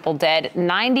 16 people dead,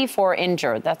 94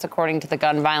 injured. That's according to the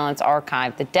Gun Violence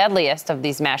Archive. The deadliest of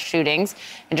these mass shootings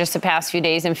in just the past few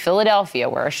days in Philadelphia,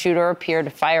 where a shooter appeared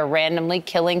to fire randomly,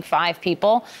 killing 5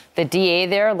 people. The DA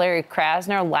there, Larry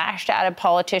Krasner, lashed out at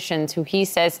politicians who he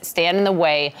says stand in the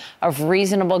way of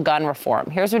reasonable gun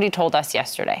reform. Here's what he told us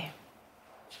yesterday.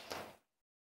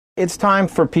 It's time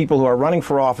for people who are running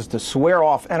for office to swear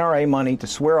off NRA money, to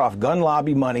swear off gun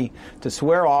lobby money, to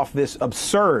swear off this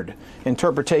absurd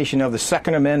interpretation of the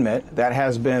Second Amendment that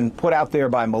has been put out there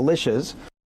by militias.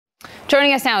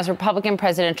 Joining us now is Republican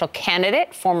presidential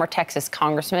candidate, former Texas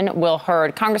Congressman Will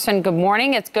Hurd. Congressman, good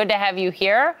morning. It's good to have you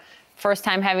here. First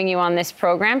time having you on this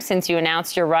program since you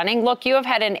announced you're running. Look, you have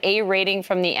had an A rating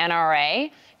from the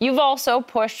NRA. You've also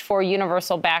pushed for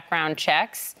universal background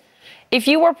checks. If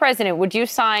you were president, would you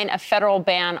sign a federal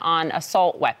ban on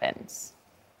assault weapons?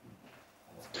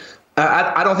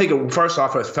 I don't think, first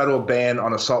off, a federal ban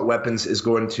on assault weapons is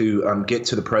going to get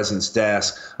to the president's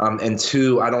desk. And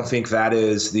two, I don't think that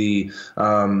is the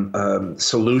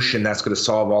solution that's going to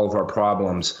solve all of our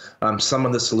problems. Some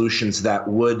of the solutions that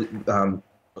would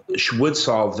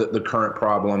solve the current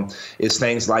problem is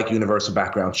things like universal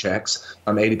background checks.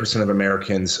 80% of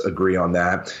Americans agree on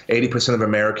that. 80% of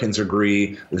Americans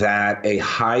agree that a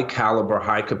high caliber,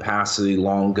 high capacity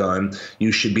long gun,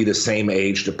 you should be the same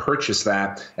age to purchase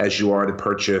that as you are to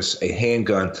purchase a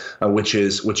handgun, which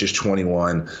is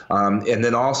 21. And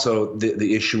then also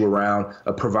the issue around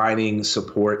providing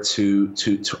support to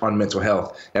on mental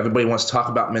health. Everybody wants to talk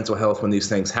about mental health when these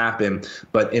things happen,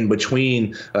 but in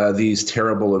between these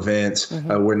terrible events,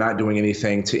 we're not doing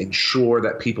anything to ensure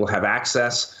that people have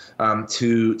access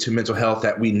to mental health,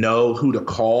 that we know who to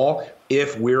call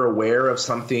if we're aware of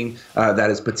something that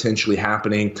is potentially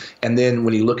happening. And then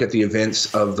when you look at the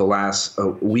events of the last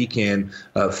weekend,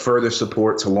 further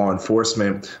support to law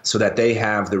enforcement so that they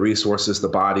have the resources, the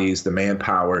bodies, the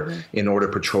manpower in order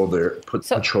to patrol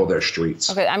their streets.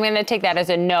 Okay, I'm going to take that as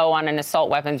a no on an assault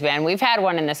weapons ban. We've had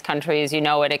one in this country, as you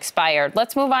know, it expired.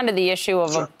 Let's move on to the issue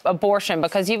of abortion,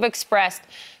 because you've expressed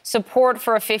support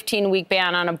for a 15-week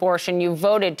ban on abortion. You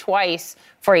voted twice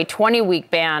for a 20-week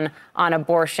ban on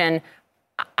abortion.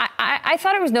 I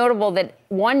thought it was notable that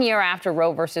 1 year after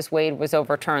Roe versus Wade was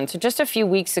overturned, so just a few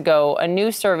weeks ago, a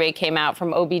new survey came out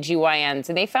from OBGYNs,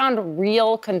 and they found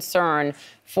real concern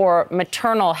for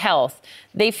maternal health.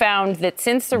 They found that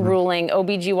since the ruling,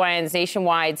 OBGYNs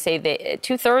nationwide say that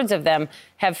 2/3 of them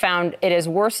have found it has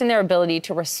worsened their ability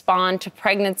to respond to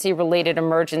pregnancy-related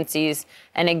emergencies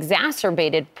and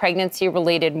exacerbated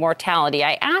pregnancy-related mortality.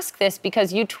 I ask this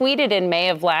because you tweeted in May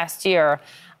of last year,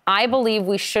 I believe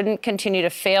we shouldn't continue to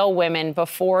fail women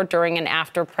before, during, and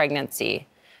after pregnancy.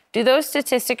 Do those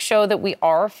statistics show that we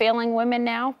are failing women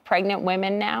now, pregnant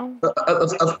women now?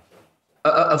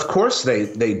 Of course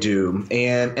they do.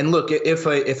 And look, if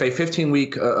a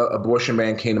 15-week abortion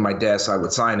ban came to my desk, I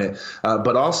would sign it.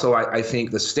 But also, I think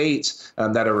the states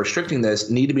that are restricting this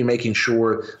need to be making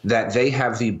sure that they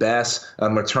have the best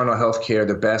maternal health care,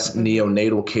 the best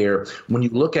neonatal care. When you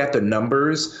look at the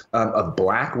numbers of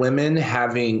Black women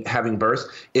having birth,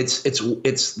 it's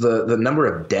the number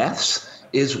of deaths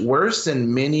is worse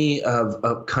than many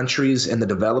of countries in the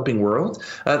developing world.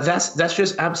 That's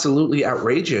just absolutely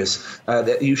outrageous.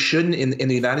 That you shouldn't, in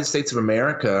the United States of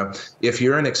America, if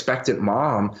you're an expectant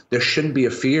mom, there shouldn't be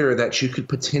a fear that you could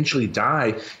potentially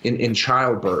die in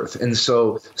childbirth. And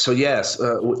so yes,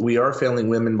 we are failing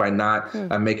women by not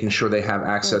making sure they have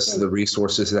access to the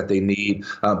resources that they need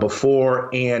before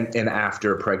and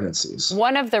after pregnancies.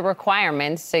 One of the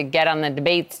requirements to get on the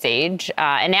debate stage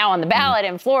and now on the ballot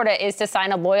in Florida is to sign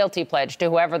a loyalty pledge to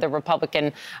whoever the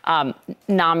Republican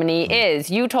nominee is.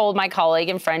 You told my colleague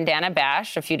and friend Dana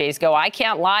Bash a few days ago, I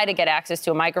can't lie to get access to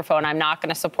a microphone. I'm not going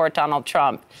to support Donald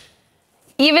Trump.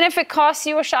 Even if it costs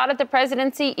you a shot at the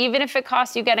presidency, even if it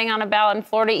costs you getting on a ballot in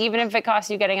Florida, even if it costs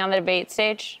you getting on the debate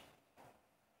stage?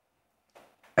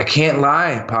 I can't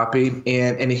lie, Poppy.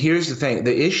 And here's the thing.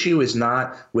 The issue is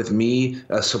not with me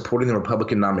supporting the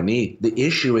Republican nominee. The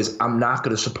issue is I'm not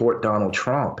going to support Donald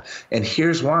Trump. And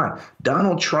here's why.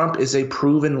 Donald Trump is a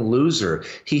proven loser.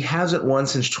 He hasn't won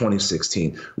since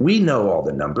 2016. We know all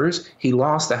the numbers. He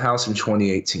lost the House in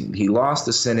 2018. He lost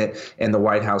the Senate and the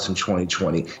White House in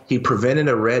 2020. He prevented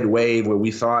a red wave where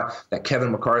we thought that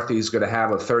Kevin McCarthy is going to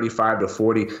have a 35 to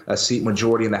 40 seat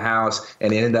majority in the House,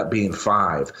 and it ended up being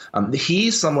 5.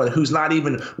 He's someone who's not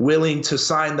even willing to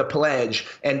sign the pledge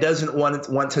and doesn't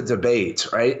want to debate,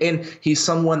 right? And he's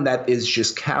someone that is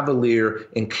just cavalier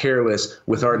and careless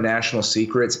with our national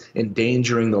secrets,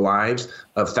 endangering the lives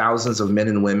of thousands of men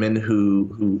and women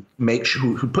who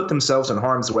put themselves in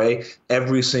harm's way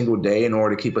every single day in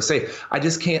order to keep us safe. I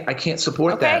can't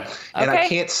support that. And I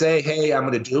can't say, hey, I'm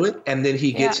going to do it. And then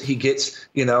he gets,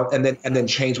 and then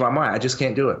change my mind. I just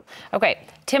can't do it. Okay.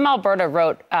 Tim Alberta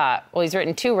wrote, he's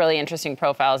written 2 really interesting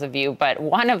profiles of you, but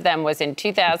one of them was in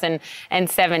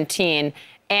 2017.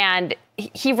 And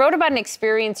he wrote about an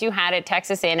experience you had at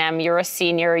Texas A&M. You're a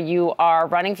senior. You are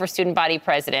running for student body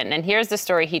president. And here's the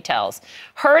story he tells.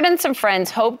 Hurd and some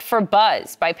friends hoped for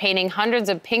buzz by painting hundreds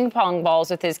of ping pong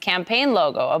balls with his campaign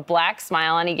logo, a black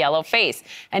smile and a yellow face,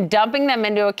 and dumping them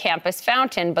into a campus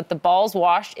fountain. But the balls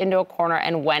washed into a corner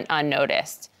and went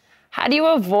unnoticed. How do you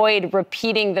avoid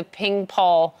repeating the ping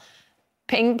pong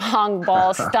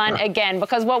ball stunt again?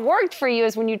 Because what worked for you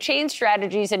is when you changed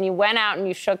strategies and you went out and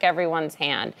you shook everyone's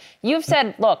hand. You've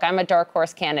said, look, I'm a dark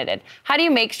horse candidate. How do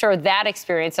you make sure that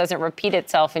experience doesn't repeat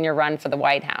itself in your run for the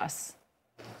White House?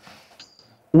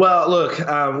 Well, look,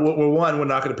 we're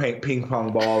not going to paint ping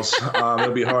pong balls.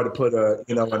 It'll be hard to put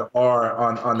an R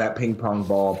on that ping pong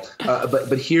ball.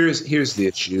 But here's the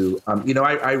issue.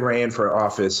 I ran for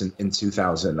office in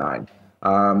 2009.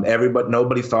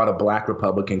 Nobody thought a black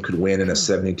Republican could win in a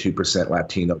 72%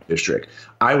 Latino district.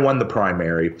 I won the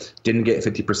primary, didn't get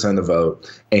 50% of the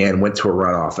vote, and went to a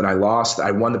runoff. And I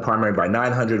won the primary by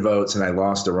 900 votes, and I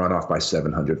lost the runoff by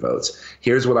 700 votes.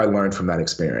 Here's what I learned from that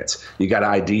experience. You got to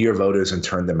ID your voters and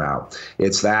turn them out.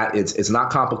 It's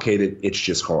not complicated. It's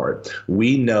just hard.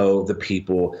 We know the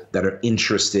people that are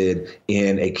interested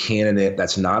in a candidate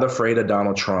that's not afraid of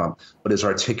Donald Trump, but is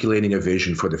articulating a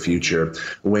vision for the future.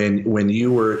 When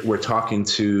you were talking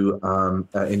to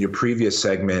in your previous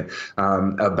segment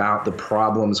about the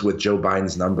problems with Joe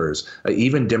Biden's numbers,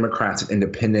 even Democrats and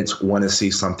independents want to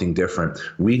see something different.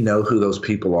 We know who those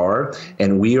people are,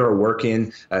 and we are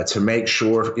working to make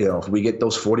sure, if we get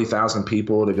those 40,000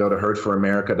 people to go to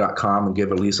herdforamerica.com and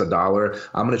give at least $1,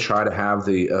 I'm going to try to have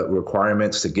the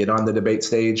requirements to get on the debate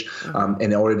stage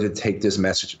in order to take this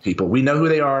message to people. We know who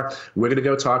they are. We're going to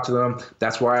go talk to them.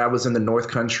 That's why I was in the North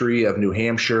Country of New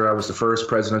Hampshire. I was the first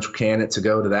presidential candidate to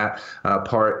go to that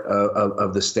part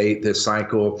of the state this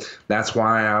cycle. That's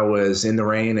why I was in the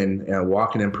rain and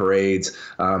walking in parades.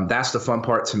 That's the fun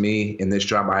part to me in this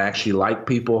job. I actually like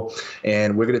people,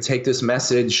 and we're going to take this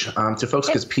message to folks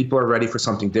because people are ready for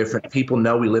something different. People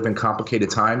know we live in complicated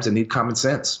times and need common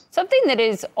sense. Something that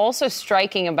is also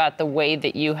striking about the way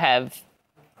that you have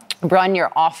run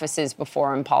your offices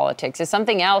before in politics is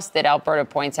something else that Alberta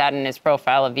points out in his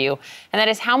profile of you, and that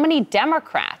is how many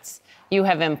Democrats you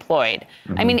have employed.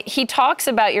 Mm-hmm. I mean, he talks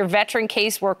about your veteran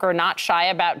caseworker not shy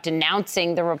about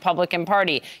denouncing the Republican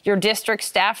Party, your district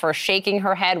staffer shaking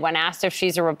her head when asked if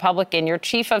she's a Republican. Your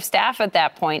chief of staff at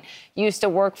that point used to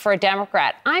work for a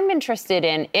Democrat. I'm interested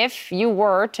in, if you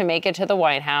were to make it to the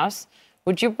White House,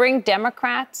 would you bring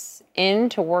Democrats in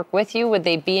to work with you? Would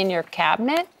they be in your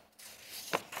cabinet?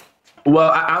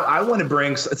 Well, I want to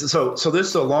bring, so this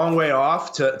is a long way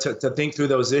off to think through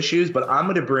those issues, but I'm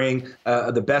going to bring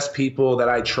the best people that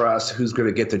I trust who's going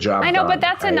to get the job done. I know, but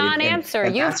that's a non-answer.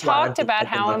 You've talked about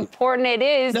how important it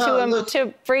is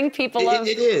to bring people up.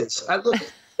 It is.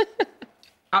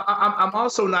 I'm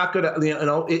also not going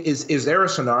to, is there a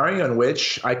scenario in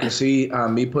which I can see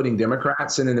me putting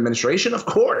Democrats in an administration? Of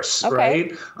course,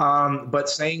 okay. Right? But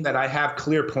saying that I have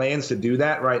clear plans to do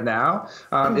that right now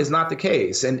is not the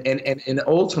case. And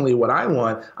ultimately what I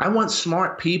want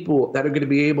smart people that are going to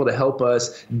be able to help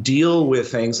us deal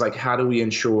with things like how do we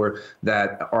ensure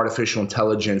that artificial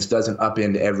intelligence doesn't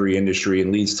upend every industry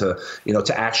and leads to,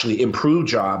 to actually improve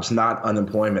jobs, not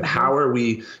unemployment. How are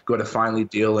we going to finally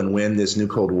deal and win this new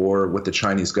Cold War with the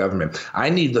Chinese government?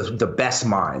 I need the best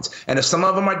minds. And if some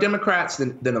of them are Democrats,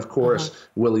 then of course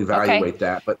we'll evaluate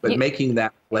that. But making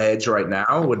that pledge right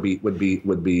now would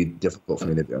be difficult for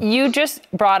me to do. You just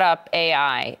brought up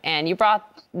AI, and you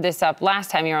brought this up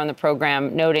last time you were on the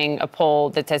program, noting a poll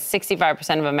that says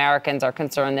 65% of Americans are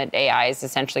concerned that AI is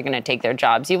essentially going to take their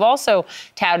jobs. You've also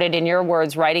touted, in your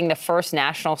words, writing the first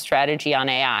national strategy on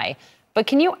AI. But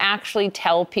can you actually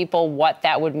tell people what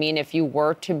that would mean if you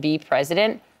were to be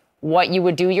president? What you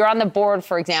would do? You're on the board,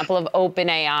 for example, of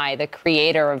OpenAI, the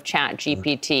creator of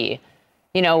ChatGPT.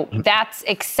 You know, that's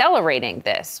accelerating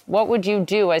this. What would you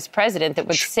do as president that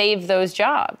would save those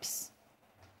jobs?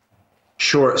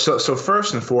 Sure. So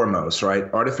first and foremost,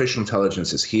 right, artificial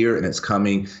intelligence is here and it's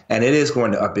coming, and it is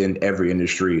going to upend every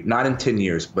industry, not in 10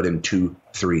 years, but in 2-3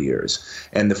 years.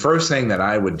 And the first thing that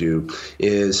I would do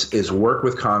is work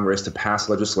with Congress to pass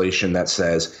legislation that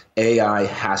says AI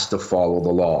has to follow the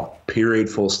law, period,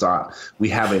 full stop. We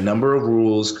have a number of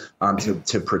rules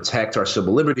to protect our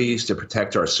civil liberties, to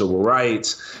protect our civil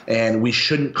rights, and we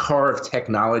shouldn't carve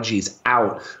technologies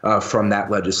out from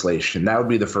that legislation. That would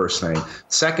be the first thing.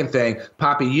 Second thing,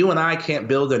 Poppy, you and I can't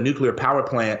build a nuclear power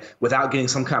plant without getting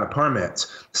some kind of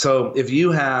permits. So if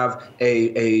you have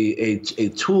a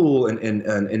tool,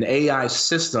 an AI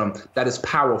system that is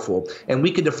powerful, and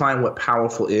we can define what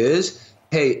powerful is,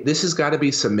 hey, this has got to be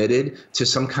submitted to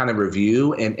some kind of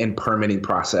review and permitting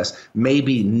process,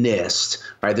 maybe NIST,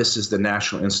 right? This is the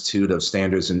National Institute of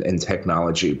Standards and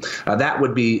Technology. That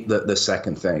would be the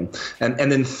second thing.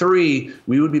 And then 3,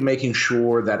 we would be making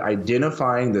sure that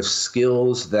identifying the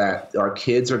skills that our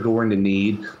kids are going to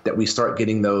need, that we start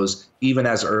getting those even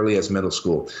as early as middle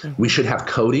school. We should have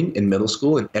coding in middle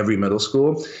school, in every middle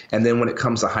school. And then when it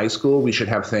comes to high school, we should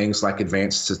have things like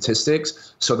advanced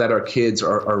statistics so that our kids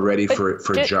are ready for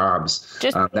jobs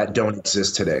that don't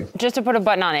exist today. Just to put a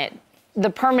button on it,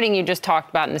 the permitting you just talked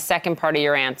about in the second part of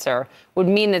your answer would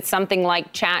mean that something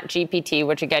like ChatGPT,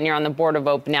 which again, you're on the board of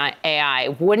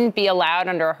OpenAI, wouldn't be allowed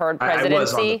under a Hurd presidency. I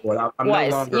was on the board. I'm no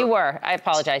longer. You were. I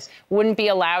apologize. Wouldn't be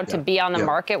allowed to be on the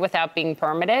market without being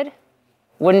permitted?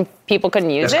 People couldn't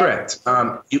use it? That's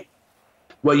correct.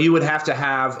 You would have to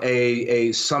have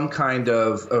some kind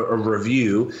of a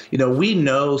review. You know, we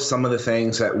know some of the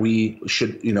things that we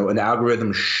should, an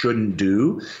algorithm shouldn't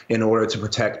do in order to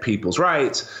protect people's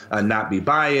rights, not be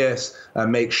biased,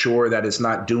 make sure that it's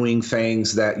not doing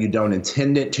things that you don't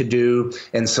intend it to do.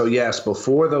 And so, yes,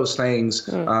 before those things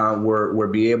were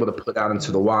be able to put out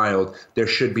into the wild, there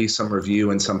should be some review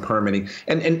and some permitting.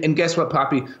 And guess what,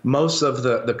 Poppy? Most of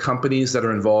the companies that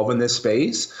are involved in this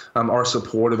space are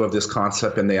supportive of this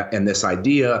concept and this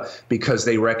idea because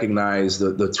they recognize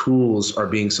the tools are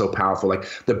being so powerful. Like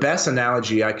the best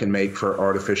analogy I can make for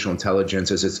artificial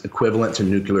intelligence is it's equivalent to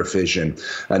nuclear fission.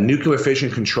 Nuclear fission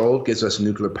control gives us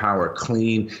nuclear power,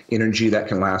 clean energy that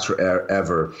can last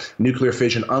forever. Nuclear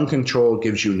fission uncontrolled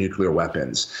gives you nuclear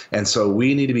weapons. And so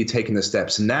we need to be taking the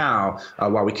steps now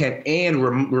while we can. And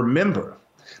remember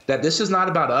that this is not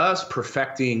about us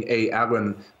perfecting a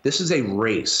algorithm. This is a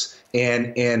race.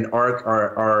 And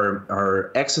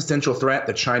our existential threat,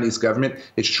 the Chinese government,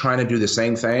 is trying to do the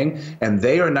same thing. And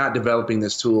they are not developing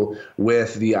this tool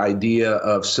with the idea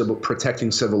of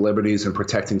protecting civil liberties and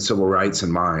protecting civil rights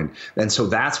in mind. And so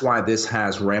that's why this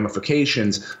has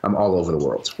ramifications all over the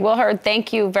world. Will Hurd,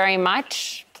 thank you very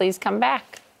much. Please come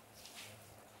back.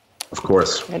 Of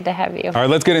course. Good to have you. All right,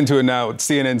 let's get into it now.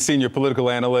 CNN senior political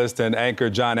analyst and anchor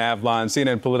John Avlon,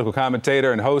 CNN political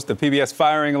commentator and host of PBS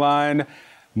Firing Line,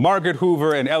 Margaret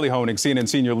Hoover, and Ellie Honig, CNN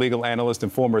senior legal analyst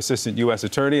and former assistant U.S.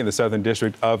 attorney in the Southern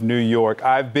District of New York.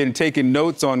 I've been taking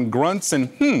notes on grunts and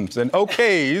hms and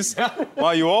okays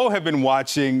while you all have been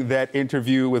watching that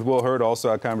interview with Will Hurd,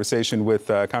 also a conversation with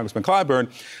Congressman Clyburn.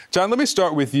 John, let me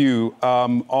start with you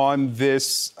on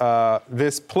this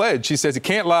pledge. He says he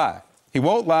can't lie. He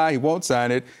won't lie. He won't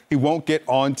sign it. He won't get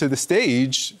onto the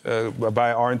stage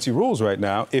by RNC rules right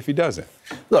now if he doesn't.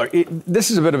 Look,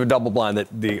 this is a bit of a double blind that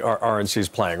the RNC is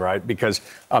playing, right? Because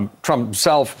Trump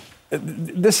himself,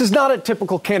 this is not a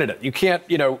typical candidate. You can't,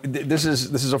 this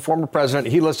is a former president.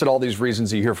 He listed all these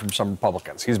reasons you hear from some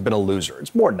Republicans. He's been a loser.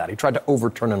 It's more than that. He tried to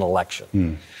overturn an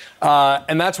election.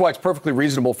 And that's why it's perfectly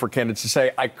reasonable for candidates to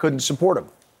say, I couldn't support him.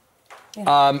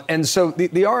 Yeah. And so the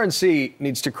RNC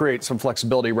needs to create some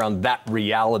flexibility around that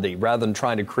reality rather than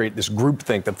trying to create this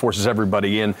groupthink that forces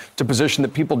everybody in to position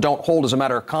that people don't hold as a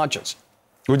matter of conscience.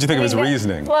 What do you think of his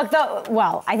reasoning? Look,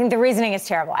 I think the reasoning is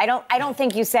terrible. I don't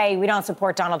think you say we don't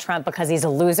support Donald Trump because he's a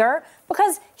loser,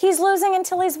 because he's losing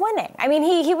until he's winning. I mean,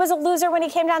 he was a loser when he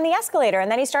came down the escalator, and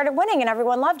then he started winning, and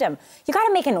everyone loved him. You got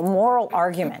to make a moral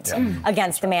argument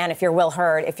against the man if you're Will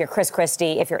Hurd, if you're Chris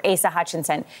Christie, if you're Asa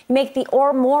Hutchinson. You make the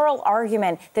moral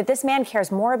argument that this man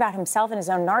cares more about himself and his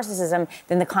own narcissism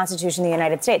than the Constitution of the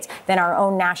United States, than our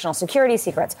own national security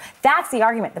secrets. That's the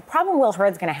argument. The problem Will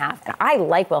Hurd's going to have, and I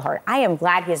like Will Hurd, I am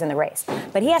glad he is in the race,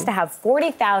 but he has to have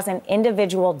 40,000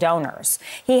 individual donors.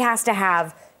 He has to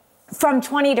have from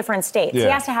 20 different states. Yeah. He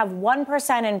has to have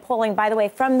 1% in polling, by the way,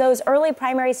 from those early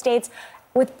primary states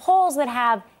with polls that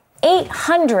have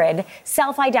 800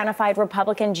 self-identified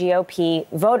Republican GOP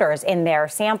voters in their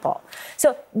sample.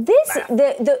 So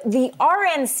the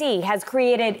RNC has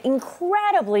created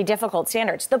incredibly difficult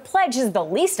standards. The pledge is the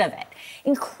least of it.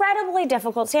 Incredibly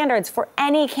difficult standards for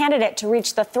any candidate to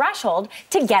reach the threshold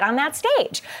to get on that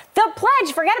stage. The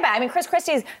pledge, forget about it. I mean, Chris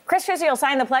Christie will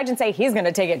sign the pledge and say he's going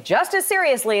to take it just as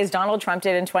seriously as Donald Trump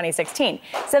did in 2016.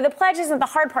 So the pledge isn't the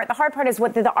hard part. The hard part is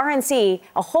what the RNC,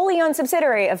 a wholly owned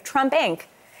subsidiary of Trump Inc.,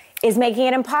 is making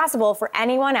it impossible for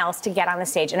anyone else to get on the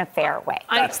stage in a fair way.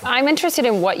 I'm interested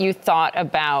in what you thought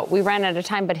about, we ran out of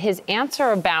time, but his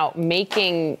answer about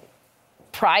making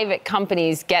private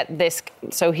companies get this.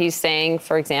 So he's saying,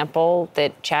 for example,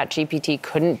 that ChatGPT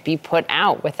couldn't be put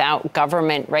out without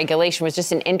government regulation. It was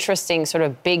just an interesting sort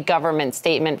of big government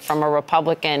statement from a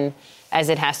Republican as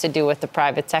it has to do with the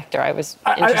private sector. I was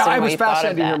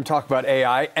fascinated to hear him talk about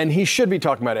AI, and he should be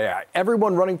talking about AI.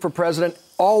 Everyone running for president,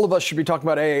 all of us should be talking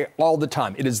about AI all the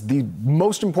time. It is the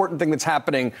most important thing that's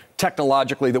happening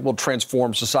technologically that will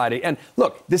transform society. And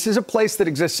look, this is a place that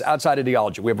exists outside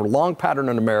ideology. We have a long pattern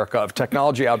in America of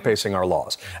technology outpacing our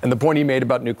laws. And the point he made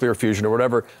about nuclear fusion or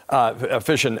whatever,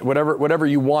 fission, whatever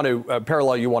you want to,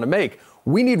 parallel you want to make,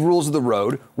 we need rules of the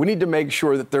road. We need to make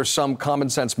sure that there's some common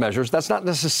sense measures. That's not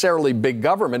necessarily big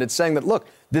government. It's saying that, look,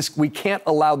 we can't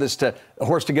allow a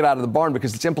horse to get out of the barn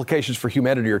because its implications for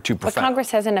humanity are too profound. But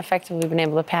Congress hasn't effectively been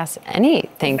able to pass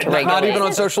anything to regulate. Not even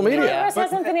on social media. Congress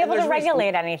hasn't been able to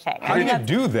regulate anything. How do you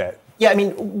do that? Yeah, I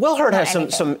mean, Will Hurd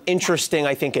has some interesting,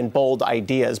 I think, and bold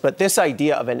ideas, but this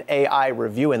idea of an AI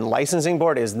review and licensing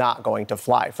board is not going to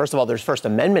fly. First of all, there's First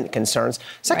Amendment concerns.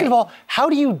 Second of all, how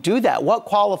do you do that? What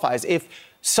qualifies? If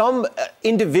some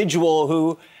individual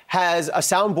who has a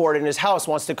soundboard in his house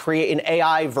wants to create an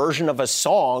AI version of a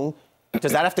song,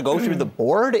 does that have to go through the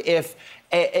board? If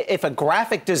a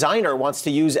graphic designer wants to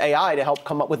use AI to help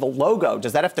come up with a logo,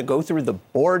 does that have to go through the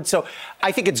board? So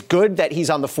I think it's good that he's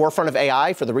on the forefront of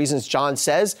AI for the reasons John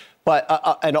says, but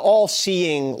an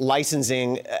all-seeing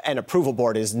licensing and approval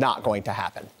board is not going to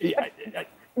happen.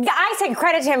 I say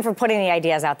credit to him for putting the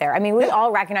ideas out there. I mean, we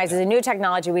all recognize it's a new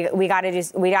technology. We got to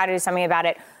do something about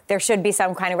it. There should be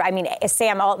some kind of. I mean,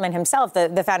 Sam Altman himself,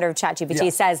 the founder of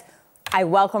ChatGPT, says, "I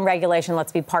welcome regulation.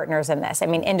 Let's be partners in this." I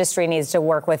mean, industry needs to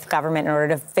work with government in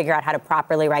order to figure out how to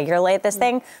properly regulate this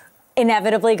thing.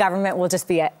 Inevitably, government will just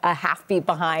be a half beat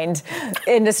behind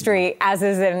industry, as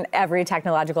is in every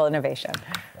technological innovation.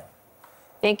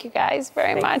 Thank you guys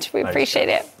very much. We appreciate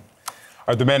it.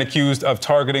 The man accused of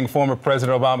targeting former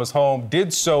President Obama's home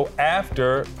did so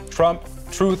after Trump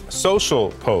Truth Social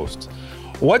post.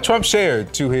 What Trump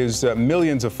shared to his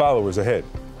millions of followers ahead.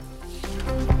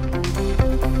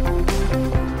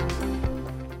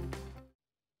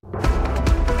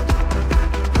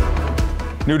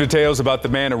 New details about the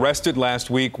man arrested last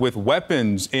week with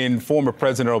weapons in former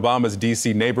President Obama's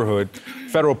D.C. neighborhood.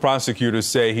 Federal prosecutors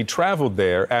say he traveled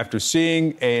there after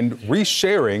seeing and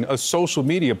resharing a social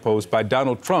media post by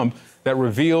Donald Trump that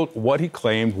revealed what he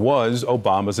claimed was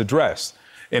Obama's address.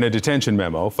 In a detention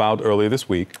memo filed earlier this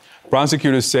week,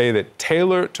 prosecutors say that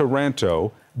Taylor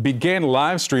Taranto began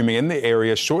live streaming in the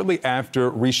area shortly after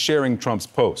resharing Trump's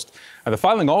post. And the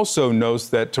filing also notes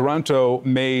that Taranto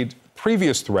made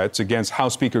previous threats against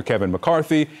House Speaker Kevin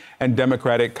McCarthy and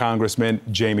Democratic Congressman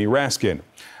Jamie Raskin.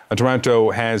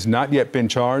 Taranto has not yet been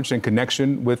charged in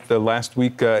connection with the last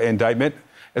week indictment.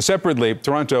 Separately,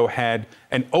 Taranto had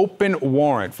an open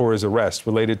warrant for his arrest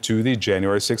related to the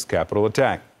January 6th Capitol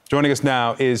attack. Joining us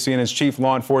now is CNN's chief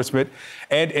law enforcement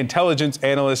and intelligence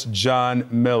analyst, John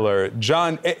Miller.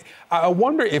 John, I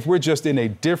wonder if we're just in a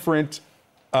different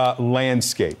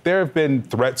landscape. There have been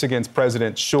threats against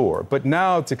President, sure, but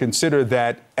now to consider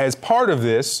that as part of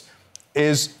this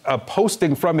is a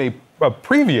posting from a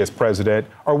previous president,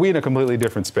 are we in a completely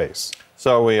different space?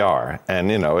 So we are.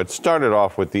 And, it started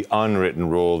off with the unwritten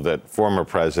rule that former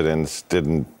presidents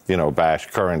didn't, bash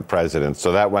current presidents.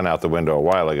 So that went out the window a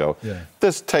while ago. Yeah.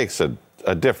 This takes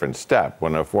a different step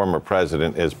when a former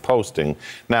president is posting.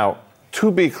 Now,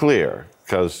 to be clear,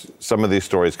 because some of these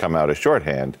stories come out as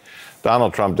shorthand,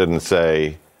 Donald Trump didn't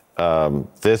say,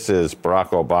 this is Barack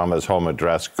Obama's home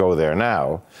address, go there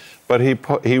now. But he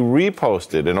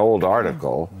reposted an old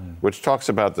article which talks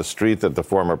about the street that the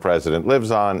former president lives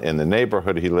on, in the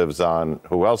neighborhood he lives on,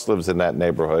 who else lives in that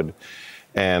neighborhood.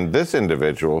 And this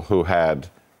individual who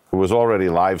was already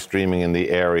live streaming in the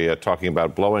area talking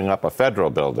about blowing up a federal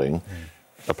building,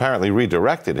 apparently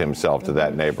redirected himself to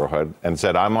that neighborhood and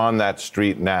said, I'm on that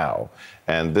street now,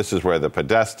 and this is where the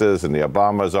Podestas and the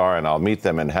Obamas are, and I'll meet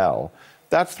them in hell.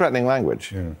 That's threatening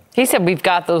language. Yeah. He said, we've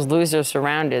got those losers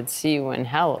surrounded. See you in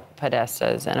hell,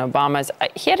 Podesta's and Obama's.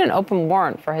 He had an open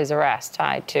warrant for his arrest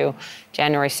tied to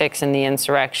January 6th and the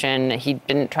insurrection. He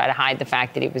didn't try to hide the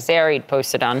fact that he was there. He'd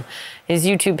posted on his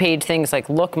YouTube page things like,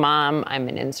 look, Mom, I'm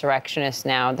an insurrectionist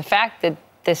now. The fact that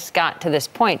this got to this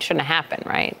point shouldn't have happened,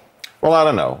 right? Well, I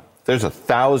don't know. There's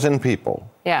 1,000 people.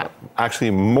 Yeah.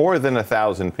 Actually, more than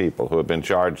 1,000 people who have been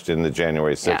charged in the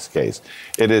January 6th case.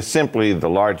 It is simply the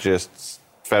largest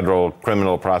federal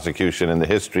criminal prosecution in the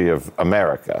history of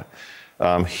America.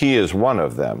 He is one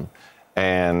of them.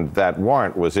 And that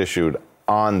warrant was issued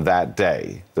on that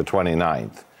day, the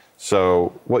 29th.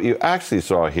 So what you actually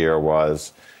saw here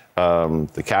was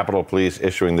the Capitol Police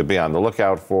issuing the be on the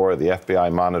lookout for, the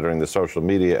FBI monitoring the social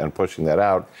media and pushing that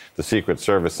out, the Secret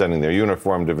Service sending their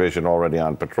uniform division already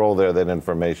on patrol there, that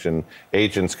information,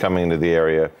 agents coming into the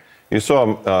area. You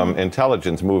saw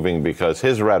intelligence moving because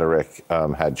his rhetoric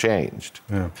had changed.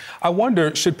 Yeah. I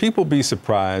wonder, should people be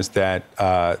surprised that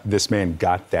this man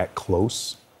got that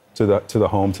close to the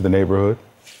home, to the neighborhood?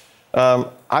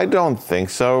 I don't think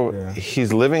so. Yeah.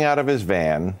 He's living out of his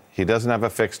van. He doesn't have a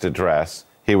fixed address.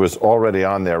 He was already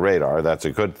on their radar. That's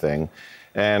a good thing.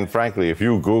 And frankly, if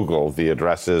you Google the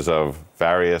addresses of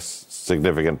various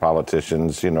significant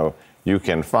politicians, you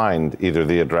can find either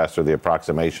the address or the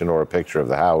approximation or a picture of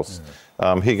the house.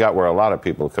 He got where a lot of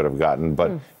people could have gotten,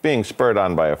 but being spurred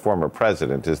on by a former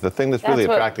president is the thing that's really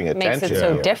attracting attention. Makes it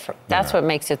so different. That's what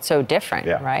makes it so different,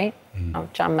 right? Mm-hmm. Oh,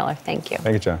 John Miller, thank you.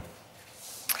 Thank you, John.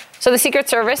 So the Secret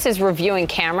Service is reviewing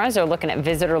cameras. They're looking at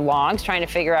visitor logs, trying to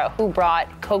figure out who brought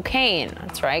cocaine.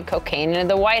 That's right, cocaine into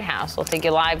the White House. We'll take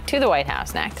you live to the White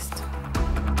House next.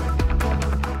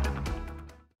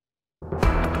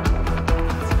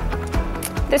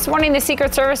 This morning, the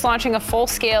Secret Service launching a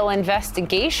full-scale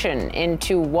investigation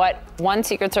into what one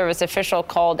Secret Service official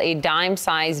called a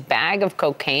dime-sized bag of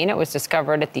cocaine. It was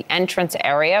discovered at the entrance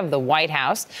area of the White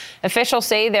House. Officials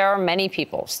say there are many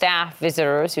people, staff,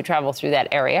 visitors who travel through that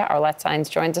area. Arlette Saenz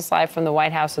joins us live from the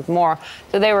White House with more.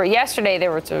 So yesterday they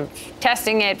were sort of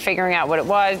testing it, figuring out what it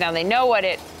was. Now they know what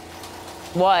it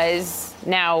was.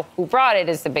 Now, who brought it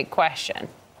is the big question.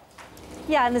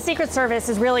 Yeah, and the Secret Service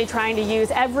is really trying to use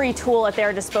every tool at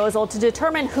their disposal to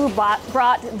determine who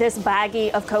brought this baggie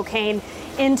of cocaine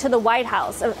into the White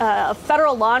House. A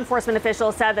federal law enforcement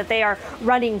official said that they are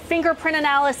running fingerprint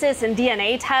analysis and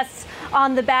DNA tests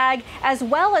on the bag, as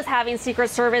well as having Secret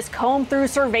Service comb through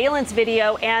surveillance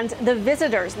video and the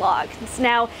visitor's log.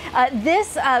 Now,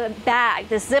 this bag,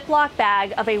 this Ziploc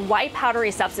bag of a white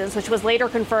powdery substance, which was later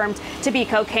confirmed to be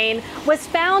cocaine, was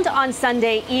found on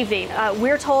Sunday evening.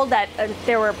 We're told that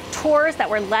there were tours that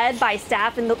were led by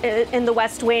staff in the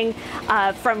West Wing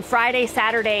from Friday,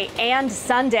 Saturday, and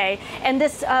Sunday. And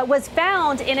this was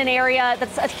found in an area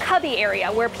that's a cubby area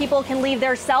where people can leave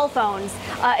their cell phones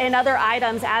and other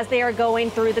items as they are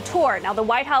going through the tour. Now, the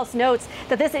White House notes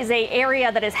that this is an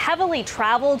area that is heavily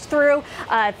traveled through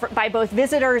by both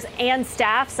visitors and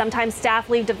staff. Sometimes staff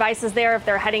leave devices there if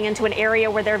they're heading into an area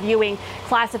where they're viewing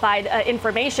classified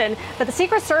information. But the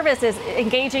Secret Service is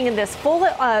engaging in this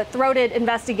full-throated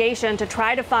investigation to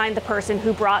try to find the person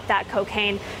who brought that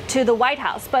cocaine to the White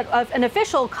House. But an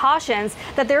official cautions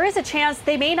that there is a chance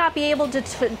they may not be able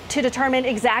to determine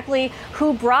exactly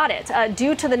who brought it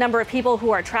due to the number of people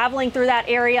who are traveling through that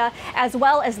area, as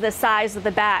well as the size of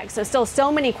the bag. So still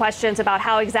so many questions about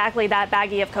how exactly that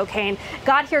baggie of cocaine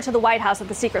got here to the White House that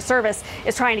the Secret Service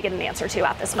is trying to get an answer to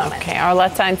at this moment. Okay,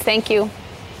 Arlette Saenz, thank you.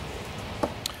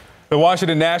 The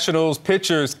Washington Nationals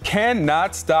pitchers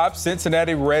cannot stop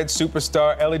Cincinnati Reds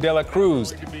superstar Elly De La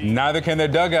Cruz. Neither can their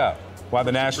dugout. While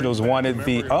the Nationals wanted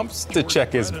the umps to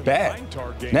check his bat.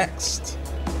 Next.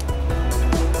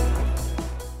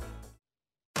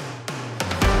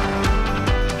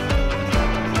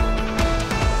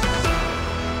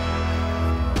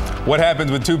 What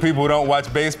happens when two people who don't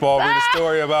watch baseball read a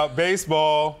story about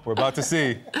baseball? We're about to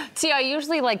see. See, I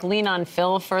usually lean on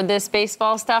Phil for this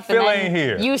baseball stuff. Phil and then ain't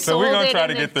here, You so sold we're gonna it try in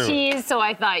to get the through tease, so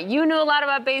I thought you knew a lot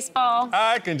about baseball.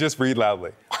 I can just read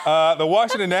loudly. The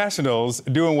Washington Nationals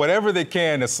doing whatever they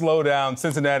can to slow down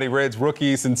Cincinnati Reds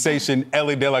rookie sensation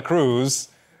Elly De La Cruz.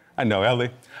 I know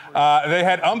Elly. They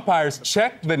had umpires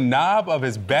check the knob of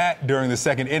his bat during the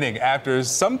second inning. After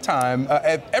some time,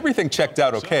 everything checked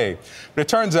out okay. But it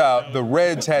turns out the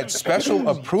Reds had special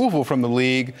approval from the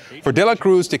league for De La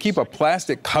Cruz to keep a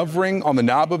plastic covering on the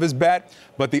knob of his bat,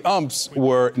 but the umps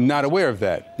were not aware of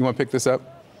that. You want to pick this up?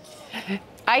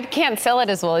 I can't sell it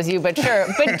as well as you, but sure.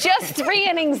 But just 3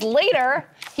 innings later,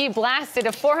 he blasted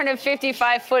a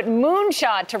 455-foot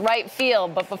moonshot to right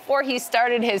field. But before he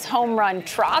started his home run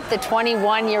trot, the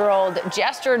 21-year-old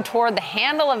gestured toward the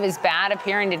handle of his bat,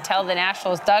 appearing to tell the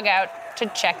Nationals dugout to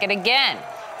check it again.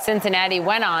 Cincinnati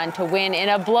went on to win in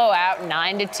a blowout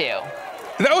 9-2.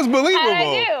 That was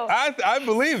believable. I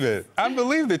believe it. I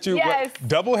believe that you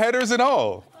double headers and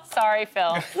all. Sorry,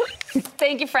 Phil.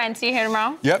 Thank you, friends. See you here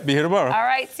tomorrow? Yep, be here tomorrow. All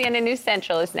right, CNN News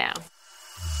Central is now.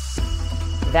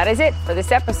 That is it for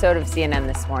this episode of CNN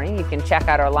This Morning. You can check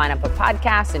out our lineup of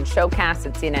podcasts and showcasts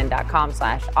at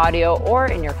cnn.com/audio or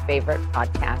in your favorite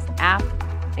podcast app.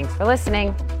 Thanks for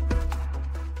listening.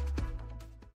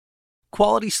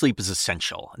 Quality sleep is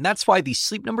essential, and that's why the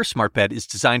Sleep Number Smart Bed is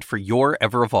designed for your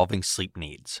ever-evolving sleep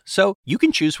needs. So you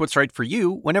can choose what's right for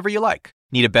you whenever you like.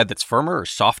 Need a bed that's firmer or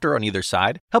softer on either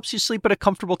side? Helps you sleep at a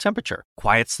comfortable temperature.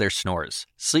 Quiets their snores.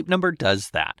 Sleep Number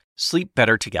does that. Sleep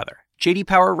better together. J.D.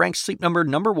 Power ranks Sleep Number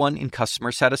 #1 in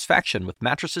customer satisfaction with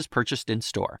mattresses purchased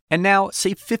in-store. And now,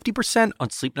 save 50%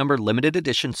 on Sleep Number limited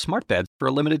edition smart beds for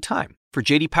a limited time. For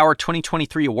J.D. Power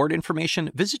 2023 award information,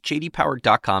 visit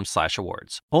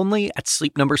jdpower.com/awards. Only at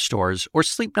Sleep Number stores or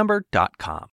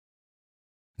sleepnumber.com.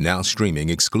 Now streaming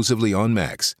exclusively on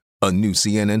Max, a new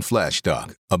CNN flash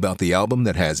doc about the album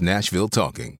that has Nashville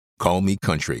talking, Call Me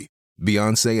Country.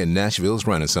 Beyoncé and Nashville's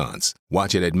Renaissance.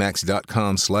 Watch it at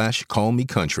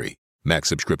max.com/callmecountry. Max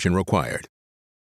subscription required.